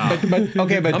War at the top. But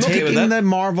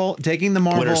taking the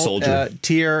Marvel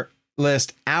tier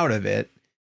list out of it,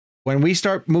 when we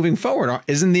start moving forward,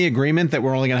 isn't the agreement that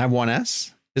we're only going to have one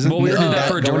S? Well, we did that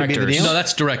for directors. No,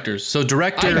 that's directors. So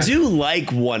director. I do like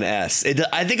 1S.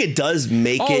 I think it does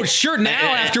make it. Oh, sure.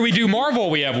 Now after we do Marvel,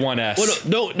 we have 1S. Well,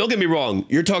 no, don't get me wrong.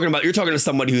 You're talking to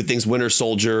somebody who thinks Winter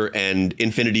Soldier and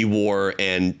Infinity War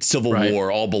and Civil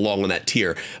War all belong on that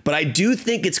tier. But I do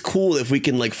think it's cool if we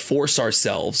can like force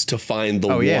ourselves to find the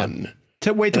one.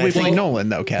 To wait till we find Nolan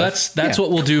though, Kev. That's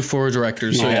what we'll do for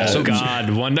directors. So God,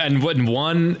 one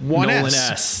Nolan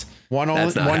S. One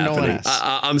Nolan S.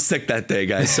 I'm sick that day,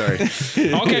 guys. Sorry.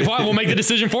 Okay, fine. We'll make the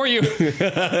decision for you.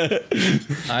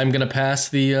 I'm going to pass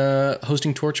the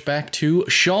hosting torch back to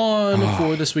Sean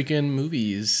for This Week in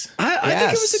Movies. I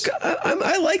think it was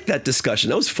I like that discussion.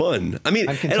 That was fun. I mean,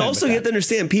 and also you have to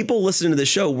understand, people listening to the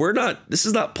show, this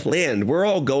is not planned. We're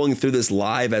all going through this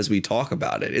live as we talk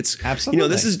about it. It's absolutely,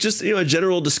 this is just, a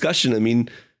general discussion. I mean,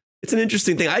 it's an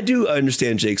interesting thing. I do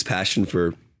understand Jake's passion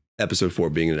for episode 4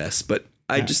 being an S, but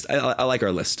I like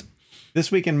our list. This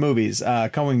week in movies,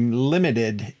 going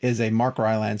limited is a Mark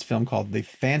Rylance film called The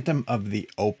Phantom of the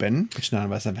Open, which none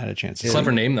of us have had a chance to see.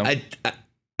 Clever name, though.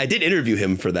 I did interview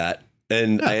him for that,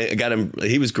 and I got him.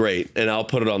 He was great, and I'll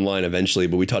put it online eventually.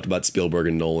 But we talked about Spielberg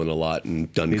and Nolan a lot,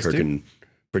 and Dunkirk and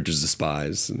Bridges of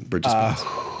Spies and Bridges of Spies.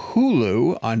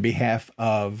 Hulu, on behalf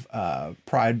of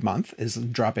Pride Month, is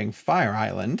dropping Fire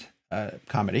Island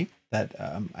comedy that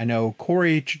I know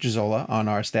Corey Chichizola on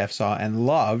our staff saw and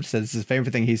loved. Says it's his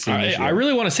favorite thing he's seen this year. I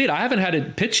really want to see it. I haven't had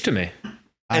it pitched to me.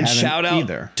 And shout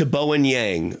out to Bowen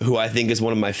Yang, who I think is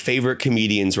one of my favorite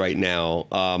comedians right now.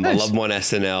 Nice. I love him on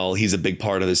SNL. He's a big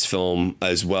part of this film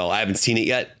as well. I haven't seen it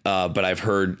yet, but I've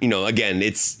heard, again,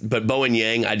 but Bowen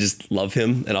Yang, I just love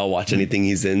him, and I'll watch anything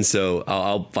he's in. So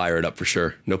I'll fire it up for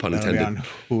sure. No pun intended. On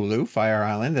Hulu, Fire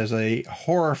Island. There's a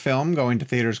horror film going to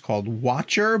theaters called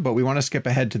Watcher, but we want to skip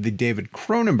ahead to the David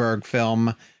Cronenberg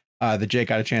film that Jake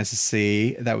got a chance to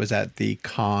see, that was at the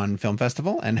Cannes Film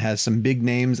Festival and has some big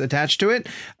names attached to it,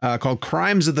 called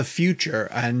Crimes of the Future.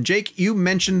 And Jake, you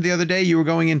mentioned the other day you were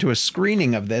going into a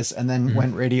screening of this and then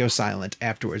went radio silent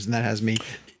afterwards, and that has me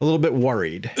a little bit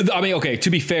worried. I mean, okay,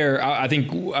 to be fair, I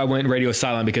think I went radio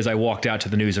silent because I walked out to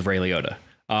the news of Ray Liotta,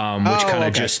 which kind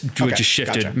of just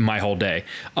shifted my whole day.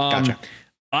 Gotcha.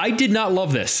 I did not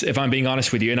love this, if I'm being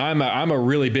honest with you. And I'm a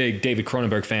really big David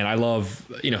Cronenberg fan. I love,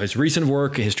 his recent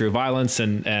work, A History of Violence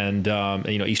and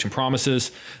Eastern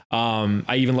Promises.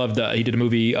 I even loved he did a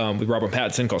movie with Robert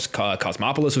Pattinson called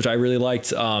Cosmopolis, which I really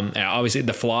liked. And obviously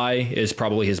The Fly is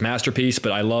probably his masterpiece,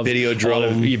 but I love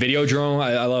Videodrome.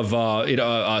 I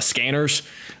love Scanners,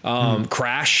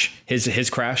 Crash, his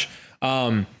Crash.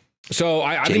 So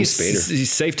I think it's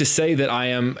safe to say that I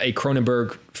am a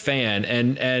Cronenberg fan.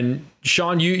 And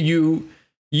Sean, you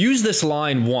use this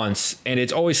line once, and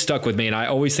it's always stuck with me, and I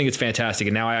always think it's fantastic.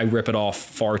 And now I rip it off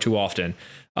far too often.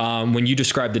 When you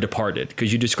describe The Departed,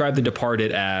 because you describe The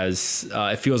Departed as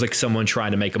it feels like someone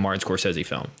trying to make a Martin Scorsese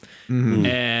film,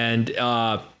 and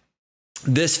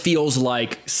this feels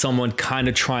like someone kind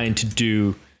of trying to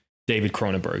do David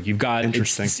Cronenberg. You've got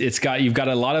you've got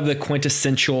a lot of the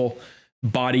quintessential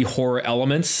body horror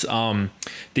elements.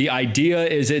 The idea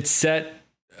is it's set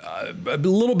a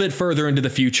little bit further into the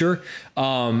future.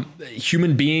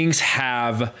 Human beings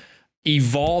have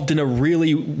evolved in a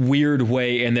really weird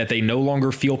way in that they no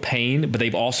longer feel pain, but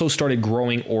they've also started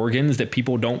growing organs that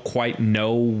people don't quite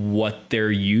know what they're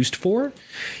used for.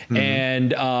 And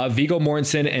Viggo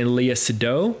Mortensen and Lea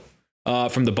Seydoux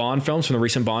from the Bond films, from the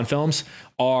recent Bond films,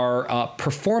 are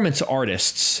performance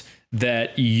artists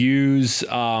that use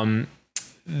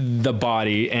the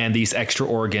body and these extra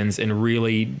organs in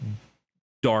really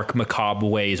dark, macabre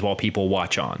ways while people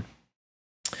watch on.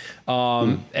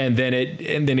 And then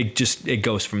it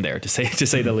goes from there, to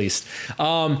say the least.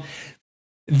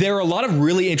 There are a lot of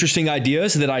really interesting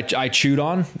ideas that I chewed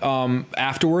on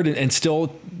afterward and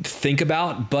still think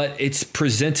about, but it's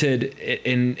presented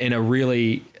in a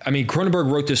really,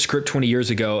 Cronenberg wrote this script 20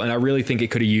 years ago, and I really think it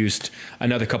could have used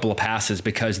another couple of passes,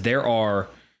 because there are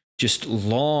just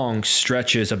long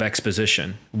stretches of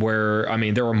exposition where,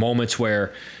 there are moments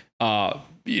where,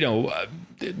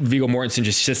 Viggo Mortensen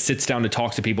just sits down to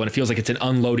talk to people, and it feels like it's an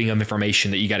unloading of information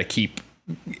that you got to keep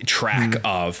track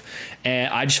of.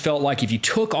 And I just felt like if you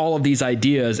took all of these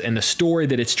ideas and the story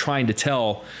that it's trying to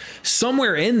tell,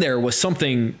 somewhere in there was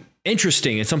something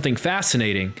interesting and something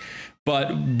fascinating. But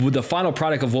with the final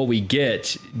product of what we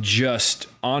get, just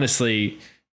honestly,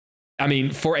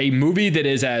 for a movie that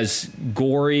is as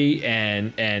gory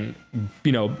and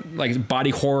like body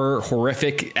horror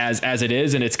horrific as it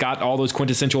is, and it's got all those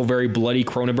quintessential very bloody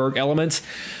Cronenberg elements,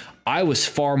 I was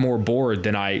far more bored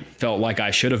than I felt like I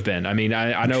should have been. I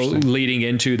know leading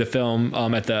into the film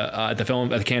at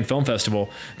the Cannes Film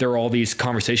Festival, there were all these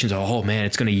conversations. Oh man,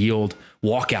 it's going to yield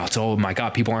walkouts. Oh my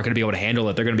God, people aren't going to be able to handle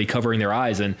it. They're going to be covering their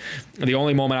eyes. And the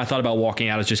only moment I thought about walking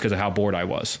out is just because of how bored I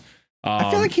was.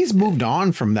 I feel like he's moved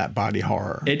on from that body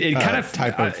horror. It kind of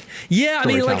type of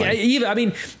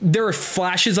there are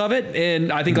flashes of it,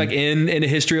 and I think like in A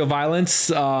History of Violence,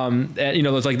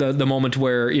 there's like the moment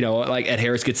where like Ed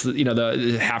Harris gets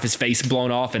the half his face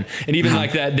blown off, and even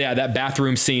like that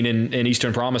bathroom scene in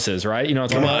Eastern Promises, right?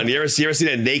 Come on, you ever seen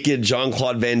a naked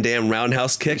Jean-Claude Van Damme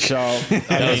roundhouse kick? So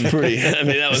that was pretty.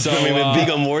 That was with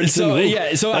Viggo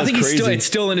Mortensen. So I think it's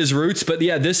still in his roots, but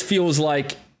this feels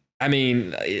like, I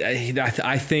mean,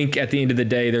 I think at the end of the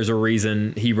day, there's a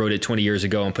reason he wrote it 20 years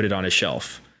ago and put it on his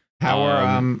shelf. How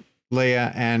are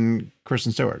Leia and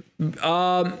Kristen Stewart?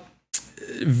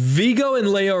 Viggo and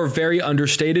Leia are very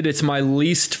understated. It's my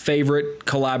least favorite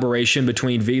collaboration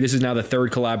between V. This is now the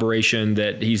third collaboration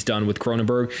that he's done with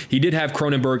Cronenberg. He did have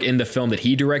Cronenberg in the film that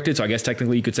he directed, so I guess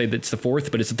technically you could say that's the fourth,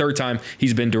 but it's the third time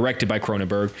he's been directed by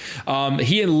Cronenberg.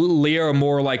 He and Leia are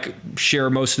more like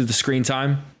share most of the screen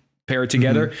time paired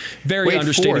together. Very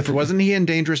understated. Wasn't he in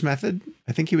Dangerous Method?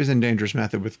 I think he was in Dangerous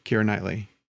Method with Keira Knightley.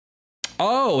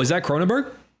 Oh, is that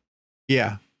Cronenberg?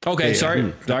 Yeah. Okay, yeah.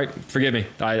 Sorry, forgive me.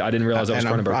 I didn't realize that was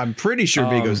Cronenberg. I'm pretty sure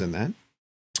Viggo's in that.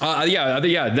 Yeah.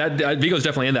 That Viggo's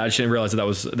definitely in that. I just didn't realize that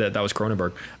was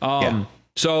Cronenberg.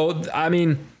 So I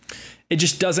mean, it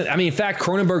just doesn't. I mean, in fact,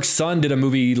 Cronenberg's son did a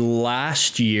movie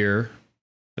last year.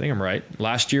 I think I'm right.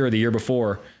 Last year or the year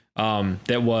before.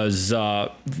 That was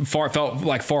felt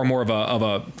like far more of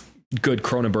a good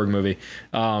Cronenberg movie.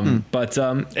 But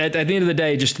at the end of the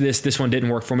day, just this one didn't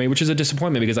work for me, which is a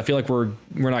disappointment because I feel like we're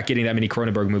not getting that many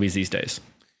Cronenberg movies these days.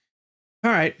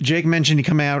 All right. Jake mentioned he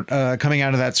coming out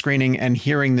of that screening and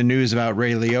hearing the news about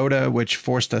Ray Liotta, which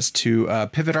forced us to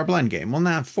pivot our blend game. Well,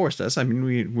 not forced us. I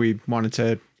mean, we wanted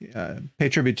to pay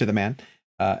tribute to the man.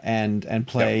 And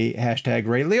play hashtag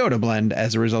Ray Liotta blend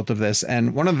as a result of this.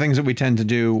 And one of the things that we tend to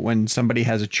do when somebody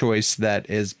has a choice that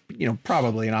is,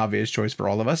 probably an obvious choice for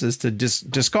all of us is to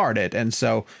discard it. And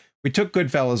so we took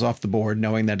Goodfellas off the board,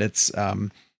 knowing that it's, a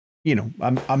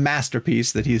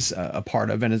masterpiece that he's a part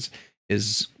of and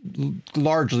is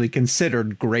largely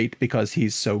considered great because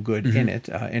he's so good in it,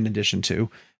 in addition to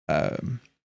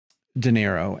De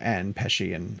Niro and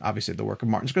Pesci and obviously the work of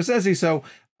Martin Scorsese. So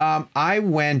I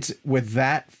went with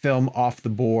that film off the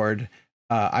board.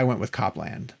 I went with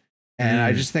Copland. And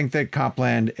I just think that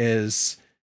Copland is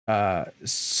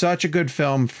such a good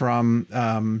film from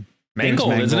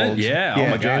Mangold, isn't it? Yeah. Oh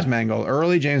my God. James Mangold,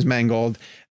 early James Mangold,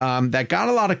 that got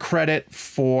a lot of credit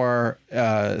for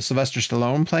Sylvester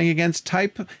Stallone playing against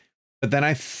type. But then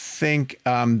I think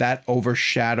that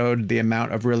overshadowed the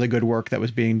amount of really good work that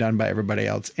was being done by everybody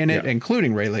else in it,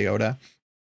 including Ray Liotta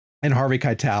and Harvey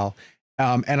Keitel.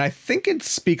 And I think it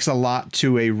speaks a lot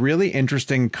to a really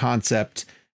interesting concept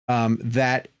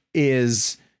that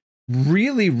is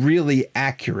really, really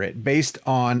accurate based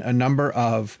on a number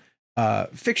of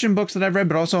fiction books that I've read,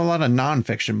 but also a lot of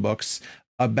nonfiction books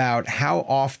about how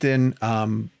often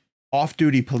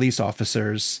off-duty police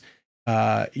officers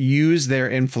use their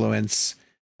influence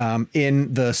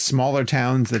in the smaller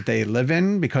towns that they live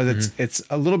in, because it's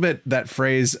a little bit that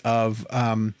phrase of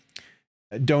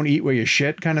don't eat where you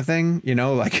shit kind of thing,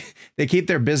 like they keep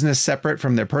their business separate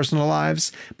from their personal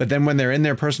lives. But then when they're in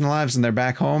their personal lives and they're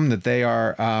back home, that they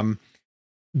are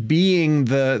being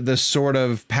the sort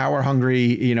of power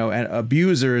hungry,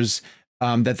 abusers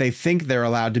that they think they're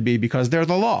allowed to be because they're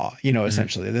the law,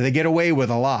 essentially, that they get away with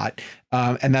a lot.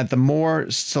 And that the more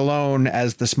Stallone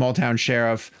as the small town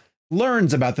sheriff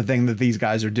learns about the thing that these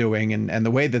guys are doing and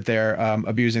the way that they're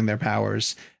abusing their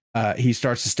powers, he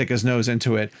starts to stick his nose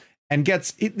into it. And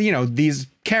gets, these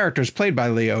characters played by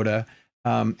Liotta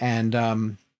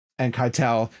and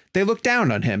Keitel, they look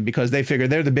down on him because they figure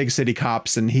they're the big city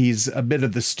cops and he's a bit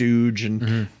of the stooge.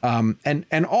 And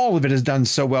all of it is done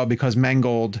so well because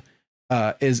Mangold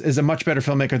is a much better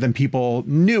filmmaker than people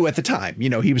knew at the time.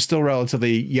 He was still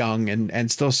relatively young and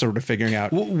still sort of figuring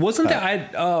out. Wasn't there,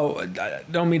 I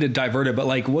don't mean to divert it,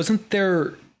 but wasn't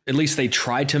there, at least they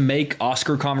tried to make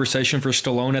Oscar conversation for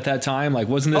Stallone at that time?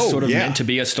 Wasn't this sort of meant to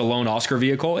be a Stallone Oscar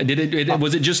vehicle?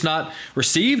 Was it just not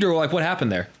received, or what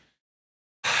happened there?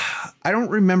 I don't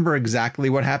remember exactly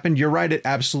what happened. You're right. It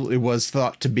absolutely was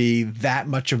thought to be that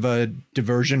much of a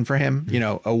diversion for him,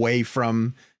 away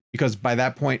from, because by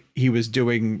that point he was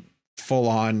doing full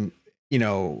on,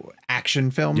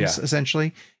 action films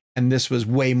essentially. And this was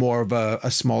way more of a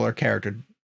smaller character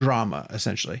drama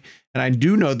essentially. And I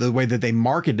do know the way that they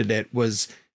marketed it was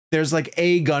there's a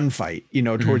gunfight,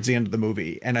 towards the end of the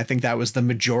movie. And I think that was the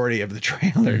majority of the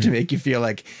trailer to make you feel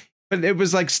like, but it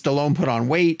was like Stallone put on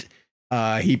weight.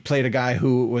 He played a guy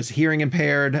who was hearing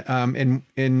impaired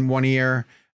in one ear.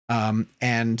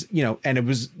 And it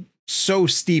was so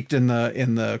steeped in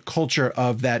the culture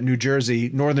of that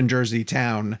northern Jersey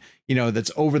town,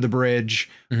 that's over the bridge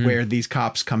where these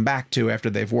cops come back to after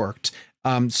they've worked.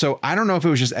 So I don't know if it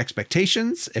was just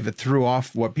expectations, if it threw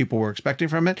off what people were expecting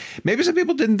from it. Maybe some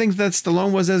people didn't think that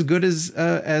Stallone was as good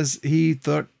as he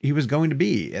thought he was going to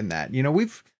be in that.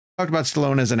 We've talked about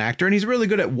Stallone as an actor, and he's really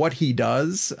good at what he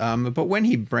does. But when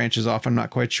he branches off, I'm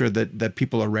not quite sure that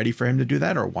people are ready for him to do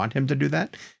that or want him to do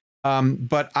that.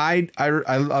 But I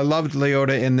loved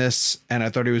Liotta in this, and I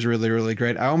thought he was really, really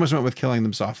great. I almost went with Killing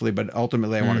Them Softly, but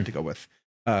ultimately I wanted to go with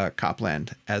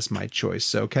Copland as my choice.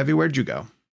 So, Kevy, where'd you go?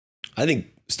 I think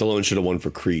Stallone should have won for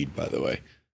Creed, by the way.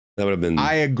 That would have been.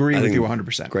 I agree with you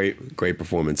 100%. Great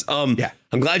performance. Yeah,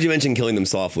 I'm glad you mentioned Killing Them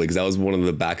Softly, because that was one of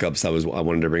the backups I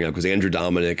wanted to bring up, because Andrew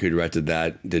Dominic, who directed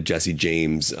that, did Jesse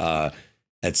James.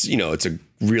 It's a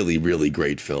really, really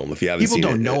great film. If you haven't seen it,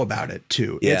 people don't know about it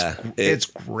too. Yeah, it's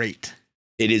great.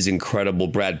 It is incredible.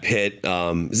 Brad Pitt,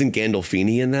 isn't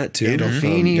Gandolfini in that too?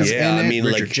 Gandolfini is in it. I mean,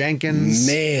 Richard Jenkins.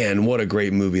 Man, what a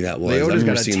great movie that was. Liotta's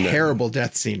got a terrible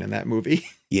death scene in that movie.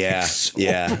 Yeah,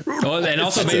 yeah. Oh, and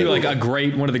also maybe like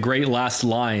one of the great last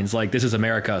lines, like, "This is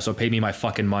America, so pay me my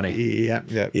fucking money." Yeah.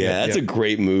 That's a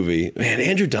great movie. Man,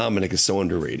 Andrew Dominic is so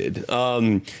underrated.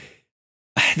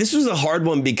 This was a hard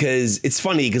one, because it's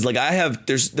funny, because like I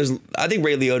think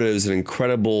Ray Liotta is an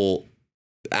incredible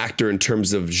actor in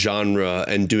terms of genre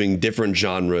and doing different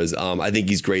genres. I think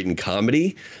he's great in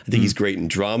comedy. I think he's great in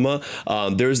drama.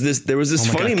 There was this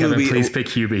funny movie. Kevin, please pick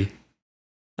Hubie.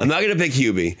 I'm not going to pick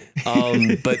Hubie,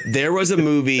 but there was a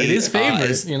movie. It is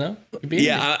favorite, you know?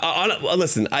 Yeah,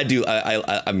 listen, I do.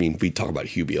 I mean, we talk about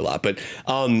Hubie a lot, but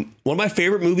one of my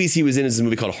favorite movies he was in is a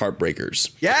movie called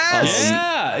Heartbreakers. Yes!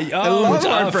 I love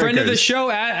Heartbreakers. A friend of the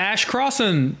show, Ash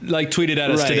Crossan, like, tweeted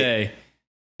at us today.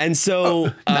 And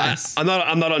so nice. I'm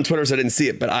not on Twitter, so I didn't see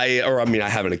it, but I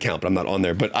have an account, but I'm not on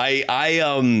there. But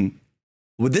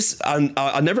with this,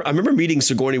 I remember meeting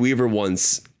Sigourney Weaver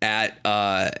once at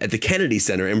the Kennedy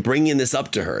Center and bringing this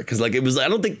up to her, because like it was, I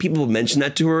don't think people mention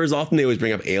that to her as often. They always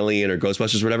bring up Alien or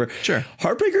Ghostbusters or whatever. Sure.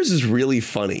 Heartbreakers is really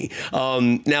funny.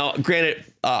 Now, granted,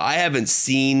 I haven't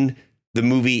seen the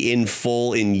movie in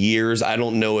full in years. I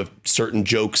don't know if certain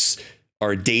jokes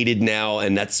are dated now,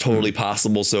 and that's totally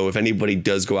possible. So if anybody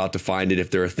does go out to find it, if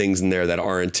there are things in there that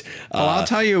aren't, I'll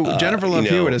tell you, Jennifer Love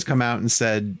Hewitt has come out and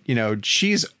said,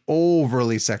 she's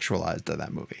overly sexualized in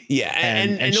that movie. Yeah,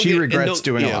 and she regrets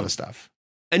doing a lot of stuff.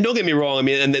 And don't get me wrong. I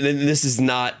mean, and this is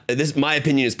not this. My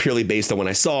opinion is purely based on when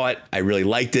I saw it. I really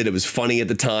liked it. It was funny at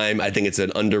the time. I think it's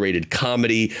an underrated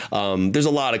comedy. There's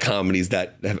a lot of comedies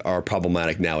that are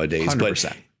problematic nowadays, 100%.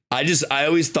 But I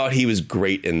always thought he was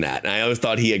great in that. And I always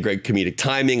thought he had great comedic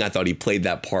timing. I thought he played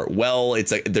that part well.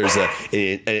 It's like there's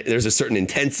a certain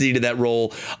intensity to that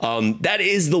role. That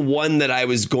is the one that I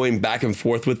was going back and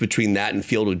forth with between that and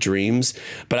Field of Dreams.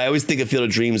 But I always think of Field of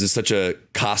Dreams as such a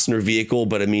Costner vehicle.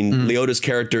 But I mean, Liotta's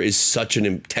character is such an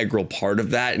integral part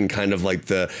of that, and kind of like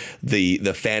the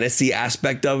fantasy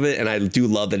aspect of it. And I do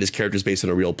love that his character is based on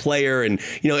a real player. And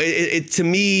it to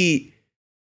me,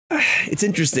 it's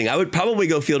interesting. I would probably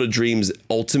go Field of Dreams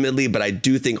ultimately, but I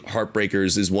do think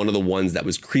Heartbreakers is one of the ones that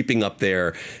was creeping up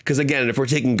there. Because again, if we're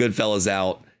taking Goodfellas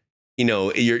out,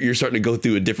 you're starting to go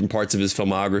through different parts of his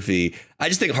filmography. I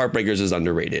just think Heartbreakers is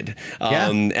underrated.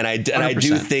 And I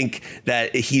do think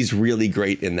that he's really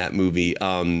great in that movie.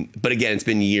 But again, it's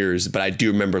been years, but I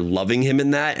do remember loving him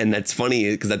in that. And that's funny,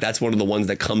 because that's one of the ones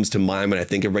that comes to mind when I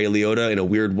think of Ray Liotta in a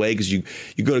weird way, because you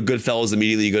go to Goodfellas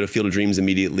immediately, you go to Field of Dreams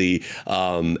immediately.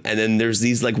 And then there's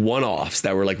these like one-offs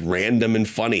that were like random and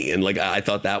funny. And like, I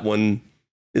thought that one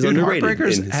is underrated.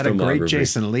 Heartbreakers had a great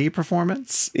Jason Lee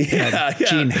performance. Yeah.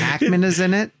 Gene Hackman is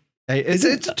in it. It's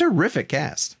a terrific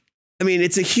cast. I mean,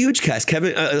 it's a huge cast.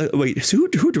 Kevin, wait, so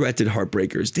who directed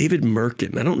Heartbreakers? David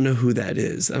Merkin. I don't know who that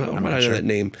is. I don't know that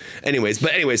name. Anyways,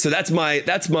 so that's my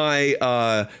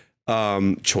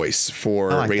choice for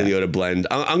Ray Liotta blend.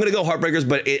 I'm gonna go Heartbreakers,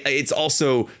 but it's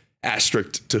also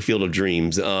asterisk to Field of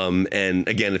Dreams. And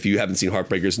again, if you haven't seen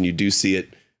Heartbreakers and you do see it,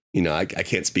 I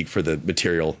can't speak for the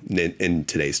material in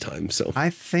today's time. So I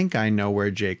think I know where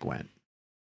Jake went.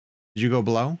 Did you go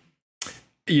below?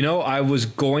 I was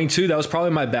going to. That was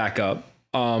probably my backup.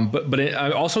 I'm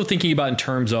also thinking about in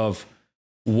terms of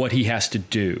what he has to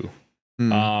do.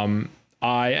 I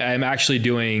am actually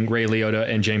doing Ray Liotta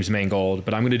and James Mangold,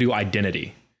 but I'm going to do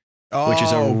Identity, which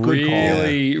is a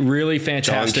really, really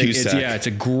fantastic. It's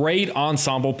a great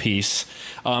ensemble piece.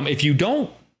 If you don't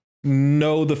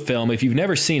know the film, if you've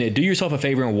never seen it, do yourself a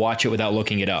favor and watch it without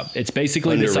looking it up. It's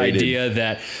basically this idea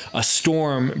that a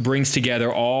storm brings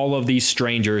together all of these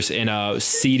strangers in a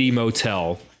seedy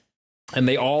motel, and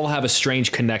they all have a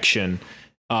strange connection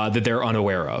that they're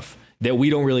unaware of, that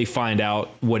we don't really find out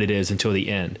what it is until the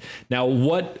end. Now,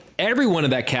 what everyone in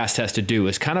that cast has to do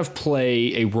is kind of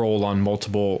play a role on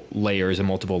multiple layers and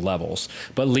multiple levels.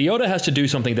 But Liotta has to do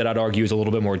something that I'd argue is a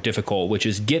little bit more difficult, which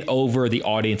is get over the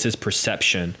audience's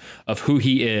perception of who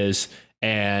he is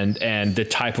and the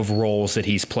type of roles that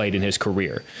he's played in his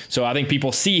career. So I think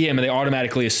people see him and they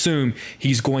automatically assume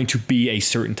he's going to be a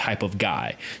certain type of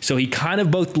guy. So he kind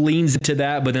of both leans into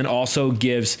that, but then also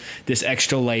gives this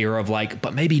extra layer of like,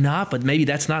 but maybe not, but maybe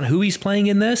that's not who he's playing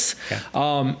in this.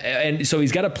 Yeah. And so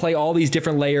he's got to play all these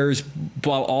different layers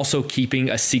while also keeping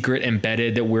a secret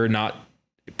embedded that we're not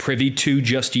privy to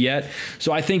just yet.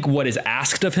 So I think what is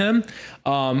asked of him,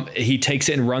 he takes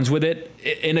it and runs with it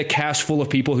in a cast full of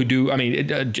people who do. I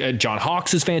mean, John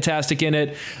Hawkes is fantastic in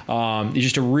it. It's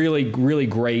just a really, really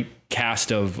great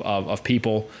cast of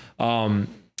people. It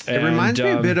reminds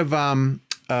me a bit of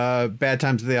Bad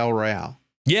Times at the El Royale.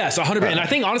 Yes, 100%. And I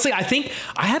think, honestly, I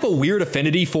have a weird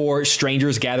affinity for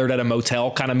strangers gathered at a motel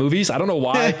kind of movies. I don't know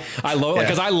why. I love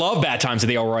because I love Bad Times at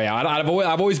the El Royale.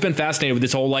 I've always been fascinated with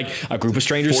this whole like a group of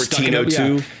strangers.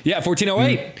 1402. Yeah,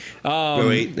 1408.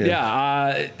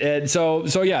 And so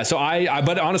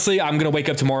but honestly, I'm gonna wake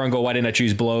up tomorrow and go, why didn't I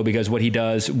choose Blow? Because what he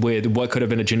does with what could have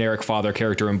been a generic father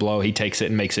character in Blow, he takes it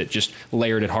and makes it just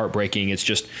layered and heartbreaking. It's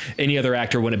just any other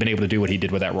actor wouldn't have been able to do what he did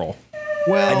with that role.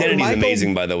 Well, Identity is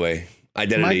amazing, by the way.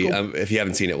 Identity. If you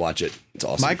haven't seen it, watch it. It's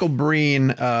awesome. Michael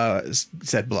Breen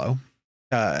said Blow.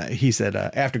 He said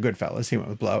after Goodfellas, he went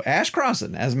with Blow. Ash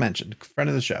Crossan, as mentioned, friend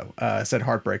of the show, said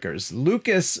Heartbreakers.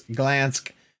 Lucas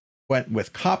Glansk went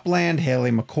with Copland.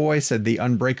 Haley McCoy said The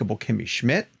Unbreakable Kimmy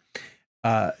Schmidt.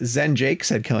 Zen Jake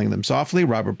said Killing Them Softly.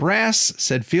 Robert Brass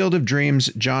said Field of Dreams.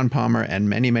 John Palmer and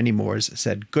many, many more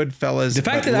said Goodfellas. The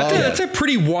fact that that's a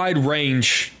pretty wide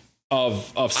range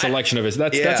of selection of his.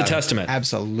 That's a testament.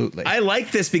 Absolutely. I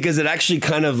like this because it actually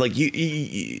kind of like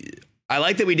I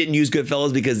like that we didn't use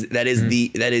Goodfellas because that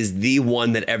is the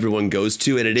one that everyone goes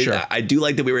to, and it is. Sure. I do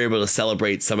like that we were able to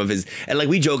celebrate some of his, and like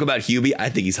we joke about Hubie. I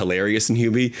think he's hilarious in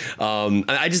Hubie.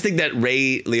 I just think that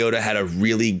Ray Liotta had a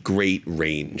really great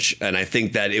range, and I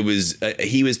think that it was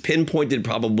he was pinpointed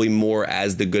probably more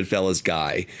as the Goodfellas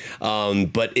guy.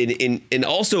 But in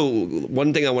also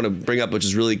one thing I want to bring up, which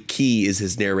is really key, is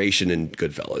his narration in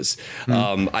Goodfellas.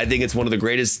 I think it's one of the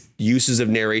greatest uses of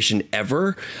narration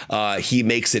ever. He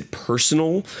makes it personal.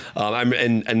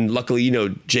 And luckily,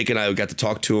 Jake and I got to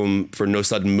talk to him for No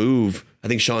Sudden Move. I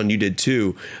think Sean, you did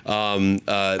too.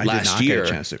 Last year,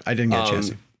 I didn't get a chance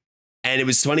to. And it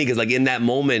was funny because, like, in that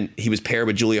moment, he was paired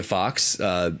with Julia Fox,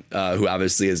 who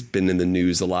obviously has been in the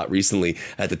news a lot recently.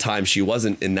 At the time, she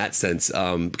wasn't in that sense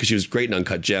because she was great in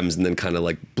Uncut Gems, and then kind of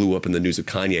like blew up in the news with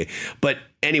Kanye. But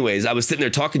anyways, I was sitting there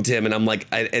talking to him, and I'm like,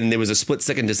 and there was a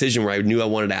split-second decision where I knew I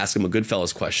wanted to ask him a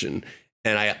Goodfellas question.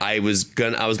 And I was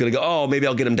gonna go, oh, maybe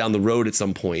I'll get him down the road at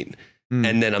some point.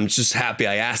 And then I'm just happy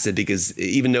I asked it because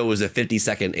even though it was a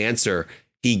 50-second answer,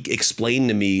 he explained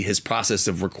to me his process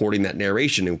of recording that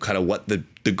narration and kind of what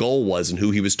the goal was and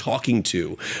who he was talking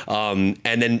to. And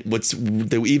then what's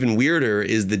even weirder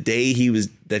is the day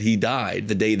he died,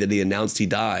 the day that he announced he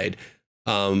died.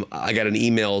 I got an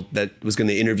email that was going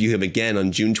to interview him again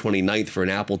on June 29th for an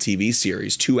Apple TV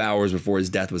series 2 hours before his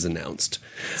death was announced.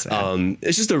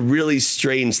 It's just a really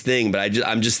strange thing, but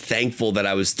I'm just thankful that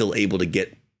I was still able to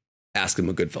ask him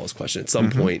a Goodfellas question at some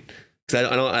point. Because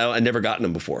I never gotten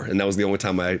him before, and that was the only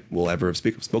time I will ever have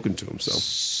spoken to him.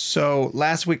 So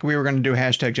last week we were going to do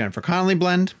hashtag Jennifer Connelly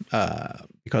blend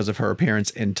because of her appearance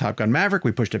in Top Gun Maverick.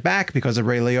 We pushed it back because of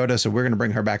Ray Liotta, so we're going to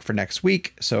bring her back for next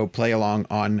week. So play along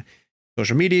on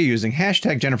social media using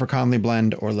hashtag Jennifer Connelly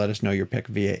blend, or let us know your pick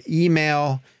via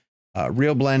email,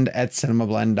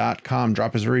 ReelBlend@cinemablend.com.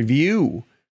 Drop us a review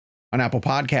on Apple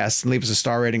Podcasts and leave us a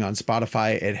star rating on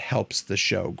Spotify. It helps the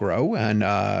show grow. And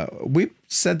we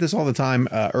said this all the time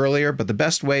earlier, but the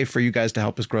best way for you guys to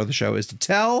help us grow the show is to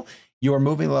tell your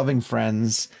movie-loving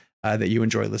friends that you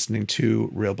enjoy listening to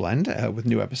ReelBlend with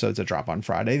new episodes that drop on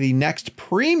Friday. The next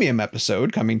premium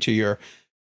episode coming to your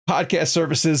podcast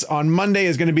services on Monday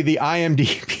is going to be the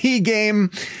IMDb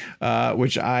game,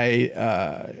 which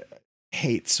I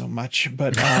hate so much,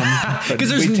 but because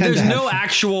there's no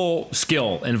actual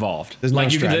skill involved.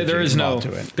 There is no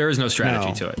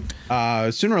strategy to it.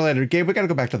 Sooner or later, Gabe, we got to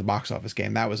go back to the box office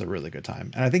game. That was a really good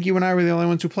time, and I think you and I were the only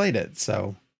ones who played it.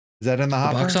 So is that in the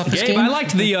hopper? Box office game? I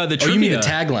liked the trivia. You mean the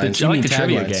taglines? I like the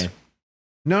trivia game.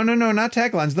 No, not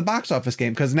taglines. The box office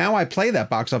game, because now I play that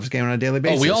box office game on a daily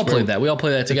basis. Oh, we all played that. We all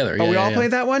played that together. We all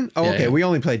played that one. Oh, okay. We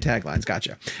only played taglines.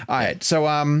 Gotcha. All right. So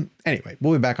anyway,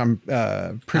 we'll be back on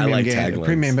premium game, taglines.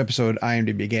 Premium episode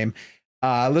IMDb game.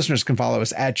 Listeners can follow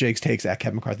us at Jake's Takes, at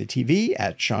Kevin McCarthy TV,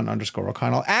 at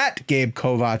Sean_O'Connell, at Gabe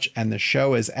Kovach, and the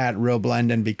show is at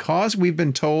ReelBlend. And because we've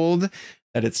been told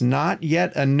that it's not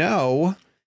yet a no,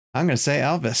 I'm going to say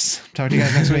Elvis. Talk to you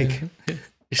guys next week.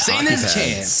 You're saying this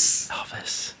chance.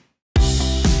 Elvis.